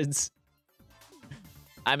sessions.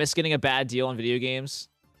 I miss getting a bad deal on video games.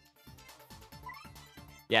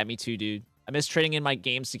 Yeah, me too, dude. I miss trading in my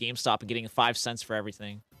games to GameStop and getting 5 cents for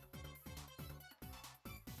everything.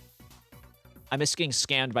 I miss getting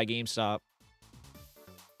scammed by GameStop.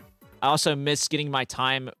 I also miss getting my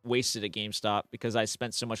time wasted at GameStop because I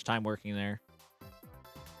spent so much time working there.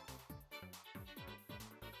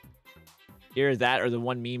 Either that or the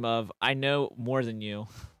one meme of, I know more than you.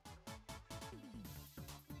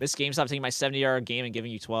 This GameStop taking my $70 game and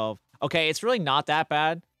giving you 12. Okay, it's really not that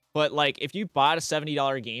bad. But, like, if you bought a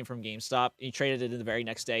 $70 game from GameStop and you traded it in the very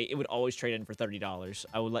next day, it would always trade in for $30.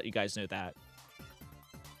 I would let you guys know that.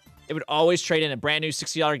 It would always trade in a brand new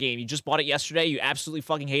 $60 game. You just bought it yesterday. You absolutely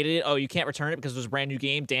fucking hated it. Oh, you can't return it because it was a brand new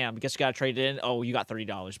game. Damn, I guess you gotta trade it in. Oh, you got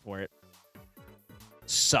 $30 for it.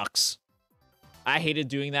 Sucks. I hated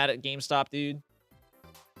doing that at GameStop, dude.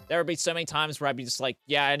 There would be so many times where I'd be just like,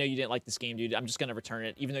 yeah, I know you didn't like this game, dude. I'm just going to return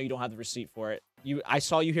it, even though you don't have the receipt for it. I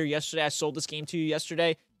saw you here yesterday. I sold this game to you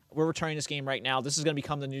yesterday. We're returning this game right now. This is going to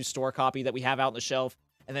become the new store copy that we have out on the shelf.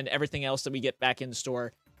 And then everything else that we get back in the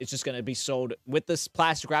store, it's just going to be sold with this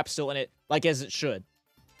plastic wrap still in it, like as it should.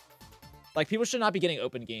 Like, people should not be getting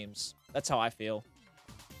open games. That's how I feel.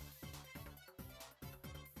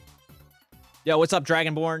 Yo, what's up,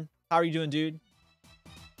 Dragonborn? How are you doing, dude?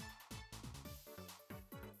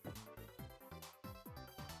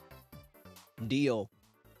 Deal.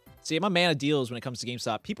 See, I'm a man of deals when it comes to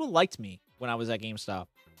GameStop. People liked me when I was at GameStop.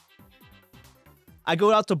 I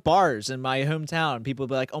go out to bars in my hometown. People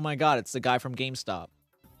be like, oh my god, it's the guy from GameStop.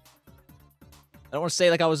 I don't want to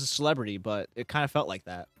say like I was a celebrity, but it kind of felt like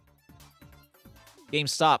that.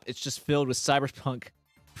 GameStop, it's just filled with Cyberpunk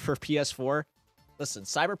for PS4. Listen,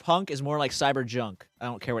 Cyberpunk is more like cyber junk. I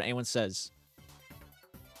don't care what anyone says.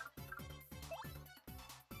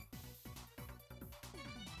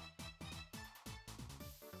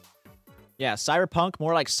 Yeah, Cyberpunk,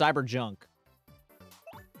 more like cyber junk.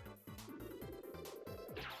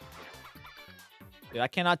 Dude, I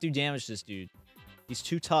cannot do damage to this dude. He's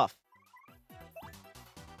too tough.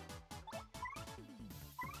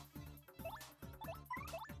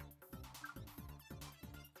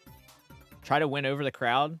 Try to win over the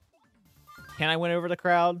crowd. Can I win over the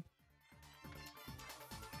crowd?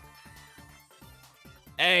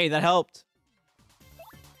 Hey, that helped.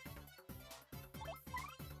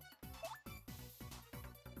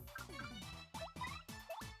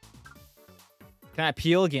 Can I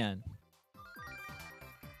peel again?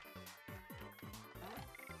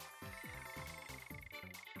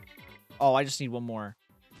 Oh, I just need one more.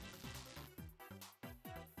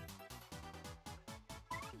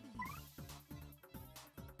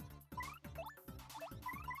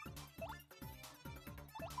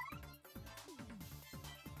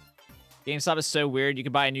 GameStop is so weird. You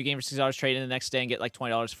can buy a new game for $6, trade in the next day, and get like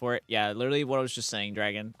 $20 for it. Yeah, literally what I was just saying,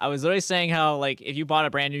 Dragon. I was literally saying how, like, if you bought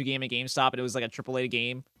a brand new game at GameStop and it was like a AAA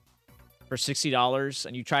game for $60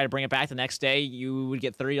 and you try to bring it back the next day, you would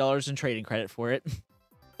get $30 in trading credit for it.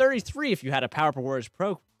 33 if you had a Power Rewards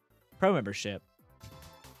Pro membership.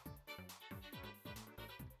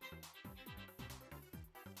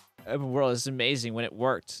 Open world is amazing when it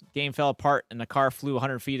worked. Game fell apart and the car flew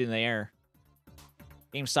 100 feet in the air.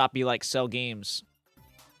 GameStop be like, sell games.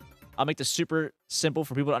 I'll make this super simple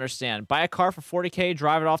for people to understand. Buy a car for $40K,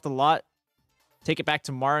 drive it off the lot, take it back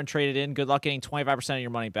tomorrow and trade it in. Good luck getting 25% of your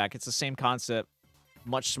money back. It's the same concept,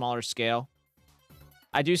 much smaller scale.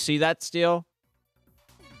 I do see that still.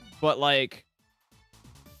 But, like,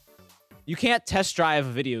 you can't test drive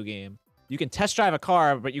a video game. You can test drive a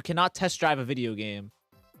car, but you cannot test drive a video game.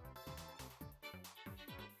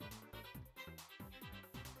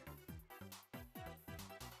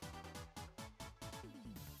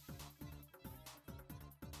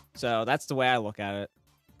 So that's the way I look at it.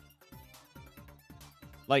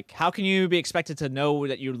 Like, how can you be expected to know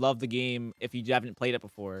that you love the game if you haven't played it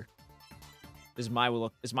before? Is my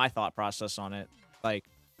thought process on it. Like,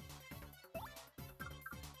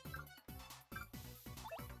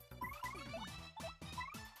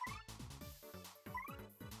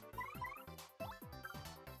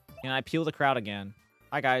 can I peel the crowd again?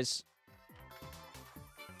 Hi, guys.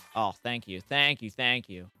 Oh, thank you. Thank you. Thank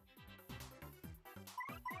you.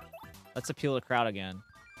 Let's appeal the crowd again.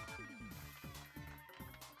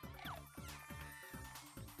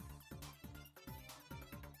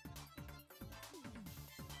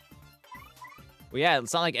 Well, yeah,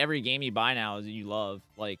 it's not like every game you buy now is you love.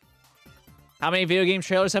 Like, how many video game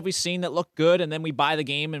trailers have we seen that look good, and then we buy the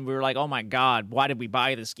game and we were like, oh my god, why did we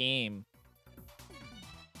buy this game?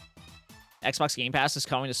 Xbox Game Pass is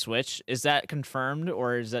coming to Switch. Is that confirmed,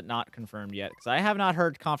 or is that not confirmed yet? Because I have not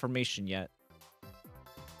heard confirmation yet.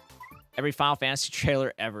 Every Final Fantasy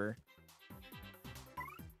trailer ever.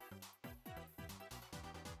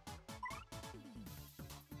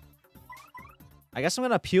 I guess I'm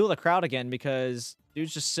gonna appeal the crowd again because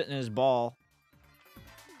dude's just sitting in his ball.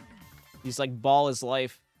 He's like, ball is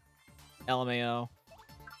life. LMAO.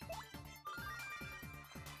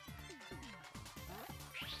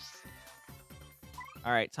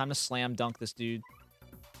 Alright, time to slam dunk this dude.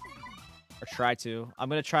 Or try to. I'm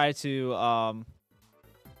gonna try to,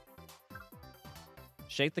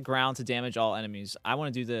 shake the ground to damage all enemies. I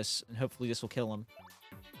want to do this, and hopefully this will kill him.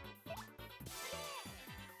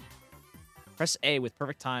 Press A with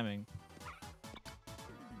perfect timing.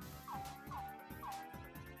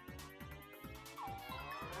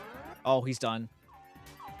 Oh, he's done.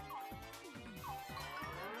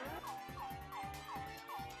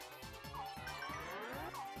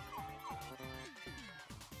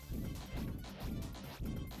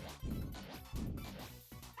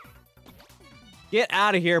 Get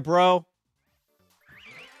out of here, bro.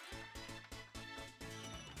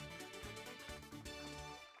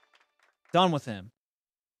 Done with him.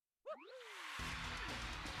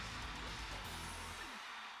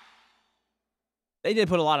 They did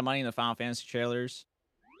put a lot of money in the Final Fantasy trailers.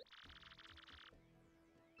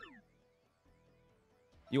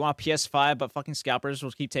 You want a PS5, but fucking scalpers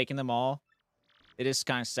will keep taking them all. It is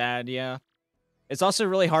kind of sad, yeah. It's also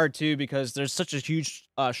really hard too because there's such a huge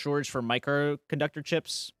shortage for microconductor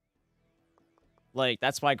chips. Like,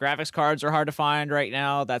 that's why graphics cards are hard to find right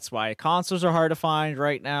now. That's why consoles are hard to find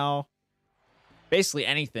right now. Basically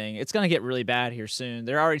anything. It's gonna get really bad here soon.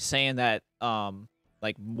 They're already saying that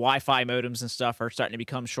like Wi-Fi modems and stuff are starting to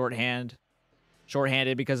become shorthanded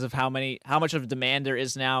because of how much of demand there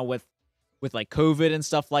is now with like COVID and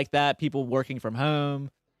stuff like that. People working from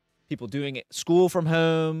home, people doing school from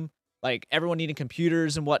home, like everyone needing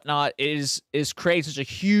computers and whatnot is creating such a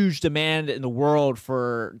huge demand in the world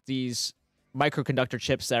for these microconductor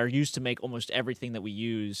chips that are used to make almost everything that we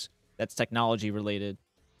use that's technology related.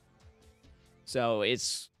 So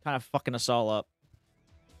it's kind of fucking us all up.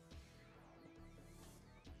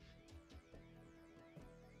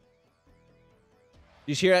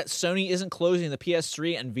 Did you hear that Sony isn't closing the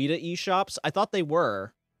PS3 and Vita eShops? I thought they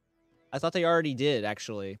were. I thought they already did,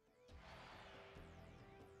 actually.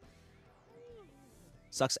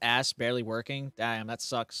 Sucks ass, barely working. Damn, that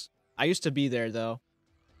sucks. I used to be there, though.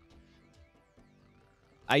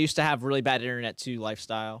 I used to have really bad internet, too,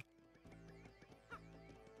 lifestyle.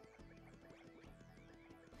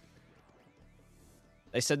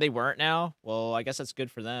 They said they weren't now? Well, I guess that's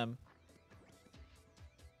good for them.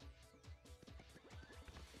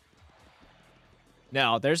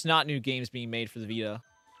 No, there's not new games being made for the Vita.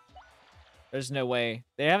 There's no way.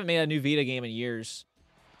 They haven't made a new Vita game in years.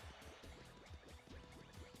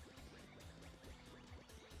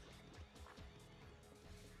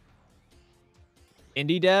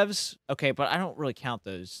 Indie devs? Okay, but I don't really count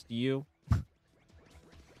those. Do you?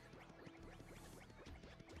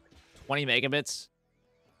 20 megabits?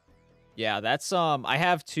 Yeah, that's, I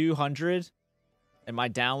have 200, and my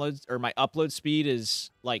downloads, or my upload speed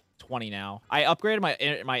is, like, 20 now. I upgraded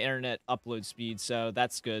my internet upload speed, so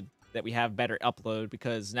that's good that we have better upload,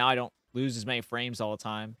 because now I don't lose as many frames all the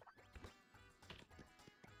time.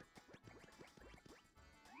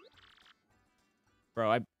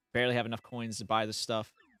 Bro, I barely have enough coins to buy the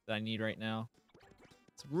stuff that I need right now.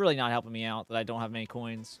 It's really not helping me out that I don't have many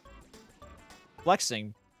coins.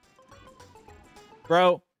 Flexing.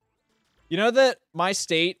 Bro, you know that my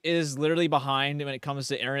state is literally behind when it comes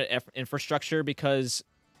to internet infrastructure because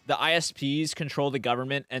the ISPs control the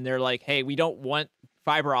government and they're like, hey, we don't want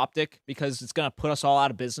fiber optic because it's going to put us all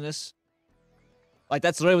out of business. Like,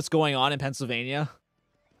 that's literally what's going on in Pennsylvania.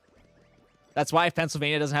 That's why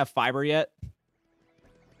Pennsylvania doesn't have fiber yet.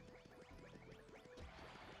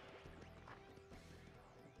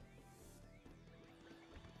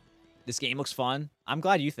 This game looks fun. I'm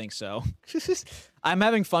glad you think so. I'm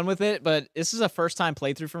having fun with it, but this is a first-time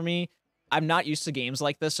playthrough for me. I'm not used to games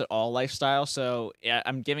like this at all, lifestyle, so yeah,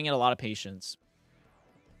 I'm giving it a lot of patience.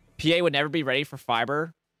 PA would never be ready for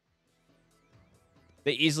fiber.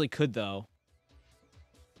 They easily could, though.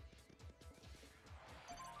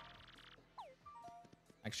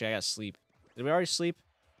 Actually, I gotta sleep. Did we already sleep?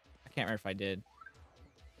 I can't remember if I did.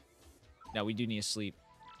 No, we do need to sleep.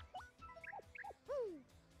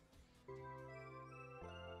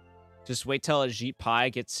 Just wait till Ajit Pai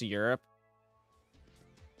gets to Europe.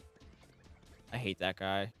 I hate that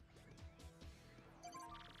guy.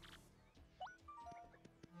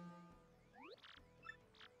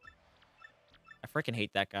 I freaking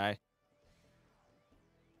hate that guy.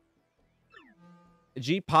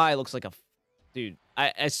 Ajit Pai looks like a... Dude,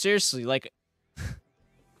 I seriously, like...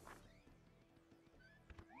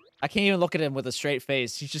 I can't even look at him with a straight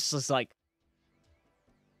face. He's just like...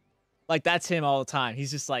 Like, that's him all the time. He's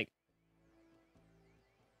just like...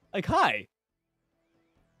 Like, hi.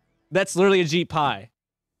 That's literally Ajit Pai.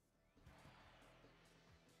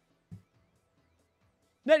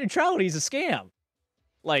 Net neutrality is a scam.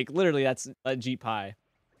 Like, literally, that's Ajit Pai.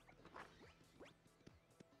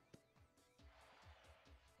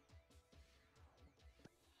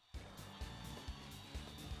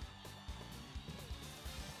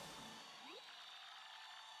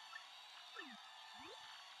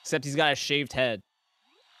 Except he's got a shaved head.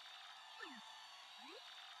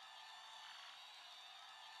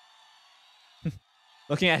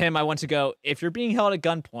 Looking at him, I want to go, if you're being held at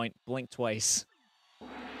gunpoint, blink twice.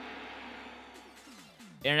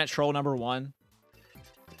 Internet troll number 1.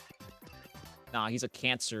 Nah, he's a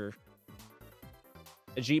cancer.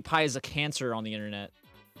 Ajit Pai is a cancer on the internet.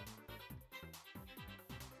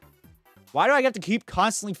 Why do I have to keep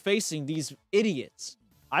constantly facing these idiots?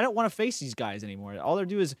 I don't want to face these guys anymore. All they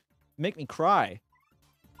do is make me cry.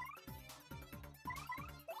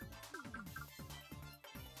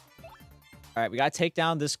 All right, we gotta take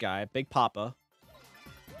down this guy, Big Papa.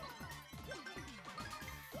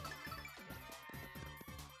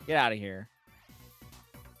 Get out of here.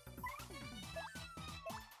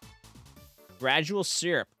 Gradual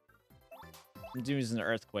syrup. I'm doing an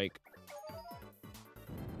earthquake.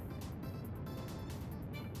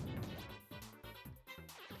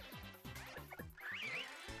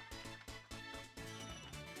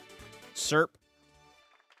 Serp.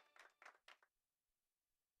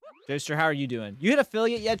 Joester, how are you doing? You hit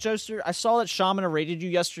affiliate yet, Joester? I saw that Shaman rated you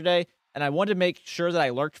yesterday, and I wanted to make sure that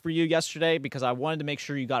I lurked for you yesterday because I wanted to make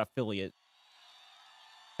sure you got affiliate.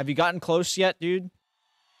 Have you gotten close yet, dude?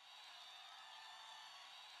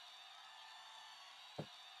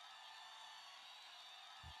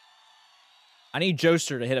 I need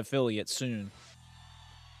Joester to hit affiliate soon.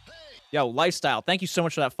 Yo, Lifestyle, thank you so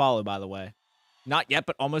much for that follow, by the way. Not yet,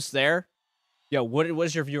 but almost there. Yo, what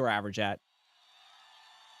is your viewer average at?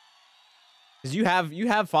 Because you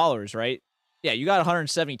have followers, right? Yeah, you got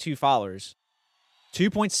 172 followers.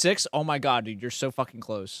 2.6? Oh my god, dude, you're so fucking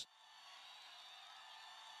close.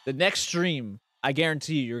 The next stream, I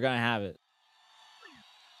guarantee you're gonna have it.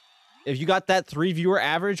 If you got that 3 viewer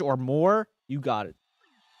average or more, you got it.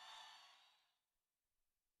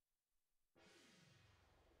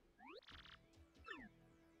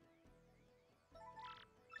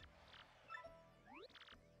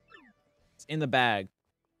 It's in the bag.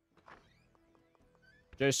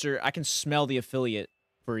 Joester, I can smell the affiliate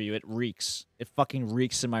for you. It reeks. It fucking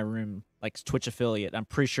reeks in my room. Like Twitch affiliate. I'm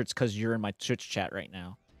pretty sure it's because you're in my Twitch chat right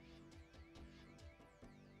now.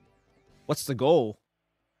 What's the goal?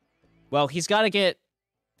 Well, he's got to get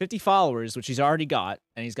 50 followers, which he's already got,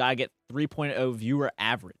 and he's got to get 3.0 viewer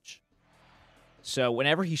average. So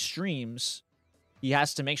whenever he streams, he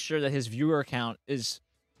has to make sure that his viewer count is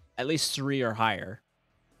at least 3 or higher.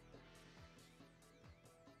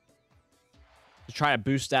 To try to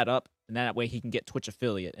boost that up, and that way he can get Twitch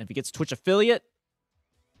affiliate. And if he gets Twitch affiliate,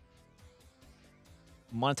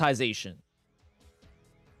 monetization.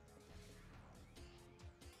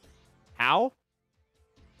 How?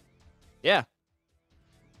 Yeah.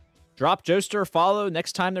 Drop Joester a follow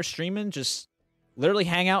next time they're streaming. Just literally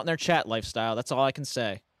hang out in their chat, Lifestyle. That's all I can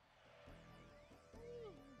say.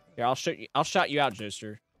 Here, I'll shout you out,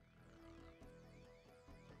 Joester.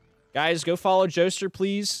 Guys, go follow Joester,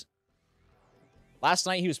 please. Last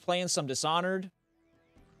night he was playing some Dishonored.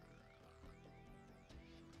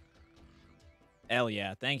 Hell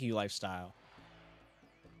yeah. Thank you, Lifestyle.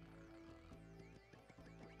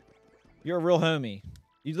 You're a real homie.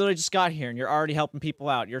 You literally just got here and you're already helping people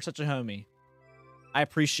out. You're such a homie. I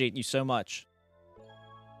appreciate you so much.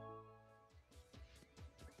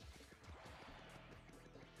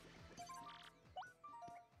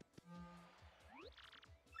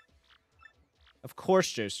 Of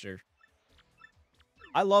course, Joester.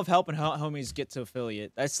 I love helping homies get to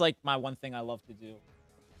affiliate. That's like my one thing I love to do.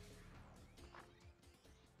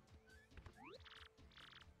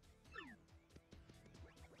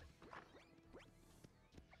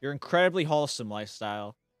 You're incredibly wholesome,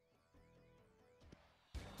 Lifestyle.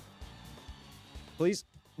 Please.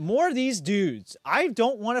 More of these dudes. I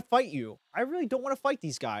don't want to fight you. I really don't want to fight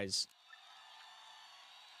these guys.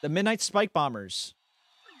 The Midnight Spike Bombers.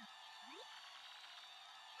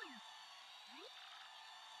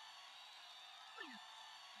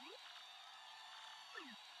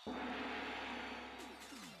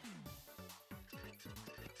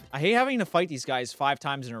 I hate having to fight these guys 5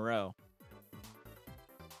 times in a row.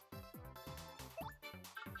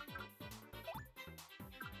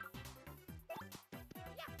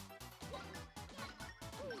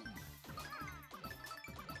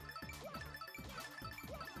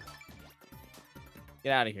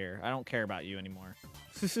 Get out of here. I don't care about you anymore.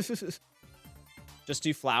 Just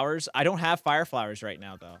do flowers. I don't have fire flowers right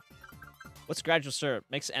now, though. What's gradual syrup?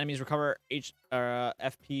 Makes enemies recover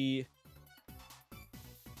FP...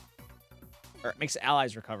 Or it makes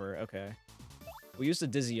allies recover. Okay. We'll use the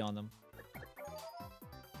dizzy on them.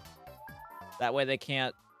 That way they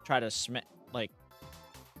can't try to make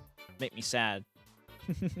me sad.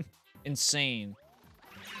 Insane.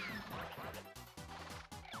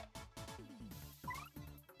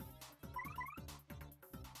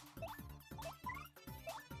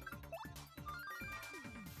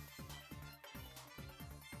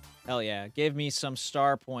 Hell yeah. Give me some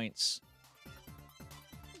star points.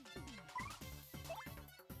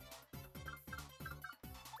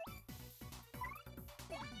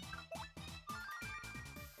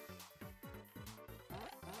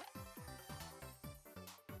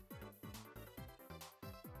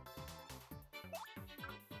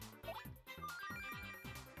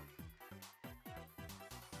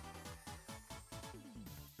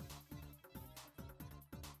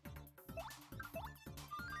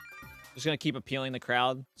 Just gonna keep appealing the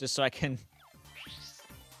crowd just so I can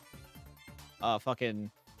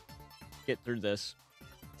fucking get through this.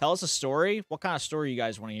 Tell us a story. What kind of story you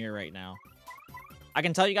guys want to hear right now? I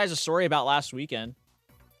can tell you guys a story about last weekend.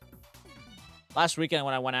 Last weekend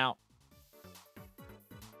when I went out.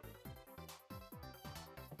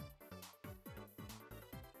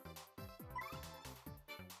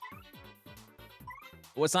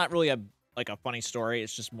 Well, it's not really a funny story.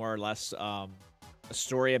 It's just more or less a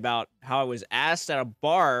story about how I was asked at a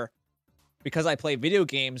bar because I play video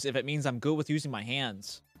games if it means I'm good with using my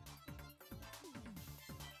hands.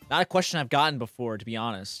 Not a question I've gotten before, to be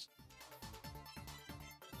honest.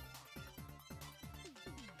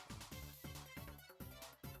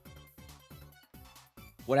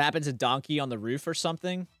 What happened to Donkey on the roof or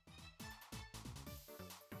something?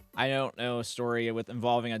 I don't know a story with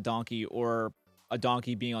involving a donkey or a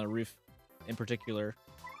donkey being on a roof in particular.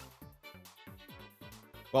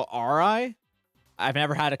 Well, are I? I've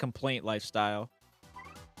never had a complaint, Lifestyle.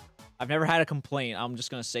 I've never had a complaint. I'm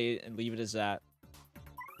just going to say it and leave it as that.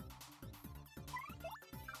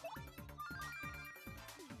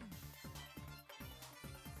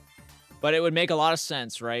 But it would make a lot of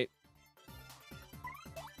sense, right?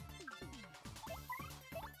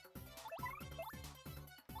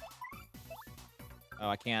 Oh,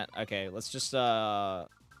 I can't. Okay, let's just, we'll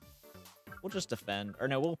just defend. Or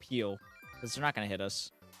no, we'll peel. Because they're not going to hit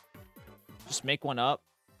us. Just make one up.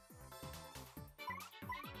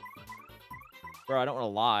 Bro, I don't want to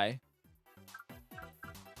lie.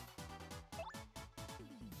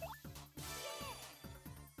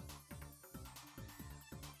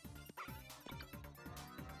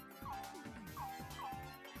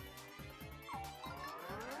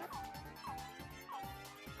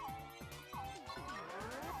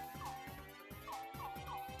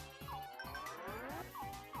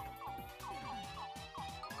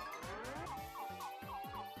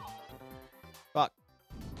 Fuck.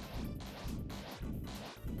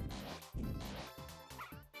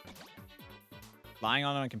 Lying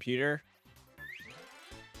on a computer?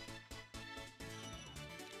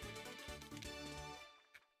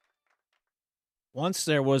 Once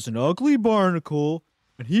there was an ugly barnacle,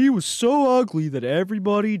 and he was so ugly that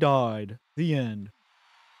everybody died. The end.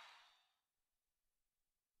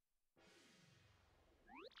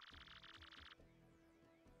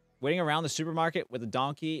 Waiting around the supermarket with a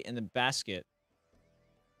donkey in the basket.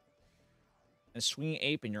 And a swinging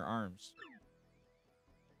ape in your arms.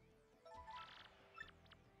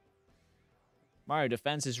 Mario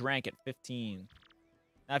defends his rank at 15.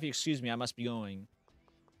 Now, if you excuse me, I must be going.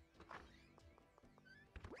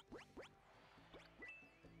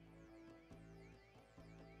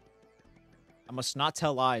 I must not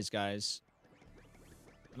tell lies, guys.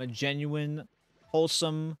 I'm a genuine,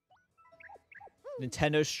 wholesome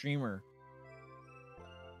Nintendo streamer.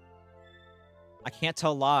 I can't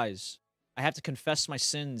tell lies. I have to confess my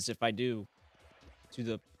sins if I do. To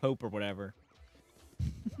the Pope or whatever.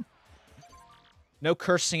 No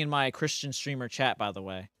cursing in my Christian streamer chat, by the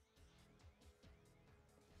way.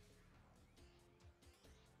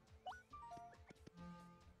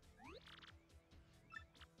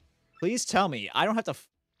 Please tell me. I don't have to...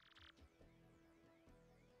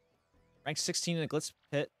 Rank 16 in the Glitz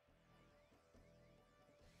Pit.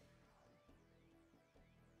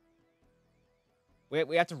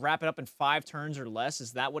 We have to wrap it up in 5 turns or less?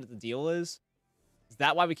 Is that what the deal is? Is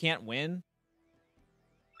that why we can't win?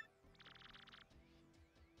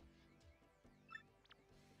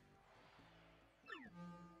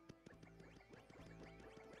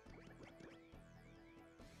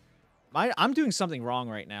 I'm doing something wrong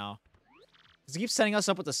right now. Because he keeps setting us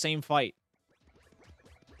up with the same fight.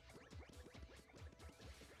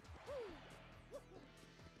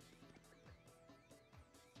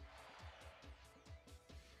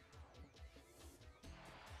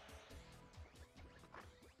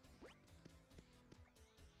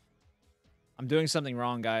 I'm doing something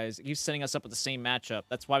wrong, guys. It keeps setting us up with the same matchup.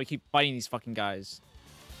 That's why we keep fighting these fucking guys.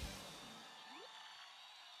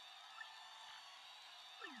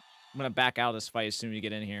 I'm gonna back out of this fight as soon as we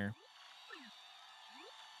get in here.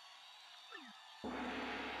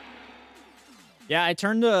 Yeah, I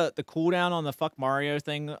turned the cooldown on the fuck Mario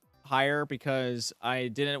thing higher because I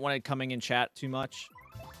didn't want it coming in chat too much.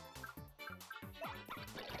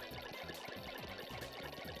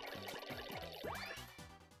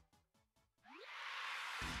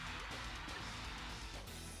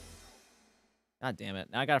 God damn it.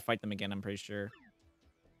 Now I gotta fight them again, I'm pretty sure.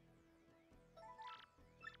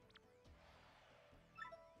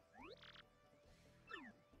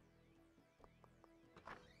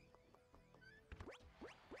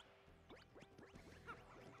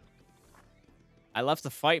 I left the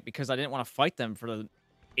fight because I didn't want to fight them for the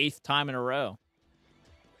 8th time in a row.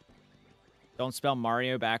 Don't spell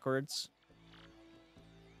Mario backwards.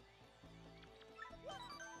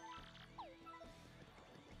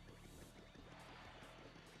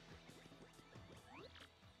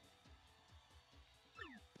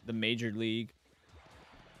 The Major League.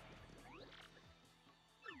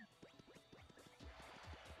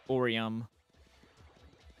 Orium.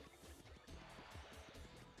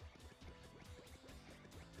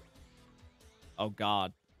 Oh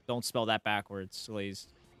God. Don't spell that backwards, please.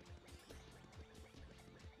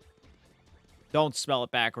 Don't spell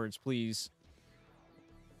it backwards, please.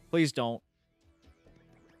 Please don't.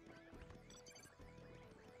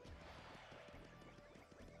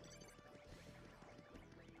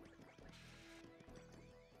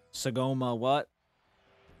 Sagoma what?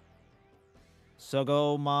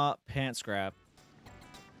 Sagoma pants grab.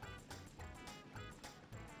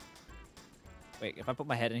 Wait, if I put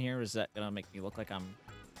my head in here, is that gonna make me look like I'm...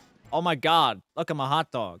 Oh my God! Look, I'm a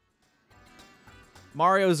hot dog.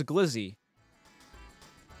 Mario's a glizzy.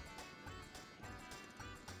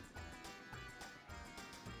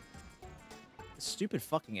 This stupid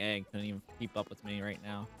fucking egg couldn't even keep up with me right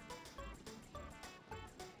now.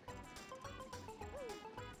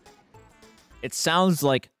 It sounds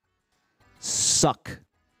like suck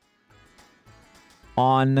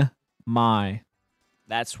on my.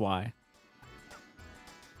 That's why.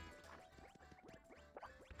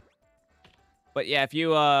 But yeah, if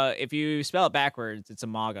you spell it backwards, it's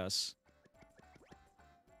Among Us.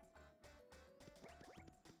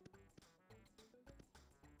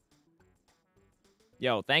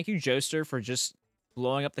 Yo, thank you, Joester, for just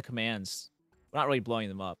blowing up the commands. Well, not really blowing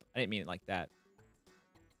them up. I didn't mean it like that.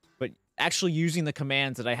 But actually using the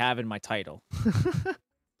commands that I have in my title.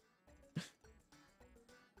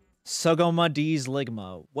 Sugoma D's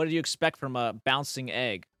Ligma. What did you expect from a bouncing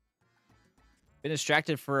egg? Been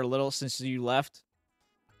distracted for a little since you left.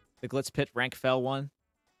 The Glitz Pit rank fell one.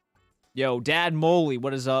 Yo, Dad Moley,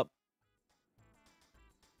 what is up?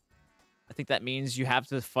 I think that means you have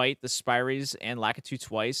to fight the Spyries and Lakitu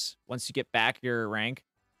twice once you get back your rank.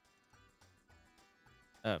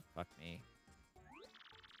 Oh, fuck me.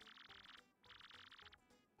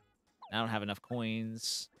 I don't have enough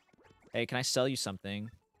coins. Hey, can I sell you something?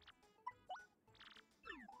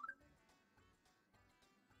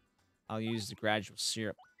 I'll use the gradual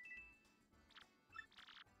syrup.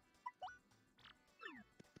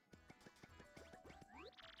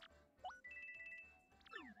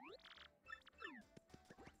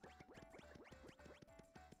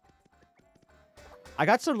 I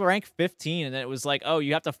got to rank 15, and then it was like, oh,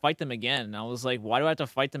 you have to fight them again. And I was like, why do I have to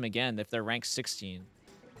fight them again if they're rank 16?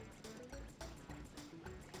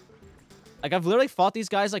 Like, I've literally fought these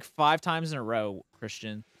guys like 5 times in a row,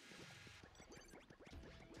 Christian.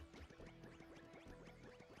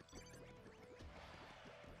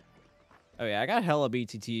 Oh, yeah, I got hella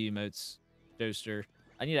BTT emotes, Joester.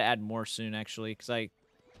 I need to add more soon, actually, because I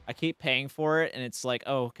keep paying for it, and it's like,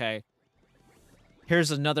 oh, okay. Here's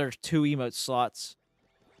another 2 emote slots.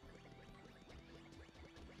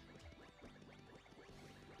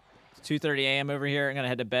 It's 2:30 a.m. over here. I'm going to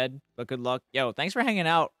head to bed, but good luck. Yo, thanks for hanging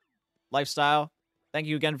out, Lifestyle. Thank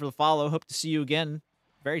you again for the follow. Hope to see you again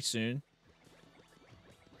very soon.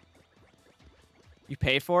 You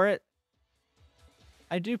pay for it?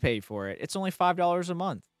 I do pay for it. It's only $5 a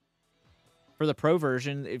month. For the pro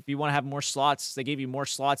version, if you want to have more slots, they give you more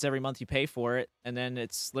slots every month you pay for it. And then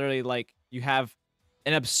it's literally like you have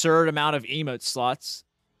an absurd amount of emote slots.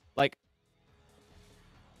 Like,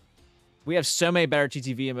 we have so many better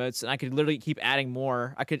TTV emotes, and I could literally keep adding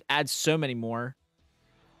more. I could add so many more.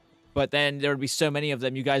 But then there would be so many of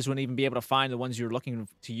them, you guys wouldn't even be able to find the ones you're looking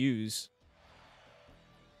to use.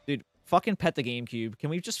 Dude, fucking pet the GameCube.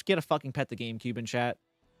 Can we just get a fucking pet the GameCube in chat?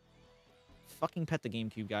 Fucking pet the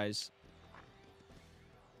GameCube, guys.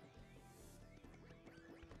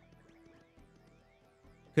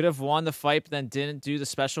 Could have won the fight, but then didn't do the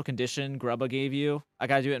special condition Grubba gave you. I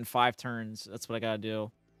gotta do it in 5 turns. That's what I gotta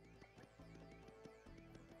do.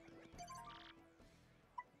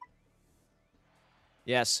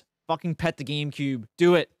 Yes. Fucking pet the GameCube.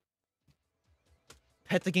 Do it.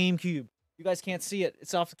 Pet the GameCube. You guys can't see it.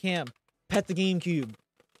 It's off the cam. Pet the GameCube.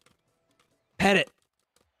 Pet it.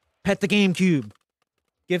 Pet the GameCube.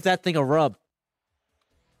 Give that thing a rub.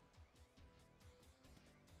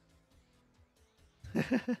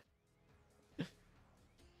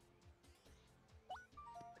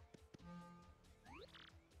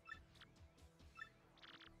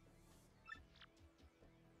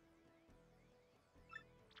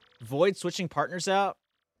 Void switching partners out?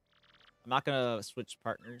 I'm not gonna switch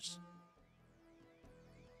partners.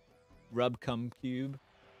 Rub cum cube.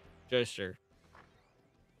 Joester.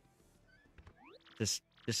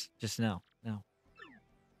 Just no. No.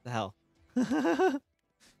 The hell.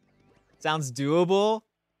 Sounds doable.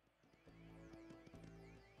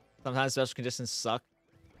 Sometimes special conditions suck.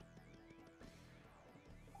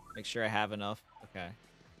 Make sure I have enough. Okay.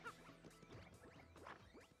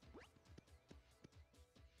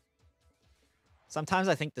 Sometimes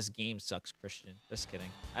I think this game sucks, Christian. Just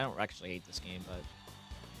kidding. I don't actually hate this game, but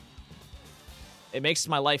it makes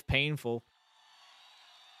my life painful.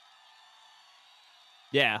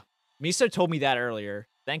 Yeah. Miso told me that earlier.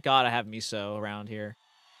 Thank God I have Miso around here.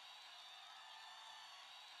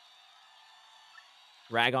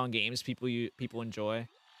 Rag on games people enjoy.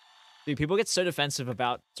 Dude, people get so defensive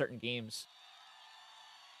about certain games.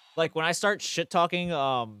 Like when I start shit talking,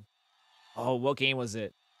 oh, what game was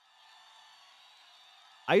it?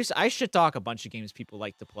 I shit talk a bunch of games people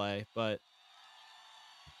like to play, but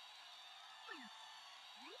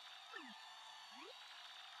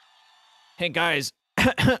hey guys,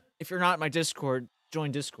 if you're not in my Discord,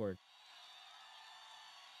 join Discord.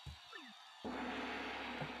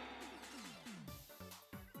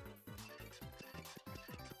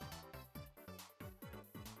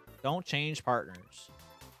 Don't change partners.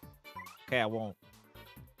 Okay, I won't.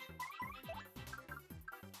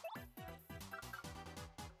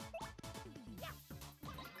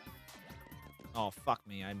 Oh, fuck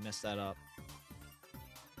me. I messed that up.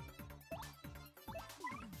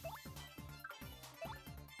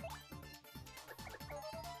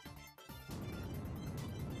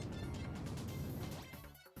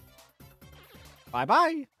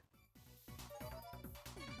 Bye-bye.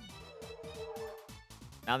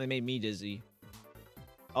 Now they made me dizzy.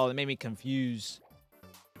 Oh, they made me confused.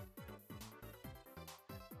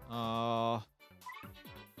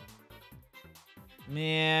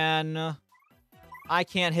 Man. I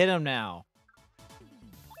can't hit him now.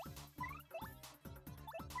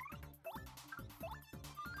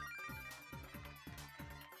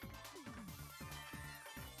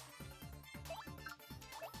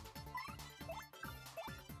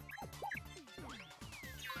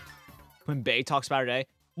 When Bay talks about her day.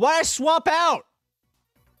 Why'd I swap out?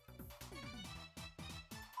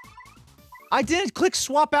 I didn't click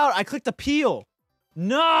swap out. I clicked appeal.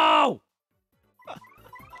 No!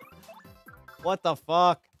 What the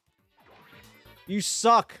fuck? You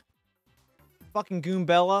suck. Fucking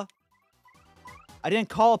Goombella. I didn't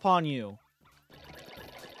call upon you.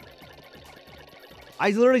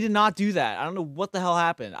 I literally did not do that. I don't know what the hell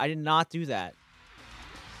happened. I did not do that.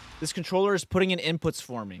 This controller is putting in inputs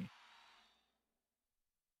for me.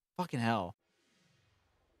 Fucking hell.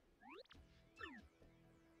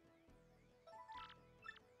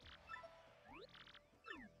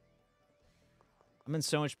 I'm in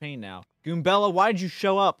so much pain now. Goombella, why did you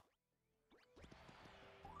show up?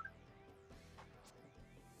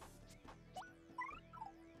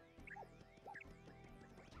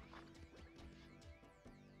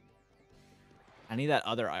 I need that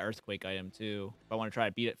other earthquake item too, if I want to try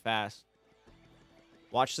to beat it fast.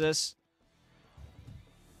 Watch this.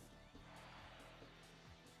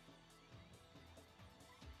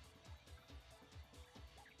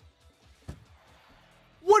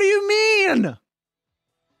 What do you mean?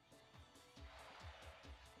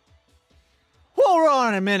 Hold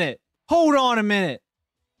on a minute. Hold on a minute.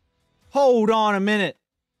 Hold on a minute.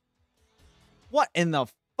 What in the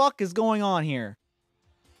fuck is going on here?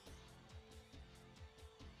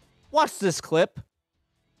 Watch this clip.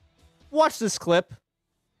 Watch this clip.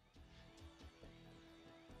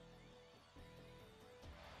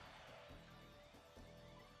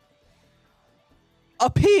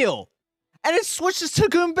 Appeal. And it switches to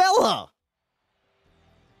Goombella.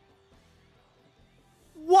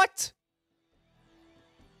 What?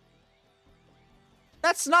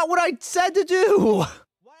 That's not what I said to do.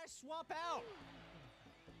 Why'd I swap out?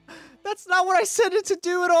 That's not what I said it to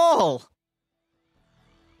do at all.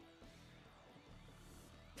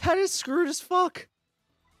 That is screwed as fuck.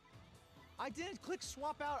 I didn't click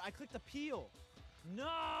swap out. I clicked appeal.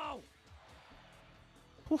 No.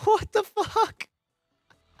 What the fuck?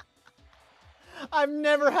 I've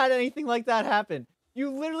never had anything like that happen. You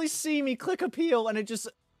literally see me click appeal and it just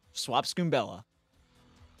swaps Goombella.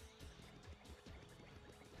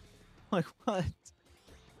 Like, what?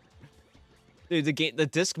 Dude, the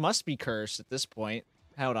disc must be cursed at this point.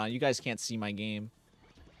 Hold on, you guys can't see my game.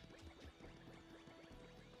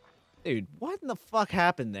 Dude, what in the fuck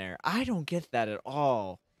happened there? I don't get that at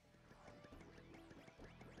all.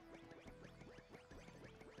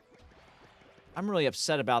 I'm really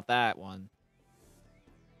upset about that one.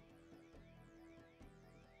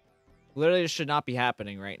 Literally, this should not be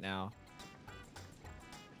happening right now.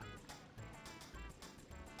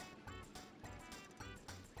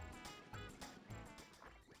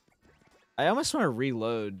 I almost want to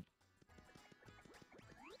reload.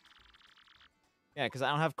 Yeah, because I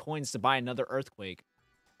don't have coins to buy another earthquake.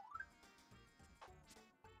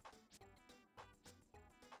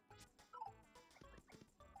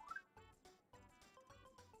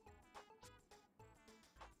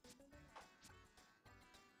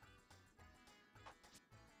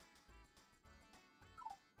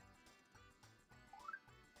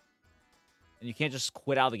 And you can't just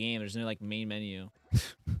quit out of the game. There's no, like, main menu.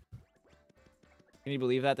 Can you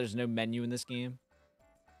believe that? There's no menu in this game?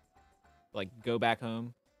 Like, go back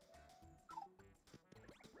home.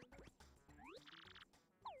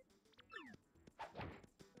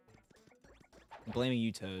 I'm blaming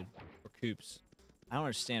you, Toad. Or Koops. I don't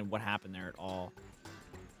understand what happened there at all.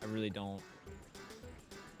 I really don't.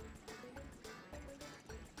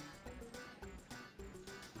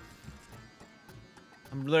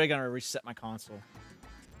 I'm literally gonna reset my console.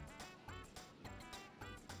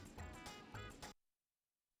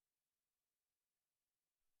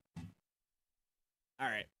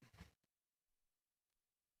 Alright.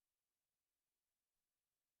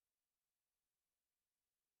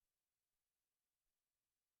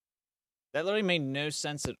 That literally made no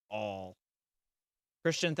sense at all.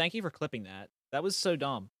 Christian, thank you for clipping that. That was so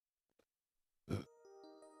dumb.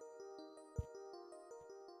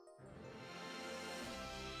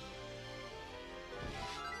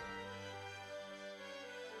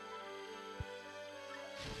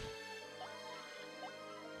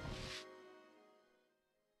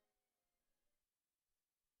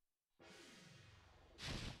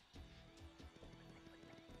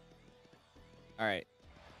 Alright.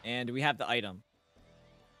 And we have the item.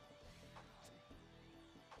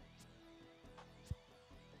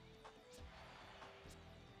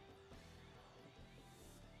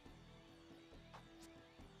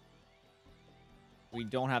 We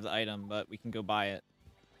don't have the item, but we can go buy it.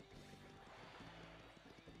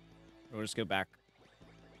 We'll just go back.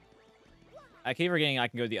 I keep forgetting I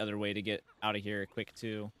can go the other way to get out of here quick,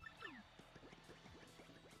 too.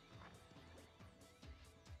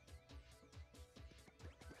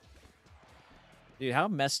 Dude, how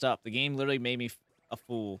messed up. The game literally made me a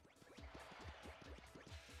fool.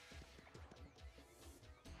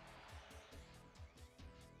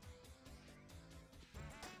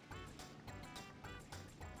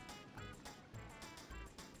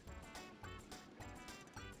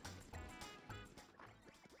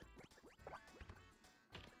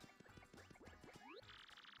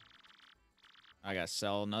 I gotta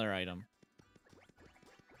sell another item.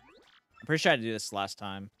 I'm pretty sure I had to do this last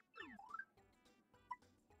time.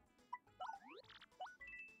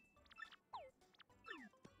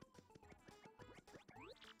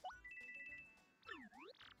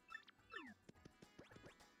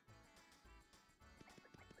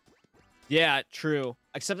 Yeah, true.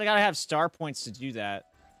 Except I gotta have star points to do that.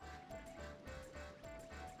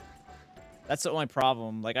 That's the only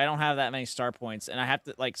problem. Like, I don't have that many star points, and I have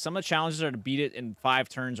to, like, some of the challenges are to beat it in 5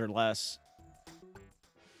 turns or less.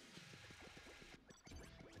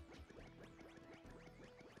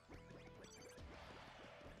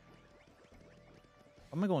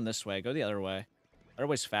 I'm going this way. Go the other way. Other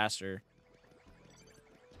way's faster.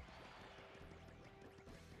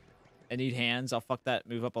 I need hands. I'll fuck that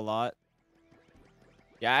move up a lot.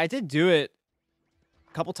 Yeah, I did do it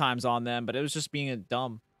a couple times on them, but it was just being a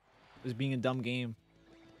dumb. It was being a dumb game.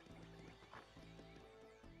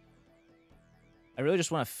 I really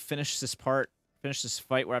just want to finish this part. Finish this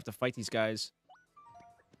fight where I have to fight these guys.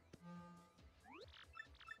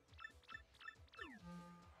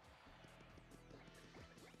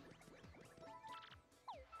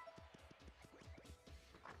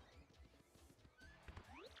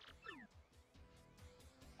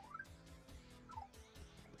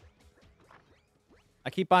 I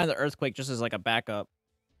keep buying the earthquake just as like a backup.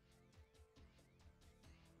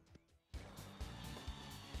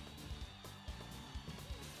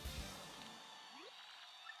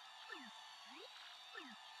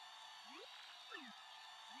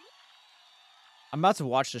 I'm about to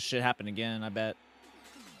watch this shit happen again, I bet.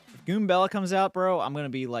 If Goombella comes out, bro, I'm gonna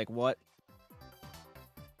be like, what?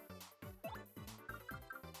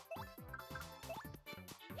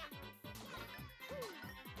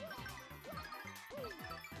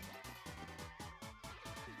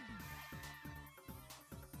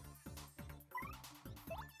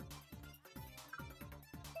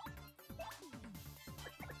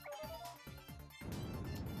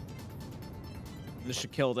 This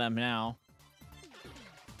should kill them now.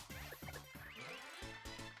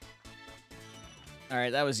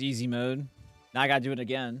 Alright, that was easy mode. Now I gotta do it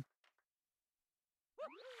again.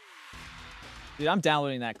 Dude, I'm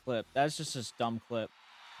downloading that clip. That's just this dumb clip.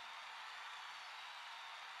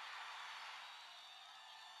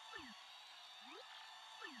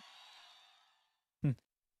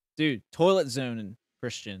 Dude, toilet zone and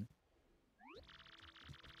Christian.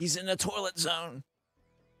 He's in the toilet zone.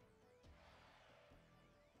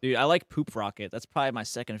 Dude, I like Poop Rocket. That's probably my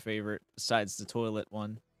second favorite besides the toilet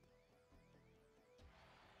one.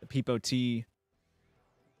 The Peepo T.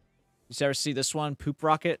 You ever see this one? Poop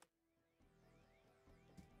Rocket?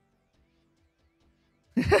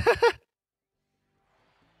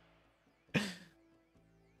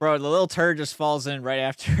 Bro, the little turd just falls in right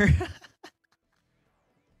after.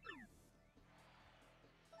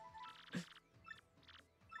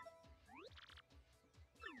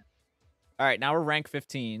 All right, now we're rank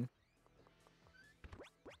 15.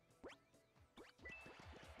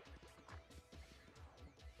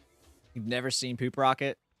 You've never seen Poop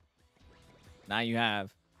Rocket? Now you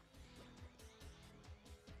have.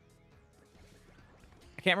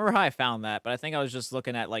 I can't remember how I found that, but I think I was just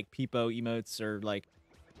looking at like Peepo emotes or like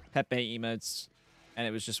Pepe emotes, and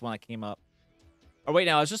it was just one that came up. Oh wait,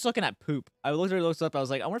 no, I was just looking at poop. I literally looked up. I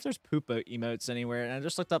was like, I wonder if there's poop emotes anywhere, and I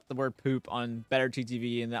just looked up the word poop on Better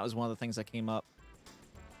TTV, and that was one of the things that came up.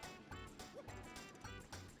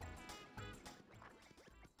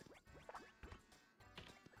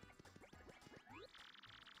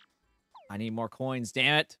 I need more coins,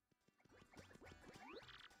 damn it.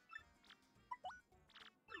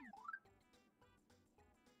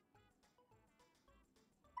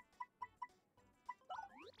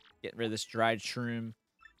 Get rid of this dried shroom.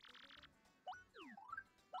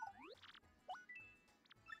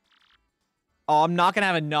 Oh, I'm not gonna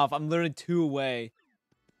have enough. I'm literally 2 away.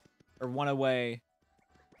 Or 1 away.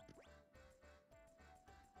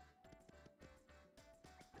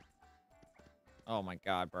 Oh my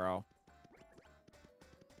god, bro.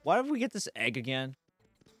 Why did we get this egg again?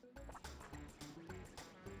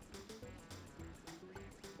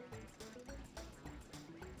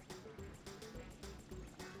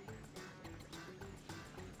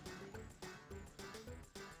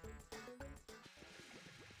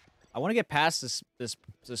 I want to get past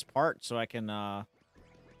this part so I can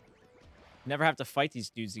never have to fight these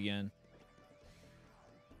dudes again.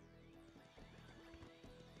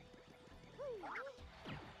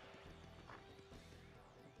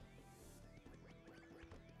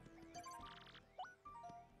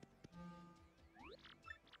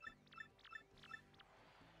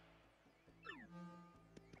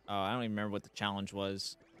 Oh, I don't even remember what the challenge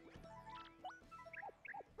was.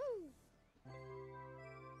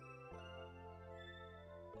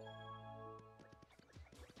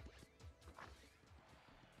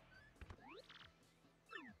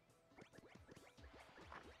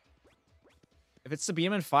 If it's to beat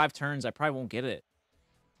him in 5 turns, I probably won't get it.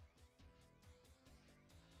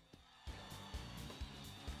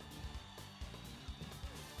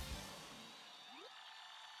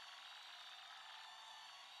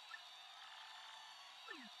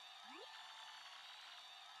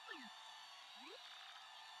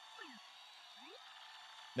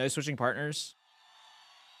 No switching partners?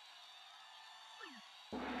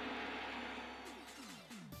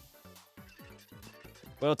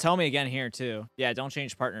 Well, tell me again here, too. Yeah, don't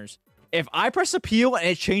change partners. If I press appeal and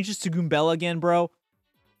it changes to Goombella again, bro.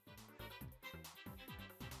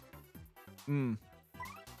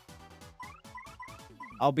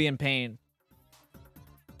 I'll be in pain.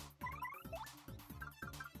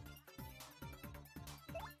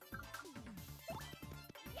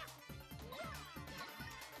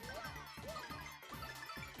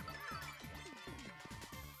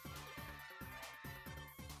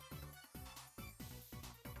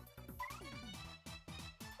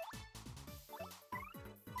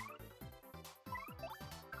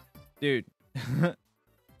 Dude.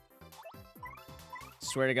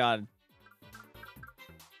 Swear to God.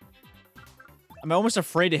 I'm almost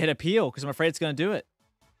afraid to hit appeal because I'm afraid it's going to do it.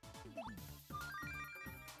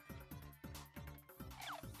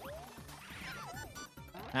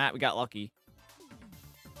 Ah, we got lucky.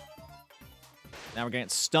 Now we're getting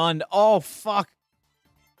stunned. Oh, fuck.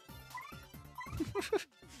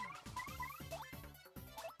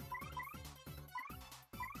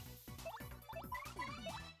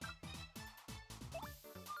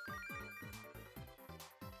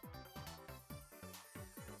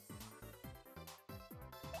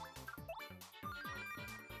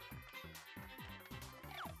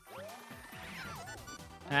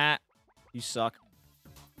 Ah, you suck.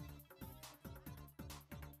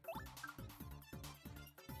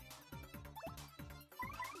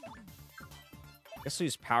 Guess we'll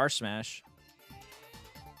use Power Smash.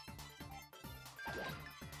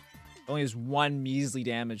 Only has 1 measly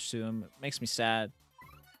damage to him. It makes me sad.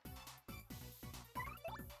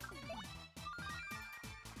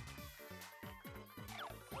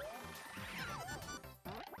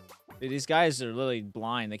 Dude, these guys are literally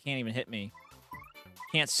blind. They can't even hit me.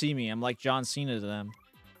 Can't see me. I'm like John Cena to them.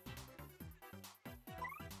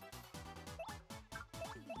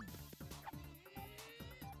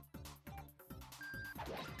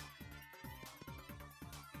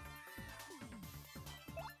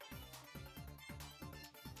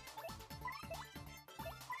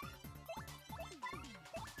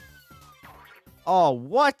 Oh,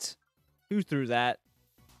 what? Who threw that?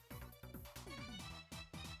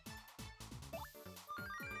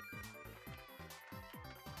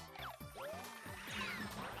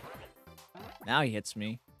 Now he hits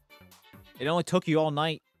me. It only took you all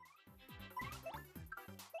night.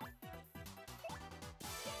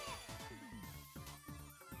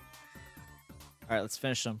 All right, let's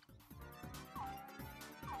finish him.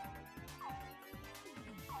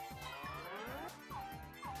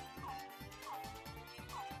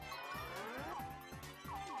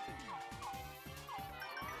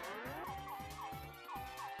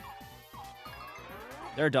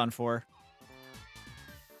 They're done for.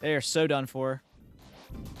 They are so done for.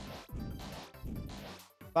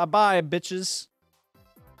 Bye-bye, bitches.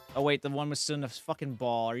 Oh, wait, the one was still in the fucking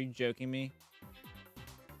ball. Are you joking me?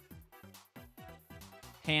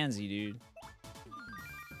 Pansy, dude.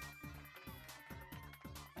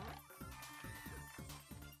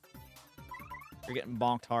 You're getting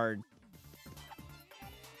bonked hard.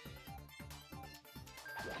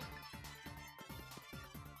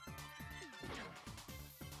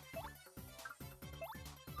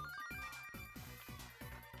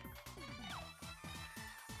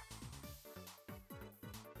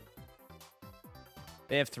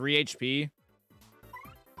 They have 3 HP.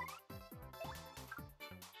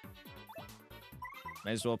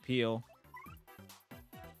 Might as well peel.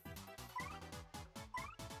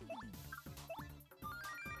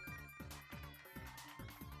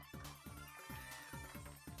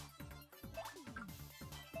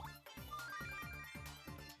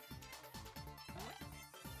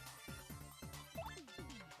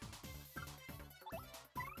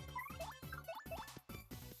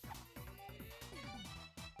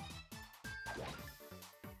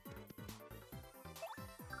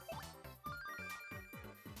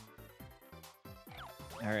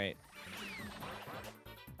 All right.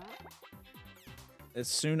 It's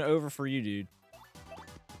soon over for you, dude.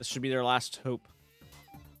 This should be their last hope.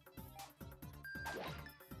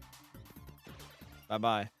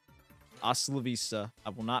 Bye-bye. Hasta la vista.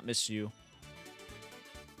 I will not miss you.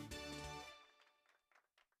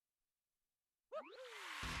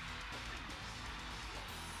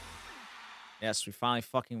 Yes, we finally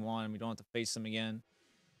fucking won. We don't have to face them again.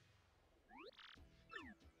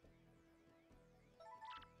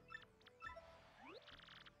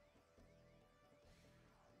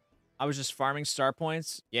 I was just farming star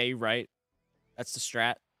points. Yeah, you're right. That's the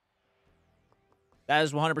strat. That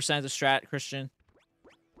is 100% the strat, Christian.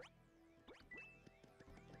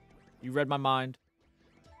 You read my mind.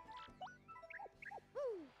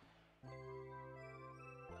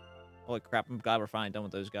 Holy crap, I'm glad we're finally done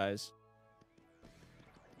with those guys.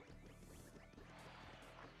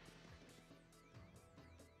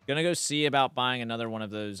 Gonna go see about buying another one of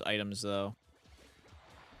those items, though.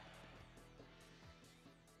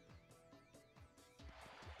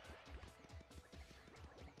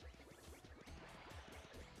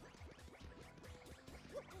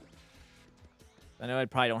 I know I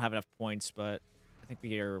probably don't have enough points, but I think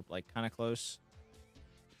we are, like, kind of close.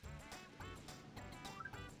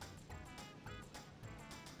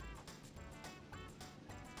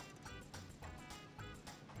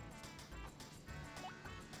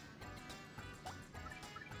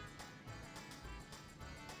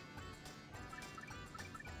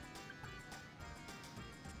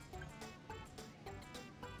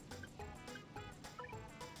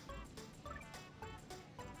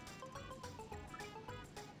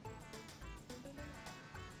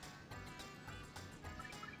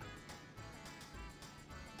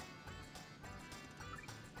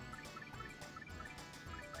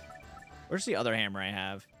 Where's the other hammer I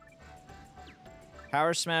have?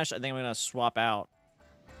 Power Smash, I think I'm going to swap out.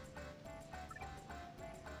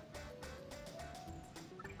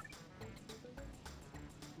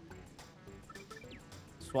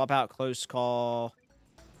 Swap out Close Call.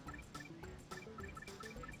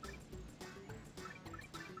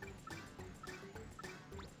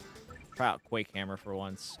 Try out Quake Hammer for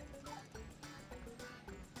once.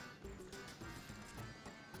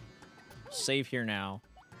 Save here now.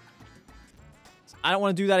 I don't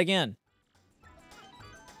want to do that again.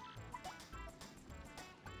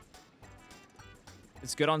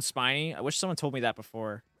 It's good on Spiny. I wish someone told me that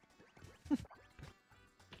before.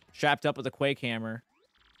 Strapped up with a Quake Hammer.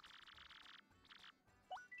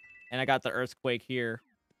 and I got the earthquake here.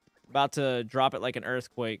 About to drop it like an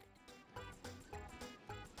earthquake.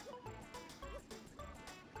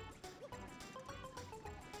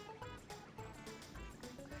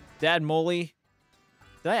 Dad Molly,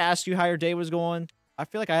 did I ask you how your day was going? I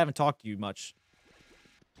feel like I haven't talked to you much.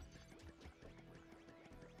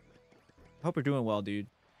 I hope you're doing well, dude.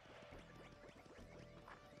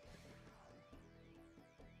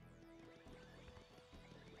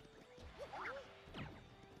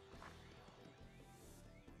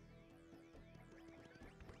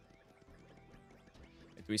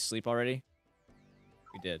 Did we sleep already?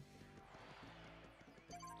 We did.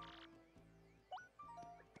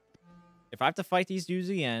 If I have to fight these dudes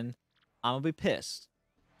again, I'm gonna be pissed.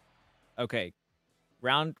 Okay.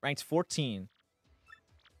 Round ranked 14.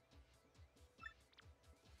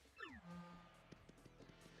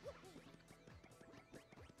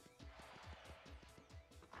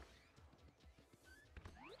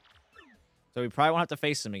 So we probably won't have to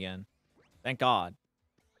face him again. Thank God.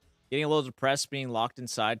 Getting a little depressed being locked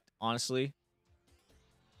inside, honestly.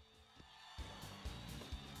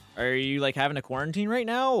 Are you, like, having a quarantine right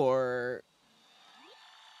now, or...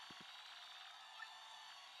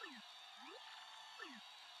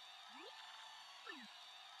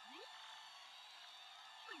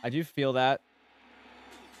 I do feel that.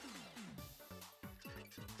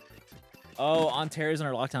 Oh, Ontario's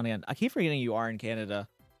under lockdown again. I keep forgetting you are in Canada.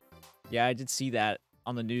 Yeah, I did see that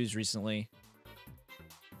on the news recently.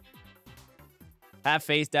 Have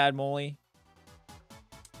faith, Dad Molly.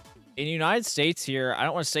 In the United States here, I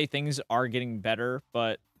don't want to say things are getting better,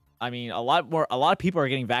 but I mean, a lot of people are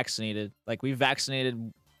getting vaccinated. Like, we've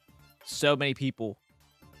vaccinated so many people.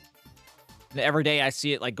 And every day I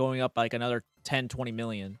see it like going up like another 10, 20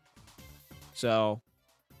 million. So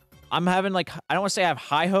I'm having like, I don't want to say I have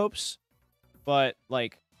high hopes, but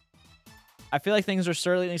like, I feel like things are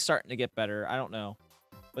certainly starting to get better. I don't know.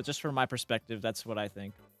 But just from my perspective, that's what I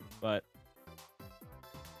think. But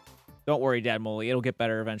don't worry, Dad Molly. It'll get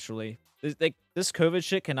better eventually. This COVID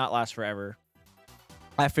shit cannot last forever.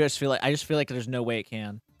 I just feel like there's no way it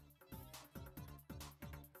can.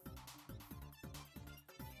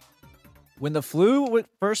 When the flu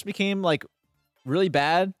first became like really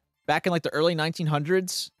bad back in like the early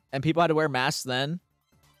 1900s and people had to wear masks then,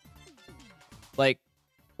 like,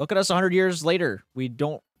 look at us 100 years later. We're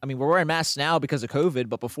wearing masks now because of COVID,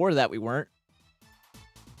 but before that we weren't.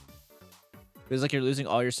 Feels like you're losing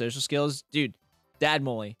all your social skills. Dude, Dad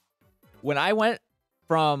Molly, when I went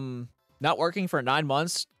from not working for 9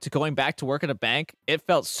 months to going back to work at a bank, it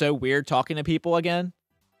felt so weird talking to people again.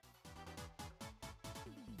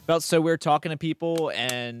 Felt so weird talking to people,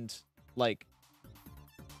 and like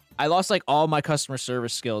I lost like all my customer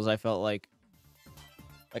service skills. I felt like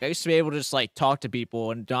I used to be able to just like talk to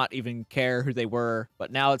people and not even care who they were,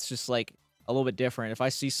 but now it's just like a little bit different. If I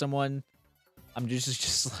see someone, I'm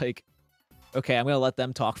just like, okay, I'm gonna let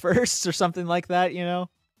them talk first or something like that, you know?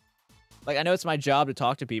 Like, I know it's my job to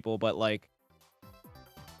talk to people, but like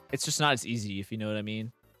it's just not as easy, if you know what I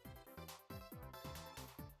mean.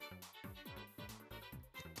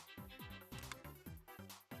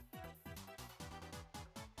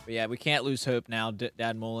 But yeah, we can't lose hope now,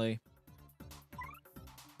 Dad Molly.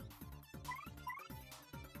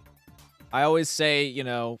 I always say, you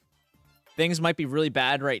know, things might be really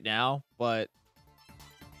bad right now, but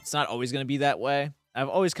it's not always going to be that way. I've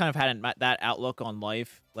always kind of had that outlook on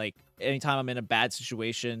life. Like, anytime I'm in a bad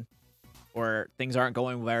situation or things aren't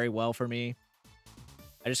going very well for me,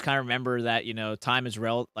 I just kind of remember that, you know, time's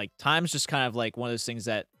just kind of like one of those things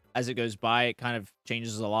that as it goes by, it kind of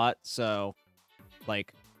changes a lot. So,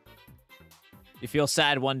 like, you feel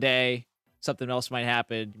sad one day, something else might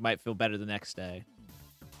happen, you might feel better the next day.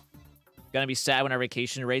 Gonna be sad when our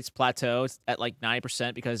vacation rates plateau at like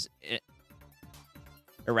 90% because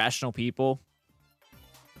irrational people.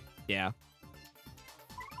 Yeah.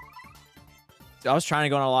 I was trying to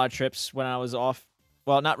go on a lot of trips when I was off.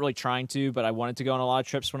 Well, not really trying to, but I wanted to go on a lot of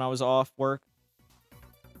trips when I was off work.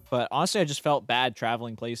 But honestly, I just felt bad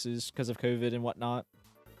traveling places because of COVID and whatnot.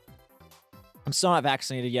 I'm still not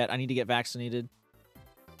vaccinated yet. I need to get vaccinated.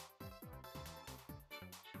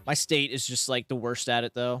 My state is just like the worst at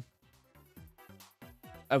it, though.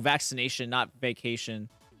 A vaccination, not vacation.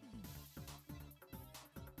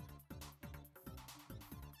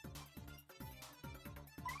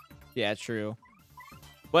 Yeah, true.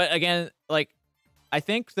 But again, like, I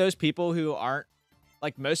think those people who aren't,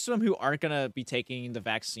 like, most of them who aren't going to be taking the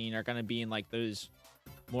vaccine are going to be in, like, those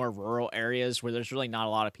more rural areas where there's really not a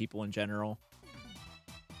lot of people in general.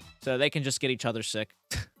 So they can just get each other sick.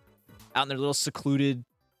 Out in their little secluded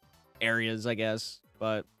areas, I guess.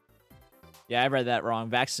 But, Yeah, I read that wrong.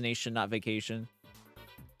 Vaccination, not vacation.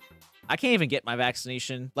 I can't even get my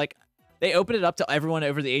vaccination. Like, they opened it up to everyone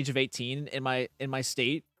over the age of 18 in my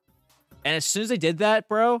state. And as soon as they did that,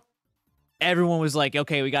 bro, everyone was like,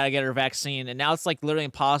 okay, we got to get our vaccine. And now it's like literally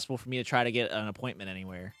impossible for me to try to get an appointment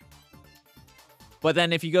anywhere. But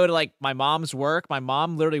then if you go to like my mom's work, my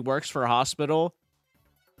mom literally works for a hospital.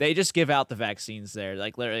 They just give out the vaccines there.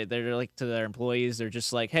 Like literally, they're like to their employees. They're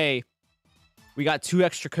just like, hey, we got 2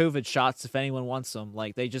 extra COVID shots if anyone wants them.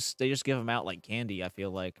 Like they just give them out like candy, I feel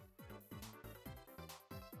like.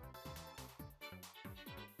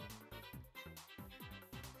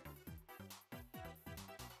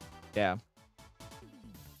 Yeah.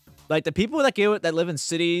 Like the people that live in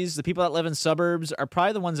cities, the people that live in suburbs are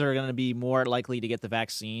probably the ones that are going to be more likely to get the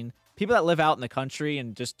vaccine. People that live out in the country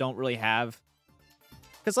and just don't really have,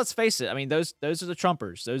 because let's face it, I mean those are the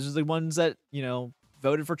Trumpers. Those are the ones that, you know,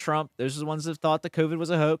 voted for Trump. Those are the ones that thought that COVID was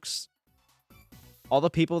a hoax. All the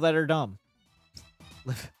people that are dumb.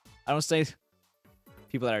 I don't say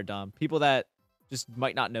people that are dumb. People that just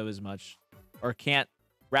might not know as much or can't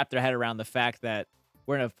wrap their head around the fact that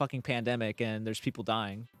we're in a fucking pandemic and there's people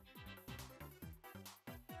dying.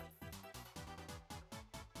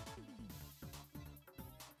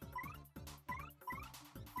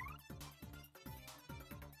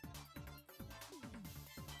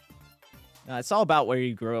 It's all about where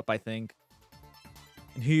you grew up, I think,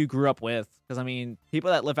 and who you grew up with. Because, I mean, people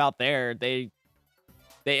that live out there, they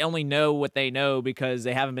only know what they know because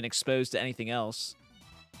they haven't been exposed to anything else.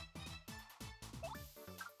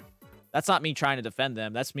 That's not me trying to defend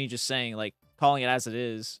them. That's me just saying, like, calling it as it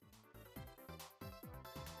is.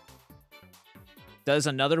 Does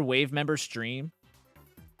another Wave member stream?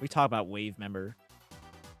 We talk about Wave member.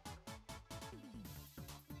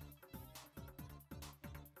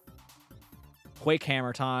 Quake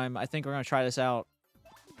hammer time. I think we're going to try this out.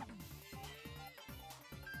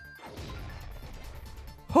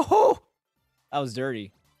 Ho! That was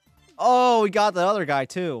dirty. Oh, we got the other guy,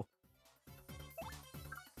 too.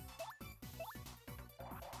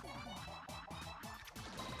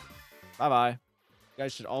 Bye-bye. You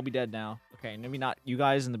guys should all be dead now. Okay, maybe not you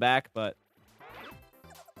guys in the back, but...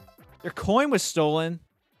 Your coin was stolen.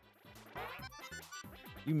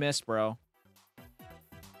 You missed, bro.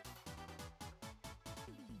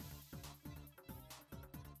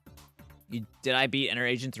 Did I beat Enter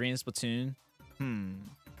Agent 3 in Splatoon?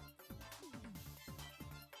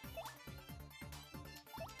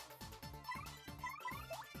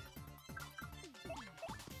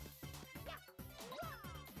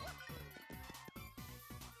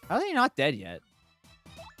 How are they not dead yet?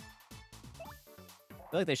 I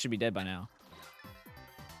feel like they should be dead by now.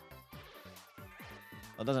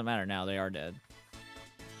 Well, it doesn't matter now. They are dead.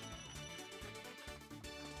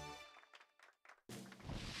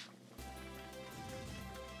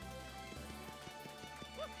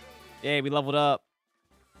 Yay, we leveled up.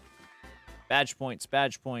 Badge points,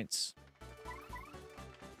 badge points.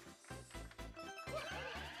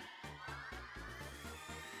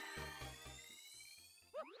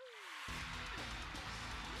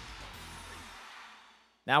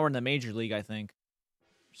 Now we're in the Major League, I think.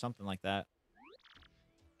 Or something like that.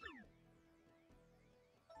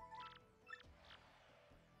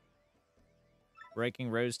 Breaking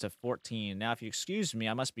rose to 14. Now, if you excuse me,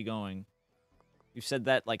 I must be going. You've said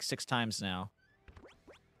that like 6 times now.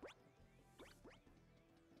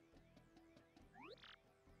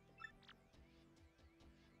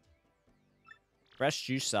 Fresh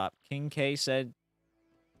juice sop. King K said,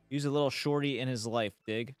 use a little shorty in his life,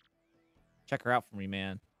 dig? Check her out for me,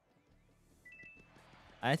 man.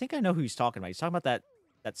 I think I know who he's talking about. He's talking about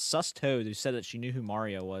that sus toad who said that she knew who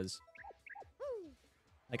Mario was.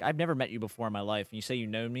 Like, I've never met you before in my life, and you say you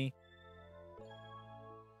know me?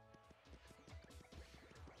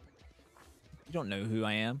 You don't know who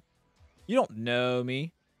I am. You don't know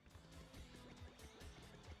me.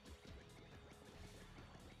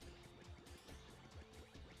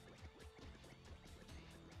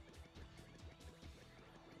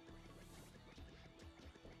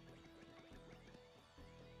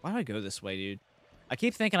 Why do I go this way, dude? I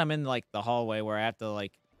keep thinking I'm in, like, the hallway where I have to,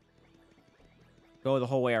 like, go the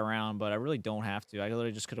whole way around, but I really don't have to. I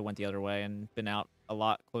literally just could have went the other way and been out a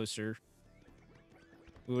lot closer.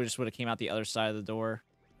 We just would have came out the other side of the door.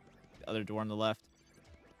 The other door on the left.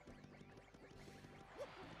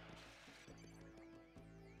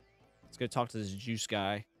 Let's go talk to this juice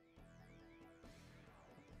guy.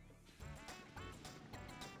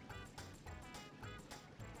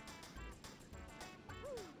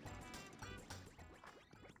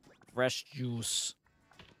 Fresh juice.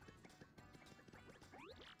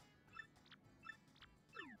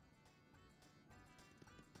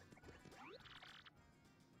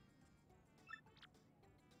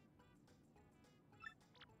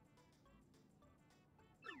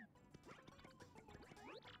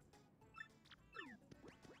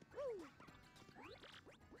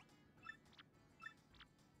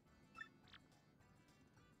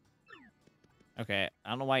 Okay, I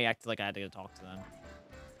don't know why he acted like I had to go talk to them.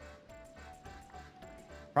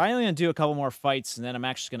 Probably only gonna do a couple more fights, and then I'm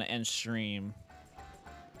actually gonna end stream.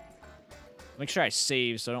 Make sure I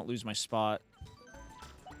save so I don't lose my spot.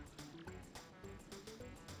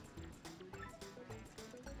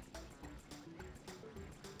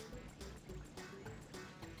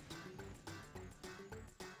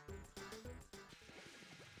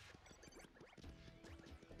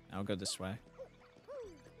 I'll go this way.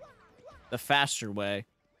 The faster way.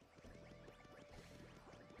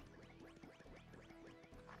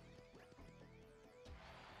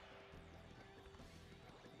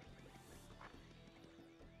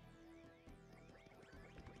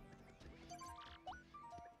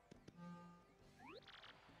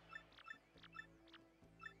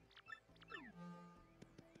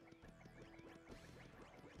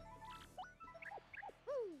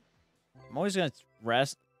 I'm always gonna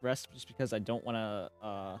rest just because I don't want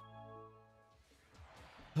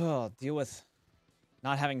to deal with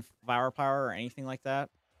not having firepower or anything like that.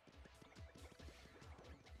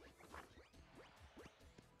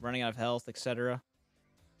 Running out of health, etc.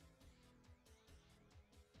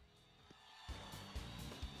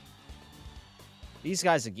 These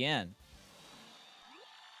guys again.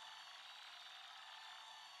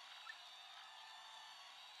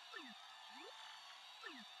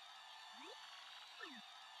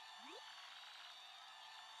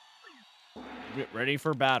 Get ready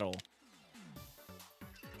for battle.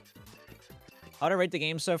 How'd I rate the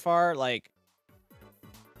game so far? Like,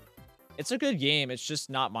 it's a good game. It's just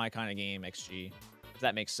not my kind of game, XG. If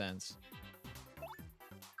that makes sense.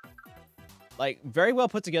 Like, very well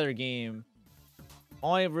put together game.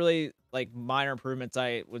 Only really, like, minor improvements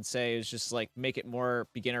I would say is just, like, make it more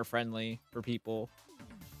beginner friendly for people.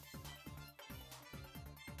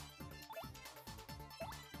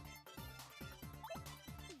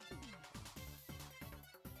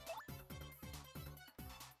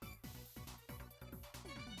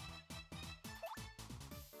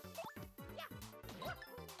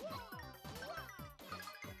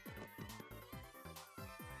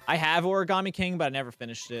 I have Origami King, but I never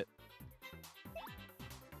finished it.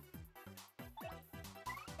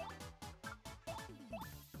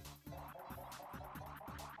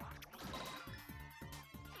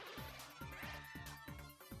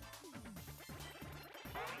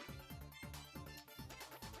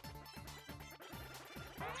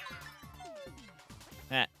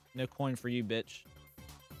 No coin for you, bitch.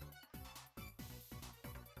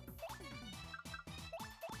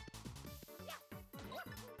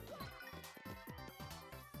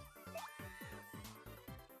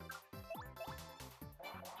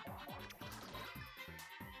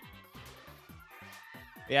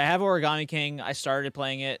 Yeah, I have Origami King. I started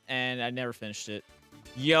playing it, and I never finished it.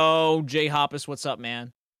 Yo, J Hoppus, what's up,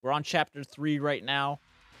 man? We're on Chapter 3 right now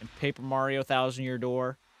in Paper Mario Thousand Year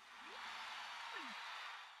Door.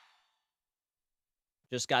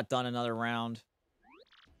 Just got done another round.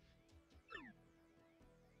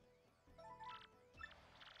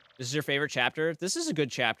 This is your favorite chapter? This is a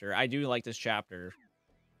good chapter. I do like this chapter.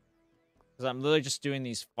 Because I'm literally just doing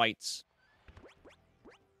these fights.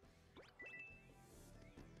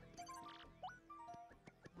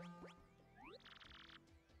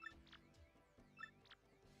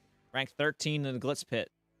 Rank 13 in the Glitz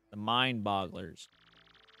Pit. The Mind Bogglers.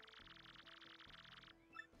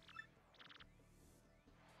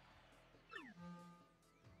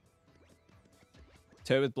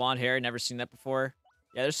 Toad with blonde hair. Never seen that before.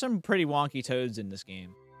 Yeah, there's some pretty wonky toads in this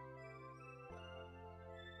game.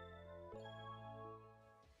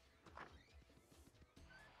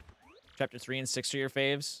 Chapter 3 and 6 are your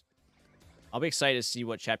faves? I'll be excited to see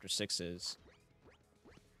what Chapter 6 is.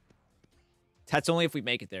 That's only if we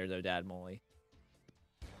make it there, though, Dad Molly.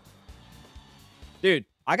 Dude,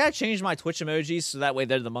 I gotta change my Twitch emojis so that way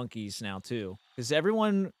they're the monkeys now, too. Because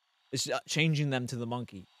everyone is changing them to the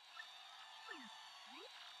monkey.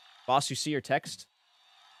 Boss, you see your text?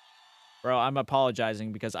 Bro, I'm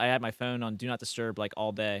apologizing because I had my phone on Do Not Disturb, like,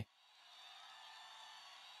 all day.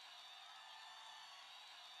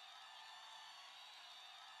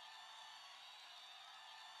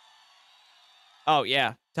 Oh,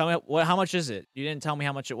 yeah. Tell me, how much is it? You didn't tell me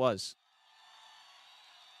how much it was.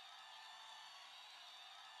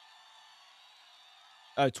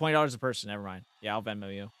 Oh, $20 a person. Never mind. Yeah, I'll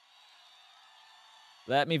Venmo you.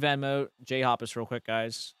 Let me Venmo J Hoppus real quick,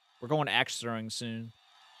 guys. We're going axe throwing soon.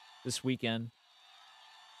 This weekend.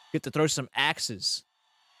 Get to throw some axes.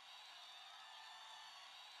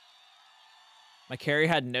 My carry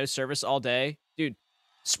had no service all day. Dude,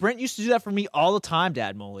 Sprint used to do that for me all the time,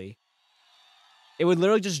 Dad Molly. it would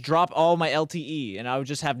literally just drop all my LTE, and I would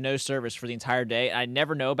just have no service for the entire day. I'd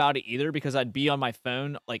never know about it either because I'd be on my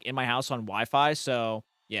phone, like, in my house on Wi-Fi, so,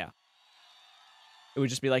 yeah. It would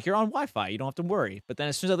just be like, you're on Wi-Fi, you don't have to worry. But then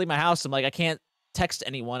as soon as I leave my house, I'm like, I can't text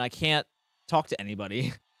anyone, I can't talk to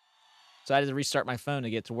anybody. So I had to restart my phone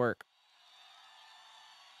to get to work.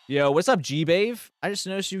 Yo, what's up, G-Bave? I just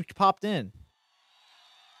noticed you popped in.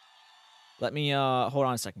 Let me, hold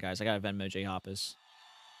on a second, guys. I gotta Venmo J-Hoppus.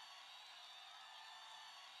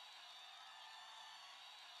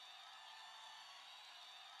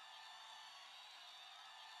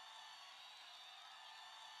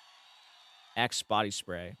 Axe body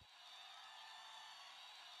spray.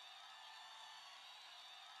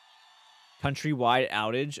 Countrywide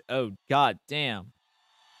outage? Oh, god damn.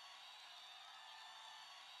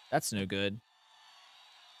 That's no good.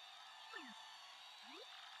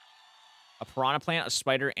 A piranha plant, a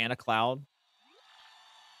spider, and a cloud.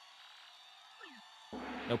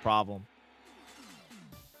 No problem.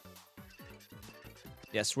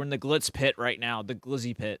 Yes, we're in the Glitz pit right now. The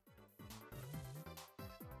Glizzy pit.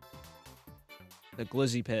 The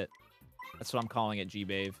Glizzy pit. That's what I'm calling it,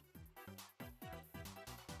 G-Bave.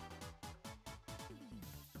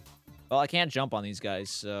 Well, I can't jump on these guys,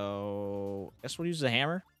 so... I guess we'll use the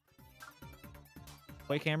hammer.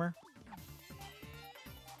 Quake hammer.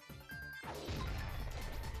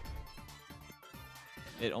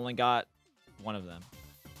 It only got one of them.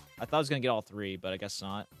 I thought I was going to get all three, but I guess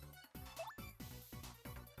not.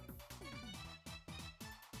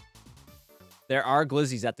 There are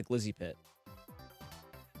glizzies at the Glizzy pit.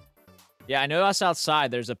 Yeah, I know us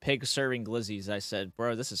outside, there's a pig serving glizzies. I said,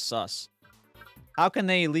 bro, this is sus. How can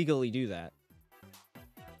they legally do that?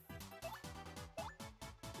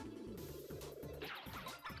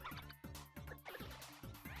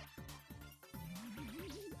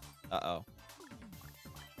 Uh-oh.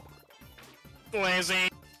 Lazy.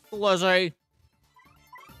 Glizzy.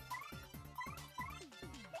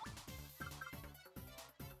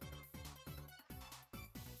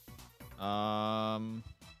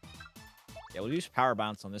 Yeah, we'll use power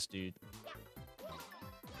bounce on this dude.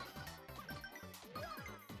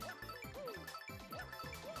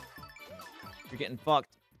 You're getting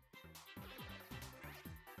fucked.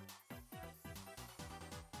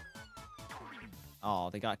 Oh,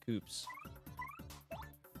 they got coops.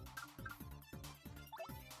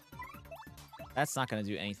 That's not going to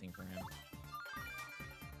do anything for him.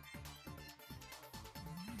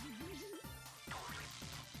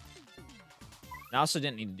 I also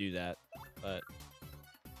didn't need to do that, but...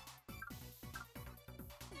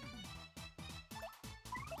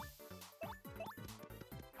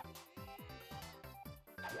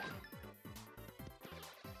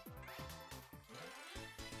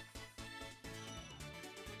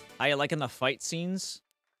 How you liking the fight scenes?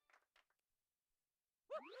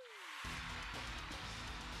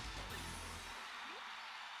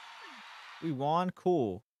 We won?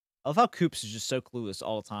 Cool. I love how Koops is just so clueless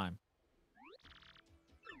all the time.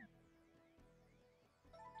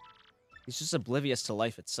 He's just oblivious to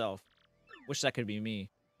life itself. Wish that could be me.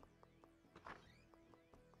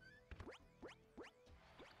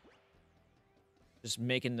 Just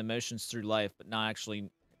making the motions through life, but not actually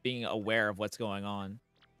being aware of what's going on.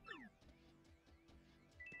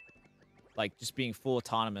 Like, just being full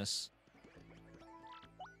autonomous.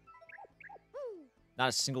 Not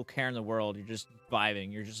a single care in the world. You're just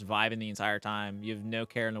vibing. You're just vibing the entire time. You have no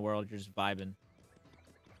care in the world. You're just vibing.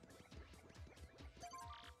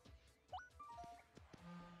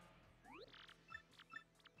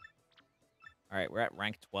 Alright, we're at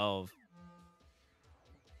rank 12.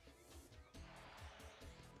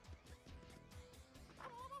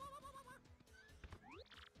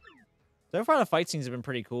 So far, the fight scenes have been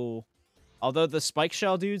pretty cool. Although the spike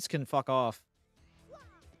shell dudes can fuck off.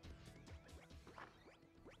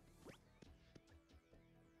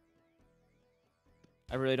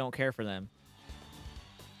 I really don't care for them.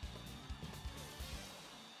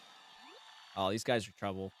 Oh, these guys are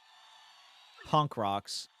trouble. Punk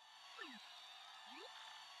rocks.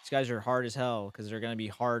 These guys are hard as hell because they're going to be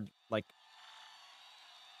hard, like...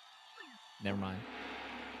 Never mind.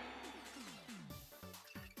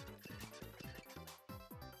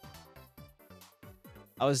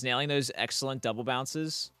 I was nailing those excellent double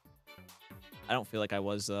bounces. I don't feel like I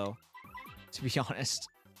was, though, to be honest.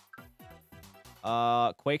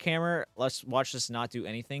 Quake Hammer. Let's watch this not do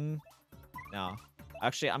anything. No.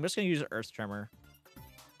 Actually, I'm just going to use Earth Tremor.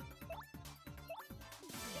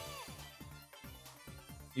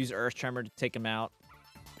 Use Earth Tremor to take him out.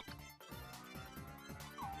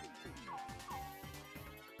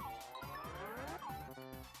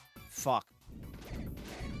 Fuck.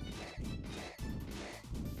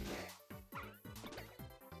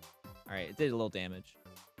 Alright, it did a little damage.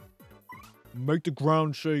 Make the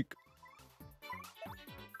ground shake.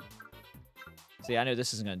 See, I know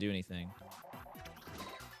this isn't going to do anything.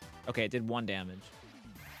 Okay, it did 1 damage.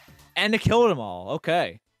 And it killed them all.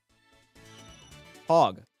 Okay.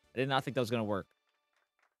 Hog. I did not think that was going to work.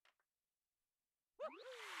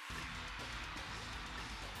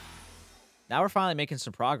 Now we're finally making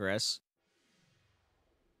some progress.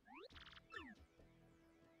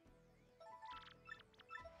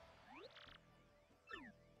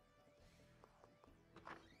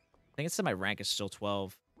 I think it said my rank is still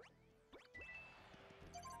 12.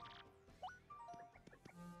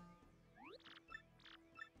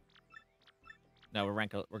 No,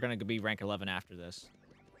 we're gonna be rank 11 after this.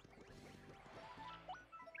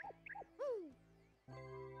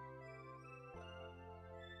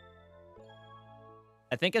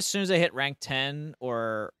 I think as soon as I hit rank 10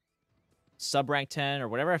 or sub rank 10 or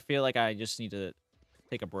whatever, I feel like I just need to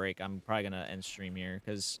take a break. I'm probably gonna end stream here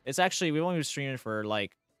because it's actually we've only been streaming for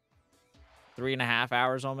like 3.5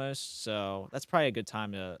 hours almost, so that's probably a good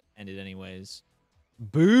time to end it anyways.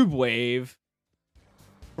 Boob wave,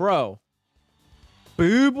 bro.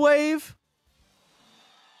 Boob wave.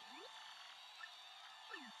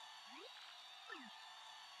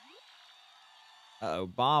 Uh-oh,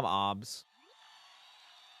 bomb obs.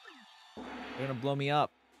 They're gonna blow me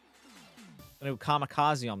up. They're gonna go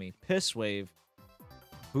kamikaze on me. Piss wave.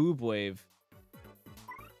 Boob wave.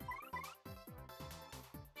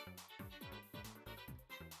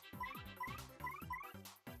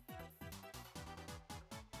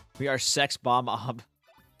 We are sex bomb ob.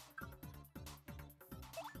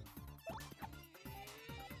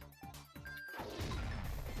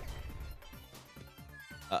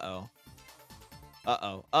 Uh-oh.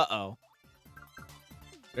 Uh-oh. Uh-oh.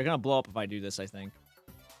 They're gonna blow up if I do this, I think.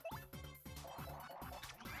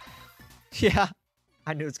 Yeah.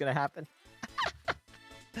 I knew it was gonna happen.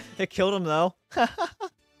 It killed him, though.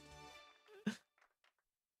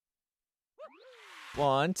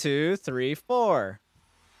 1, 2, 3, 4.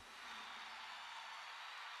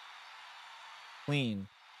 Clean.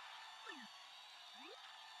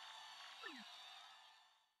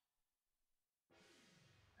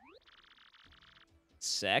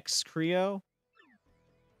 Sex, Creo?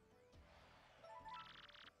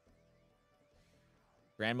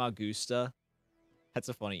 Grandma Gusta? That's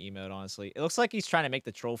a funny emote, honestly. It looks like he's trying to make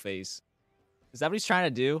the troll face. Is that what he's trying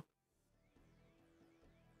to do?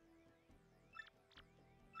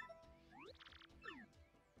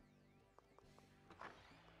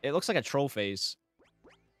 It looks like a troll face.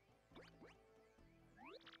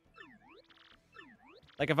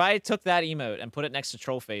 Like, if I took that emote and put it next to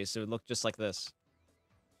troll face, it would look just like this.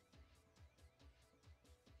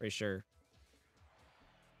 Pretty sure.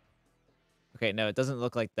 Okay, no, it doesn't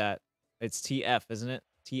look like that. It's TF, isn't it?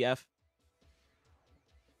 TF?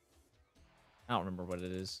 I don't remember what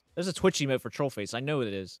it is. There's a Twitch emote for troll face. I know what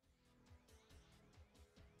it is.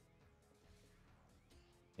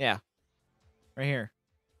 Yeah. Right here.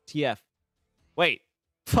 TF. Wait.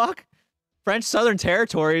 Fuck? French Southern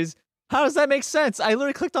Territories? How does that make sense? I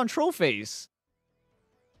literally clicked on troll face.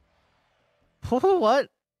 What?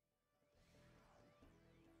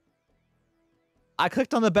 I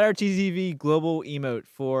clicked on the Better TTV global emote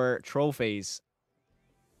for troll face.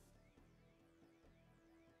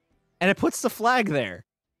 And it puts the flag there.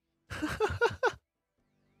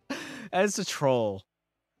 As a troll.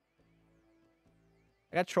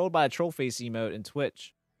 I got trolled by a troll face emote in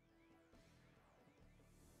Twitch.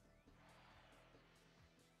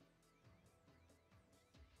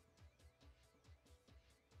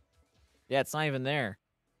 Yeah, it's not even there.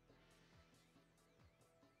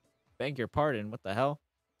 Beg your pardon. What the hell?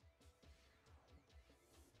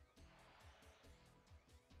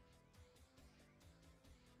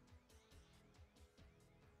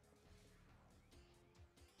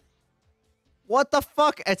 What the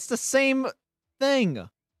fuck? It's the same thing.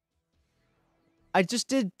 I just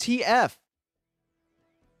did TF.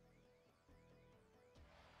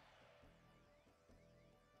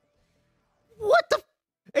 What the?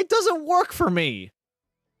 It doesn't work for me.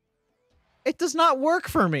 It does not work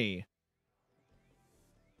for me.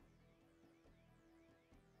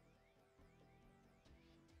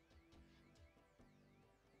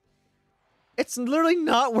 It's literally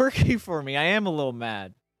not working for me. I am a little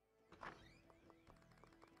mad.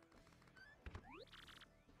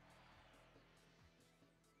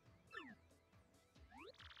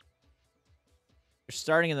 You're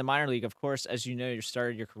starting in the minor league, of course, as you know, you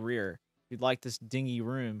started your career. If you'd like this dingy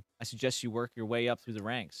room, I suggest you work your way up through the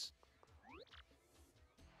ranks.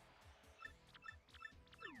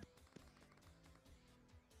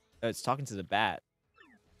 Oh, it's talking to the bat.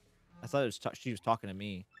 I thought it was she was talking to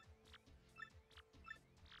me.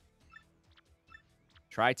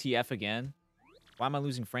 Try TF again? Why am I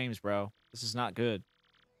losing frames, bro? This is not good.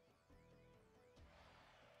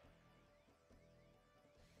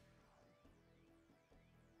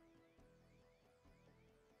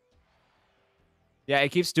 Yeah, it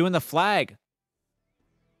keeps doing the flag.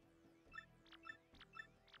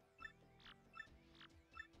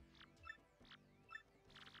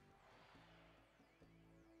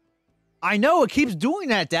 I know, it keeps doing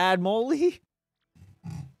that, Dad Moley.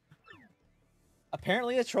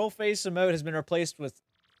 Apparently, the troll face emote has been replaced with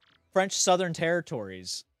French Southern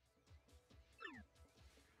Territories.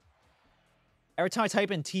 Every time I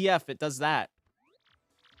type in TF, it does that.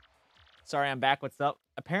 Sorry, I'm back. What's up?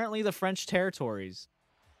 Apparently, the French territories.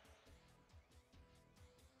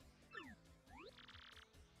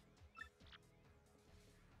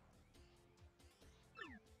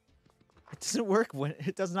 It doesn't work when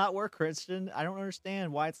it does not work, Christian. I don't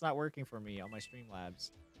understand why it's not working for me on my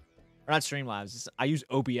Streamlabs. Or not Streamlabs. I use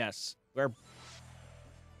OBS. Where?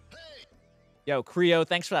 Yo, Creo,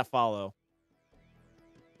 thanks for that follow.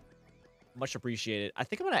 Much appreciated. I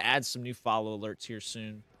think I'm gonna add some new follow alerts here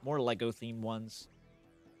soon. More Lego themed ones.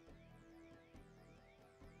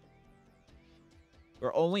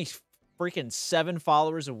 We're only freaking 7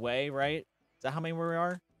 followers away, right? Is that how many we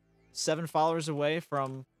are? 7 followers away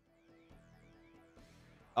from...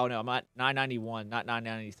 Oh no, I'm at 991, not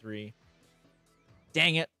 993.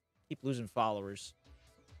 Dang it. Keep losing followers.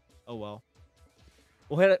 Oh well.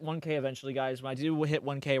 We'll hit 1K eventually, guys. When I do hit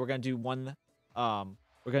 1K, we're gonna do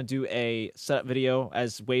we're gonna do a setup video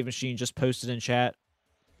as Wave Machine just posted in chat.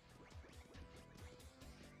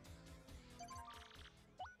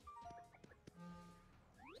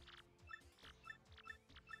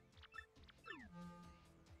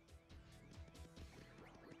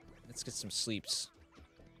 Let's get some sleeps.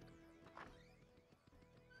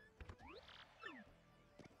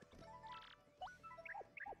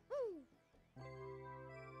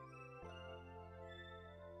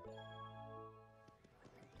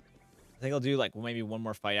 I think I'll do like maybe one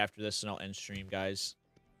more fight after this and I'll end stream, guys.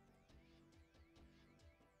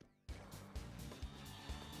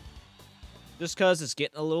 Just because it's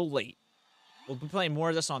getting a little late. We'll be playing more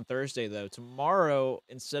of this on Thursday, though. Tomorrow,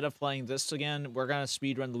 instead of playing this again, we're going to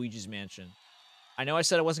speedrun Luigi's Mansion. I know I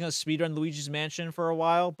said I wasn't going to speedrun Luigi's Mansion for a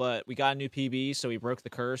while, but we got a new PB, so we broke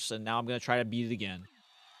the curse, and now I'm going to try to beat it again.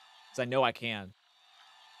 Because I know I can.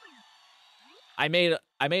 I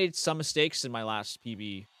made some mistakes in my last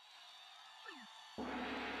PB.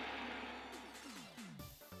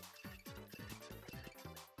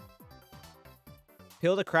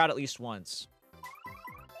 Kill the crowd at least once.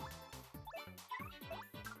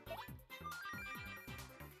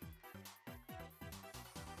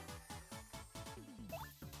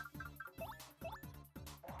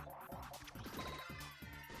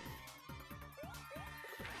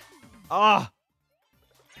 Ah!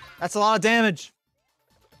 That's a lot of damage.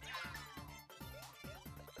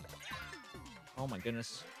 Oh my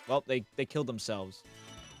goodness. Well, they killed themselves.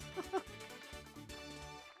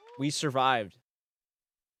 We survived.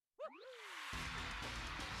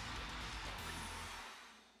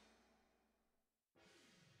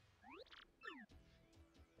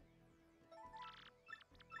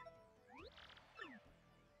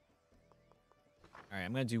 Alright,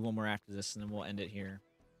 I'm gonna do one more after this and then we'll end it here.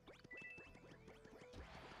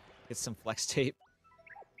 Get some flex tape.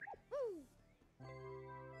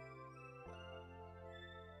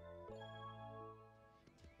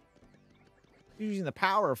 Using the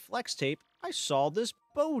power of flex tape, I sawed this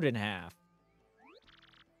boat in half.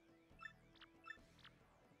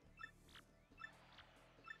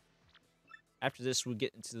 After this, we'll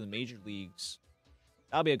get into the major leagues.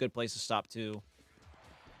 That'll be a good place to stop, too.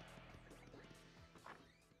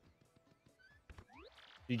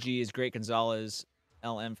 GG is Great Gonzalez,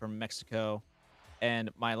 LM from Mexico. And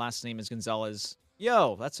my last name is Gonzalez.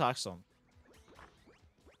 Yo, that's awesome.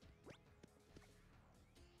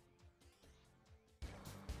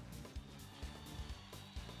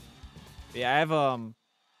 Yeah, I have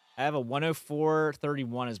a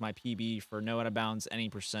 104.31 as my PB for no out of bounds any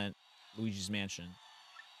percent Luigi's Mansion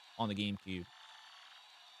on the GameCube.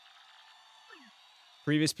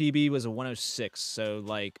 Previous PB was a 106, so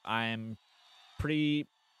like I'm pretty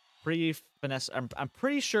finesse. I'm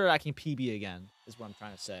pretty sure I can PB again, is what I'm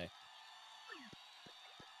trying to say.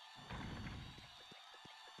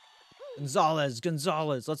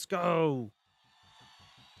 Gonzalez, let's go.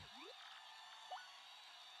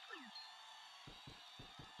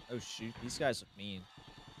 Oh shoot, these guys look mean.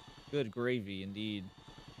 Good gravy indeed.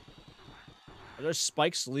 Are those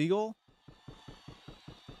spikes legal?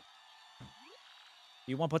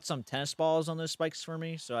 You want to put some tennis balls on those spikes for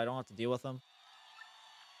me so I don't have to deal with them?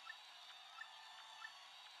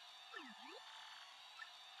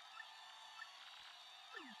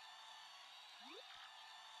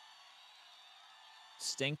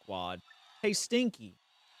 Stinkwad. Hey, Stinky.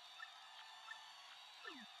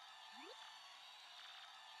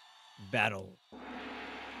 Battle.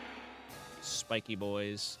 Spiky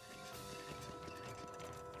boys.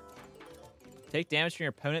 Take damage from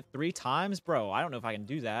your opponent 3 times? Bro, I don't know if I can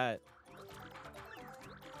do that.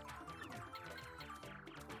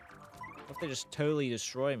 What if they just totally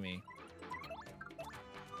destroy me?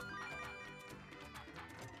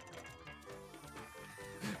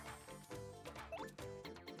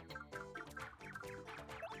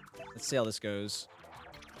 Let's see how this goes.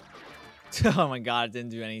 Oh my god, it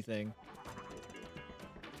didn't do anything.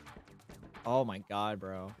 Oh my god,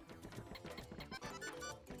 bro.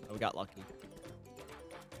 Oh, we got lucky.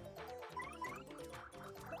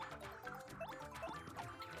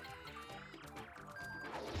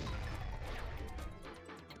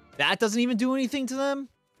 That doesn't even do anything to them?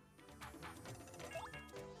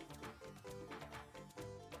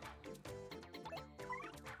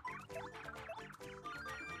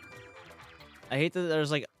 I hate that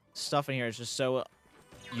there's like stuff in here. It's just so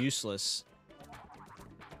useless.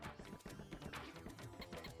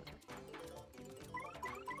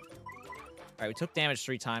 Alright, we took damage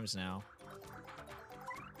 3 times now.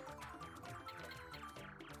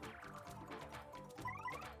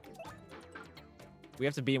 We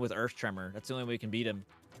have to beat him with Earth Tremor. That's the only way we can beat him.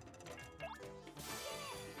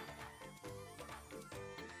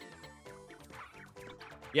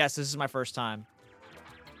 Yes, this is my first time.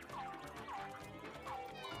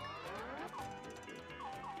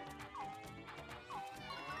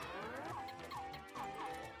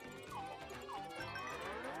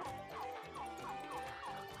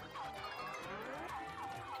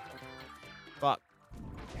 Fuck.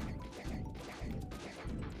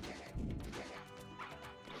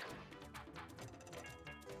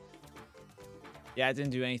 Yeah, it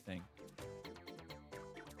didn't do anything.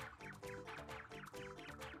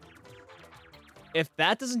 If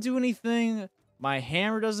that doesn't do anything, my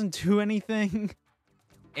hammer doesn't do anything,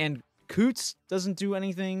 and Coots doesn't do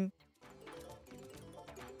anything.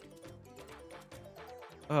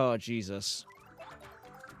 Oh, Jesus.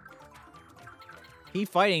 Keep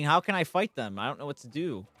fighting. How can I fight them? I don't know what to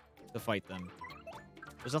do to fight them.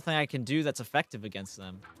 There's nothing I can do that's effective against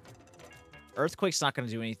them. Earthquake's not going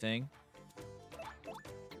to do anything.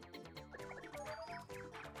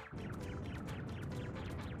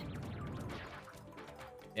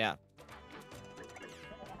 Yeah.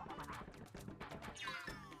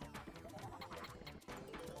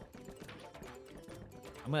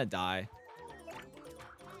 I'm gonna die.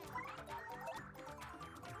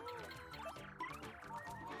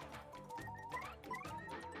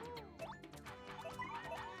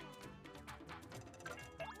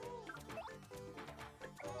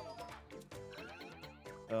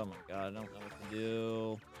 Oh my god, I don't know what to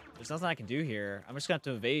do. There's nothing I can do here. I'm just gonna have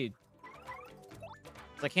to evade.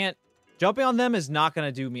 I can't... Jumping on them is not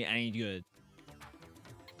gonna do me any good.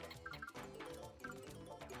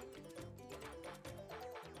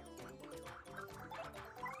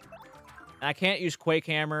 And I can't use Quake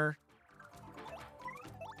Hammer.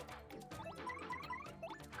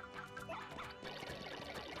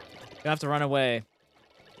 Gonna have to run away.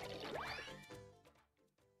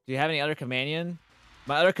 Do you have any other companion?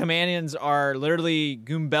 My other companions are literally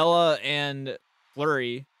Goombella and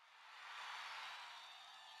Flurry.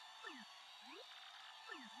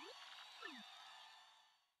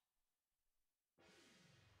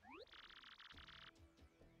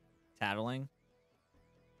 Tattling.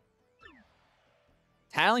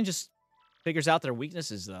 Tattling just figures out their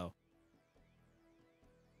weaknesses, though.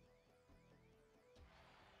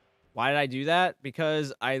 Why did I do that?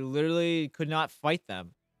 Because I literally could not fight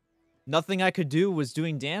them. Nothing I could do was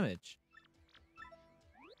doing damage.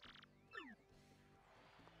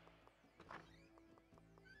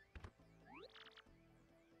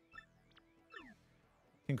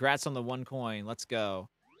 Congrats on the 1 coin. Let's go.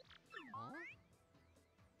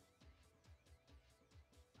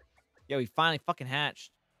 Yo, he finally fucking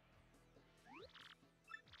hatched.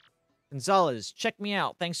 Gonzalez, check me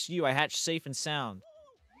out. Thanks to you, I hatched safe and sound.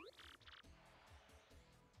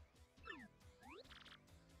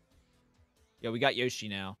 Yo, we got Yoshi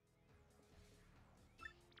now.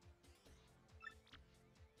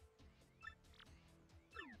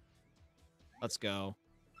 Let's go.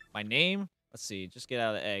 My name? Let's see. Just get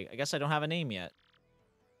out of the egg. I guess I don't have a name yet.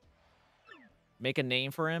 Make a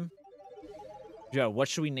name for him? Joe, what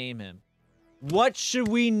should we name him? What should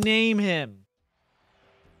we name him?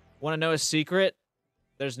 Want to know a secret?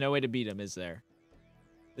 There's no way to beat him, is there?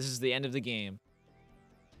 This is the end of the game.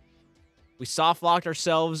 We soft-locked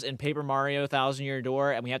ourselves in Paper Mario Thousand Year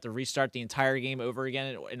Door, and we have to restart the entire game over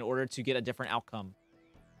again in order to get a different outcome.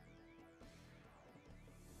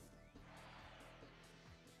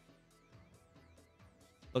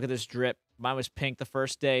 Look at this drip. Mine was pink the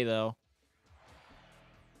first day, though.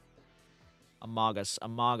 Amogus,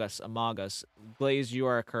 Amogus, Amogus. Glaze, you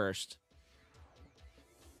are accursed.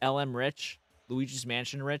 LM rich? Luigi's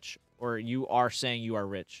Mansion rich? Or you are saying you are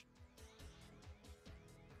rich?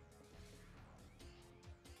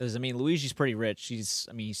 Because, I mean, Luigi's pretty rich.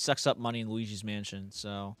 He sucks up money in Luigi's Mansion,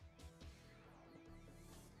 so...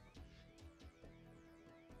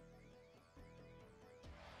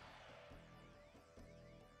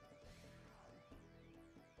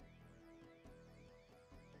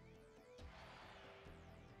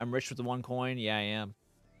 I'm rich with the 1 coin? Yeah, I am.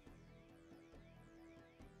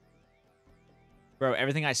 Bro,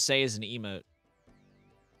 everything I say is an emote.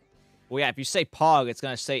 Well, yeah, if you say Pog, it's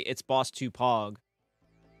gonna say it's Boss 2 Pog.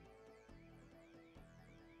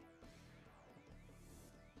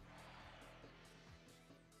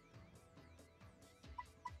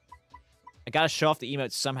 I gotta show off the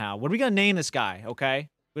emotes somehow. What are we gonna name this guy, okay?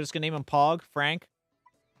 We're just gonna name him Pog? Frank?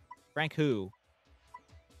 Frank who?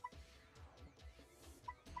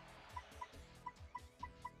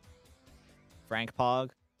 Frank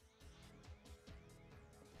Pog?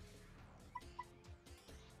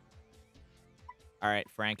 Alright,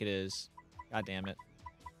 Frank it is. God damn it.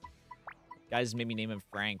 Guys made me name him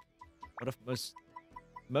Frank. What if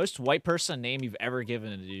most white person name you've ever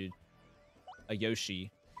given a dude? A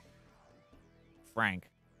Yoshi. Frank.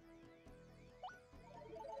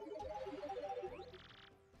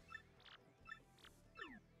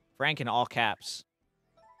 Frank in all caps.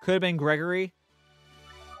 Could have been Gregory.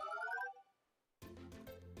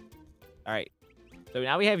 Alright. So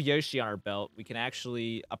now we have Yoshi on our belt. We can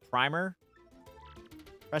actually... A primer.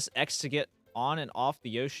 Press X to get on and off the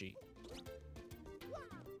Yoshi.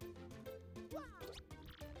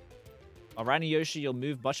 While riding Yoshi, you'll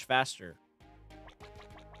move much faster.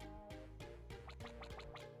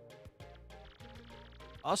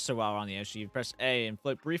 Also, while on the Yoshi, you press A and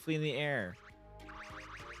float briefly in the air.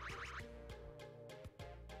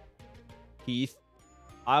 Keith.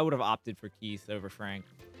 I would have opted for Keith over Frank.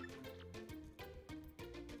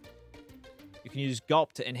 You can use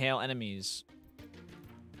Gulp to inhale enemies.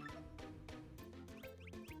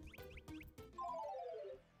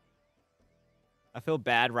 I feel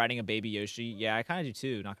bad riding a baby Yoshi. Yeah, I kind of do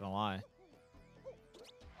too, not gonna lie.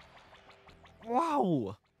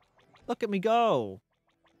 Wow! Look at me go!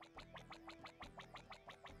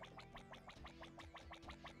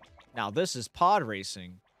 Now this is pod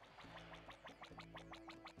racing.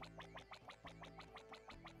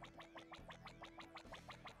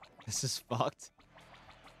 This is fucked.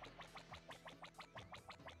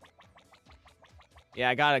 Yeah,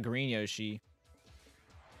 I got a green Yoshi.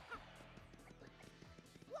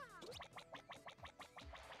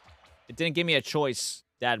 It didn't give me a choice,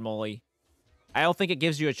 Dad Molly. I don't think it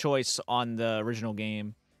gives you a choice on the original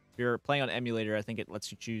game. If you're playing on emulator, I think it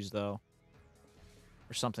lets you choose, though.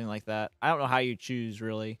 Or something like that. I don't know how you choose,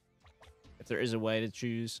 really. If there is a way to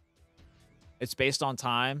choose. It's based on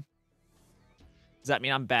time. Does that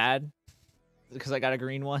mean I'm bad? Because I got a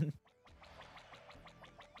green one?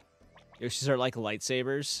 Yoshis are like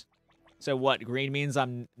lightsabers. So what, green means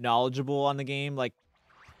I'm knowledgeable on the game? Like...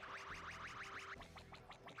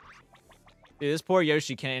 Dude, this poor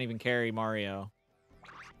Yoshi can't even carry Mario.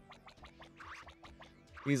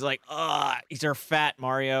 He's like, ugh, you're fat,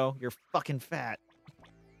 Mario. You're fucking fat.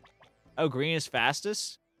 Oh, green is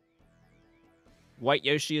fastest? White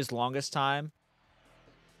Yoshi is longest time?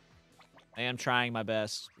 I am trying my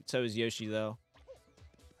best. So is Yoshi, though.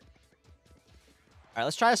 Alright,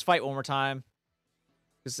 let's try this fight one more time.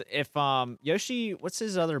 Because if, Yoshi... What's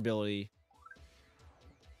his other ability?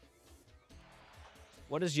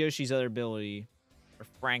 What is Yoshi's other ability? Or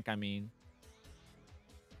Frank, I mean.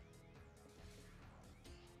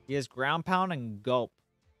 He has ground pound and gulp.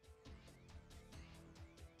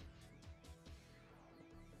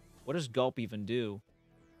 What does gulp even do?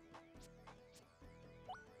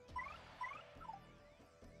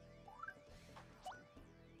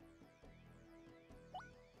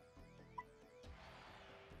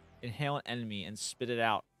 Inhale an enemy and spit it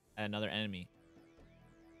out at another enemy.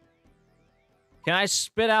 Can I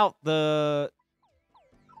spit out the...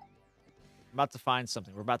 I'm about to find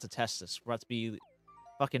something. We're about to test this. We're about to be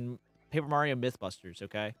fucking Paper Mario Mythbusters,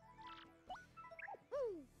 okay?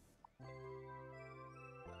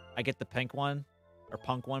 I get the pink one. Or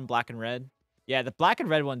punk one, black and red. Yeah, the black and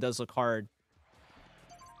red one does look hard.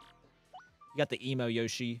 You got the emo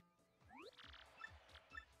Yoshi.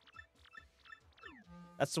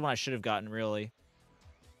 That's the one I should have gotten, really.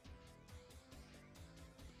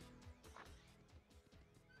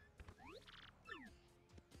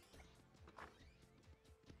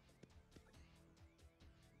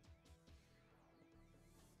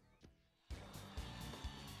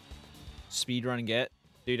 Speedrun get.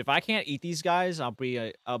 Dude, if I can't eat these guys, I'll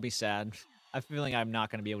be sad. I have a feeling I'm not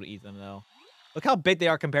gonna be able to eat them though. Look how big they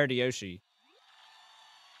are compared to Yoshi.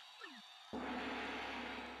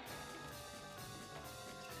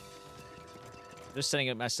 Just setting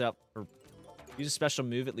it messed up for use a special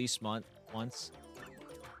move at least once.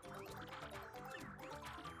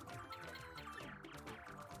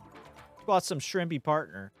 Bought some shrimpy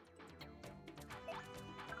partner.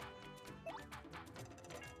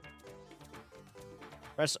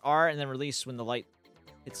 Press R and then release when the light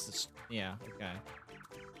hits the... Yeah, okay.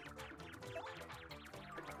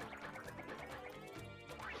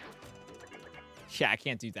 Yeah, I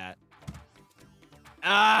can't do that.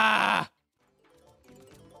 Ah!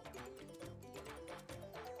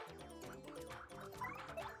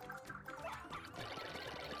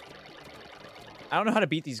 I don't know how to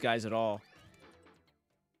beat these guys at all.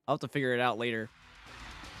 I'll have to figure it out later.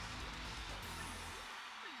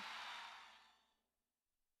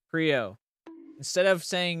 Creo. Instead of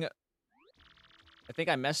saying, I think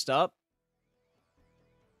I messed up.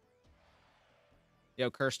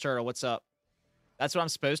 Yo, Cursed Turtle, what's up? That's what I'm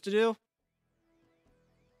supposed to do?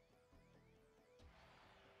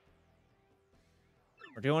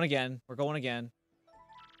 We're doing again. We're going again.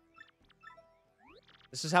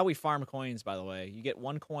 This is how we farm coins, by the way. You get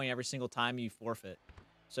 1 coin every single time you forfeit.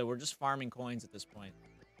 So we're just farming coins at this point.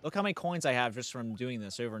 Look how many coins I have just from doing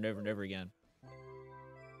this over and over and over again.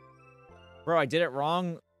 Bro, I did it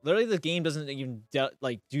wrong. Literally, the game doesn't even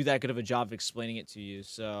do that good of a job of explaining it to you,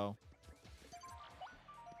 so...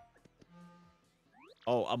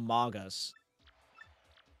 Oh, Among Us.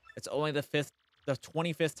 It's only the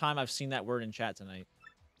 25th time I've seen that word in chat tonight.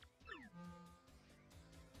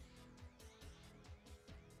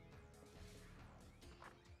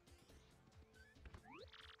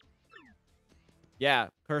 Yeah,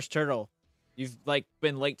 Cursed Turtle. You've, like,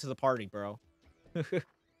 been late to the party, bro.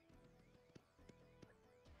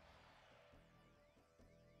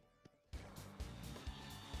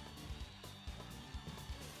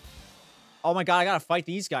 Oh my god, I gotta fight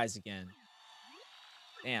these guys again.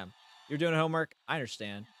 Damn. You're doing homework? I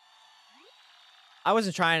understand. I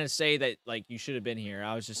wasn't trying to say that, like, you should have been here.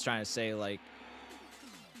 I was just trying to say, like,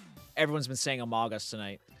 everyone's been saying Among Us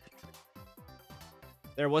tonight.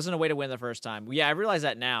 There wasn't a way to win the first time. Yeah, I realize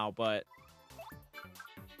that now, but...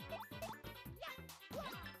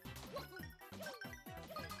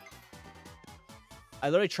 I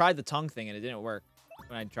literally tried the tongue thing and it didn't work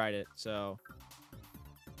when I tried it, so...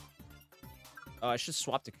 Oh, I should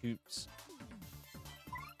swap to Coops.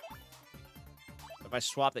 If I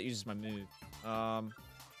swap, that uses my move.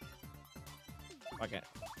 Okay.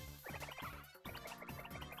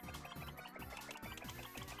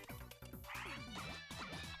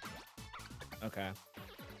 Okay.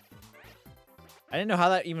 I didn't know how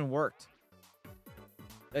that even worked.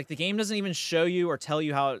 Like, the game doesn't even show you or tell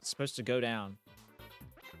you how it's supposed to go down.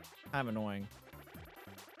 Kind of annoying.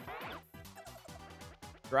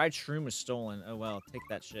 Dried shroom was stolen. Oh well, take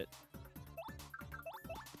that shit.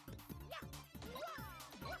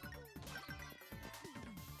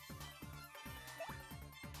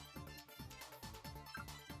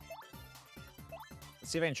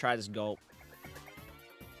 Let's see if I can try this gulp.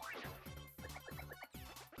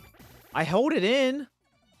 I hold it in.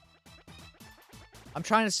 I'm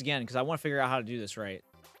trying this again because I want to figure out how to do this right.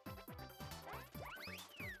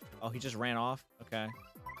 Oh, he just ran off? Okay.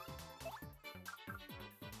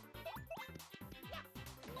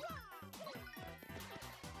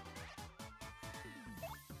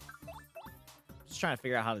 Just trying to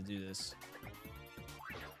figure out how to do this.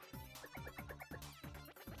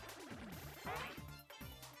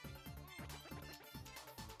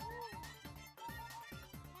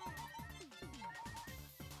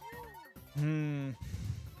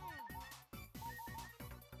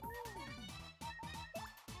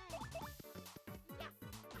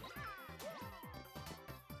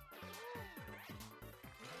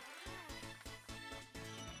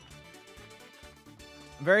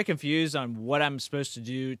 I'm very confused on what I'm supposed to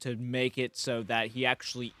do to make it so that he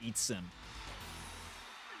actually eats them.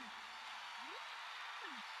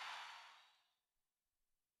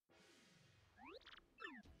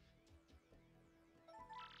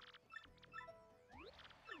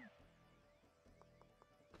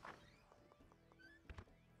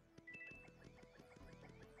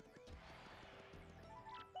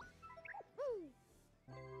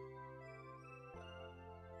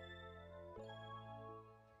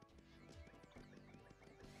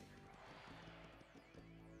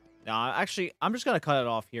 Nah, actually, I'm just gonna cut it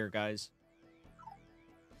off here, guys.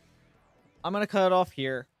 I'm gonna cut it off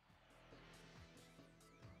here.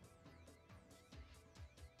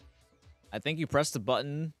 I think you press the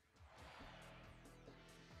button.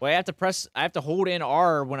 Well, I have to hold in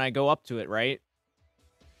R when I go up to it, right?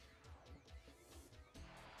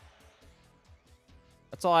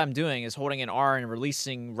 That's all I'm doing is holding in R and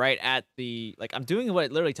releasing right at the, like, I'm doing what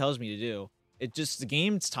it literally tells me to do. It just, the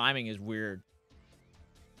game's timing is weird.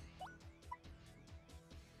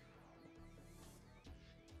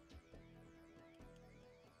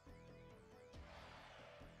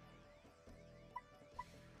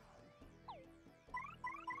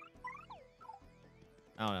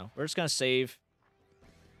 I don't know. We're just gonna save.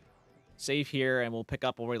 Save here, and we'll pick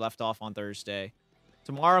up where we left off on Thursday.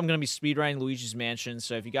 Tomorrow, I'm gonna be speedrunning Luigi's Mansion,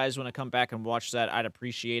 so if you guys want to come back and watch that, I'd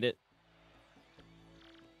appreciate it.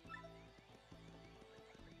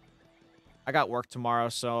 I got work tomorrow,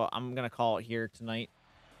 so I'm gonna call it here tonight.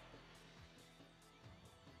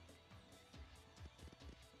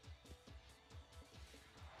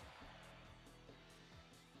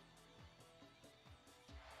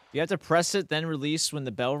 You have to press it, then release when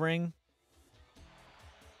the bell ring.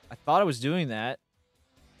 I thought I was doing that.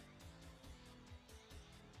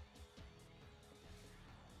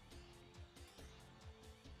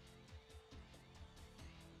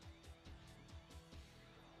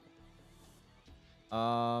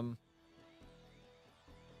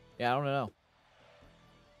 Yeah, I don't know.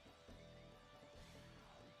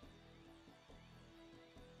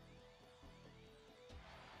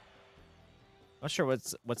 Not sure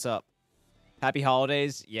what's up. Happy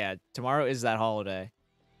holidays. Yeah, tomorrow is that holiday.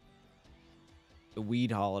 The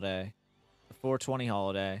weed holiday. The 420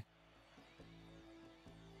 holiday.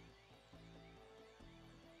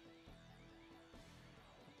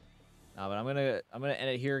 No, but I'm gonna end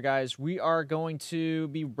it here, guys. We are going to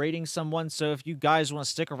be rating someone, so if you guys want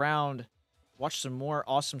to stick around, watch some more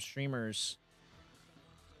awesome streamers.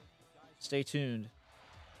 Stay tuned.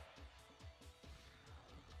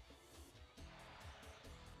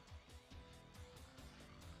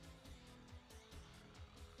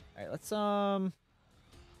 All right, let's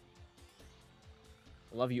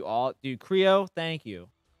love you all, dude. Creo, thank you.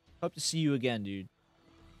 Hope to see you again, dude.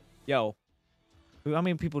 Yo, how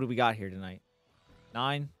many people do we got here tonight?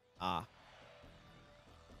 9? Ah.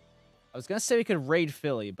 I was gonna say we could raid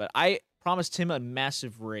Philly, but I promised him a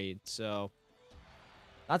massive raid, so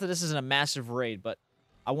not that this isn't a massive raid, but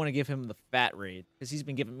I want to give him the fat raid because he's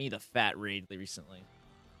been giving me the fat raid recently.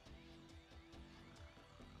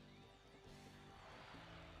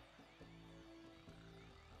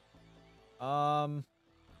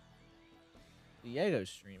 Diego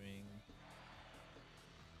streaming.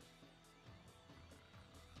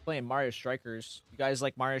 Playing Mario Strikers. You guys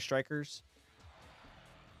like Mario Strikers?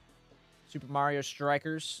 Super Mario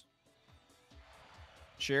Strikers?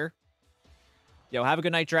 Sure. Yo, have a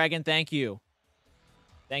good night, Dragon. Thank you.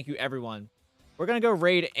 Thank you, everyone. We're going to go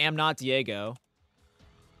raid Am Not Diego.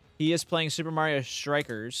 He is playing Super Mario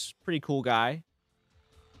Strikers. Pretty cool guy.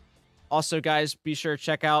 Also, guys, be sure to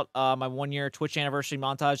check out my 1-year Twitch anniversary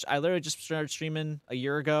montage. I literally just started streaming a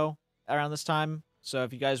year ago around this time. So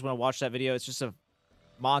if you guys want to watch that video, it's just a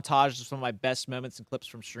montage of some of my best moments and clips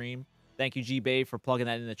from stream. Thank you, G-Babe, for plugging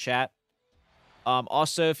that in the chat.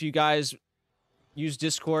 Also, if you guys use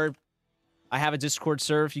Discord, I have a Discord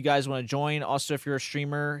server if you guys want to join. Also, if you're a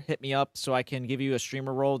streamer, hit me up so I can give you a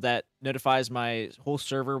streamer role that notifies my whole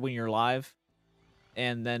server when you're live.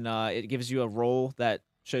 And then it gives you a role that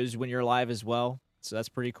shows when you're live as well. So that's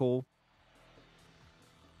pretty cool.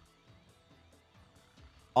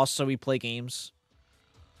 Also, we play games.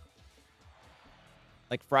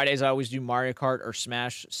 Like Fridays, I always do Mario Kart or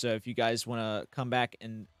Smash. So if you guys want to come back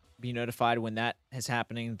and be notified when that is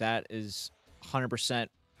happening, that is 100%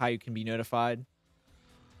 how you can be notified.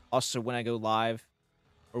 Also, when I go live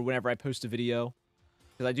or whenever I post a video,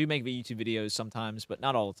 because I do make YouTube videos sometimes, but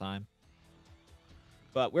not all the time.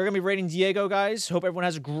 But we're going to be rating Diego, guys. Hope everyone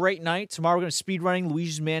has a great night. Tomorrow, we're going to speed running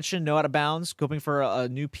Luigi's Mansion, No Out of Bounds, hoping for a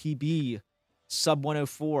new PB, sub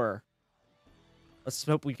 104. Let's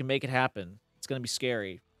hope we can make it happen. It's going to be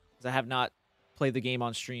scary, because I have not played the game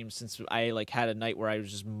on stream since I had a night where I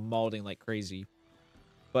was just molding like crazy.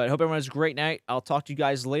 But hope everyone has a great night. I'll talk to you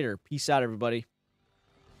guys later. Peace out, everybody.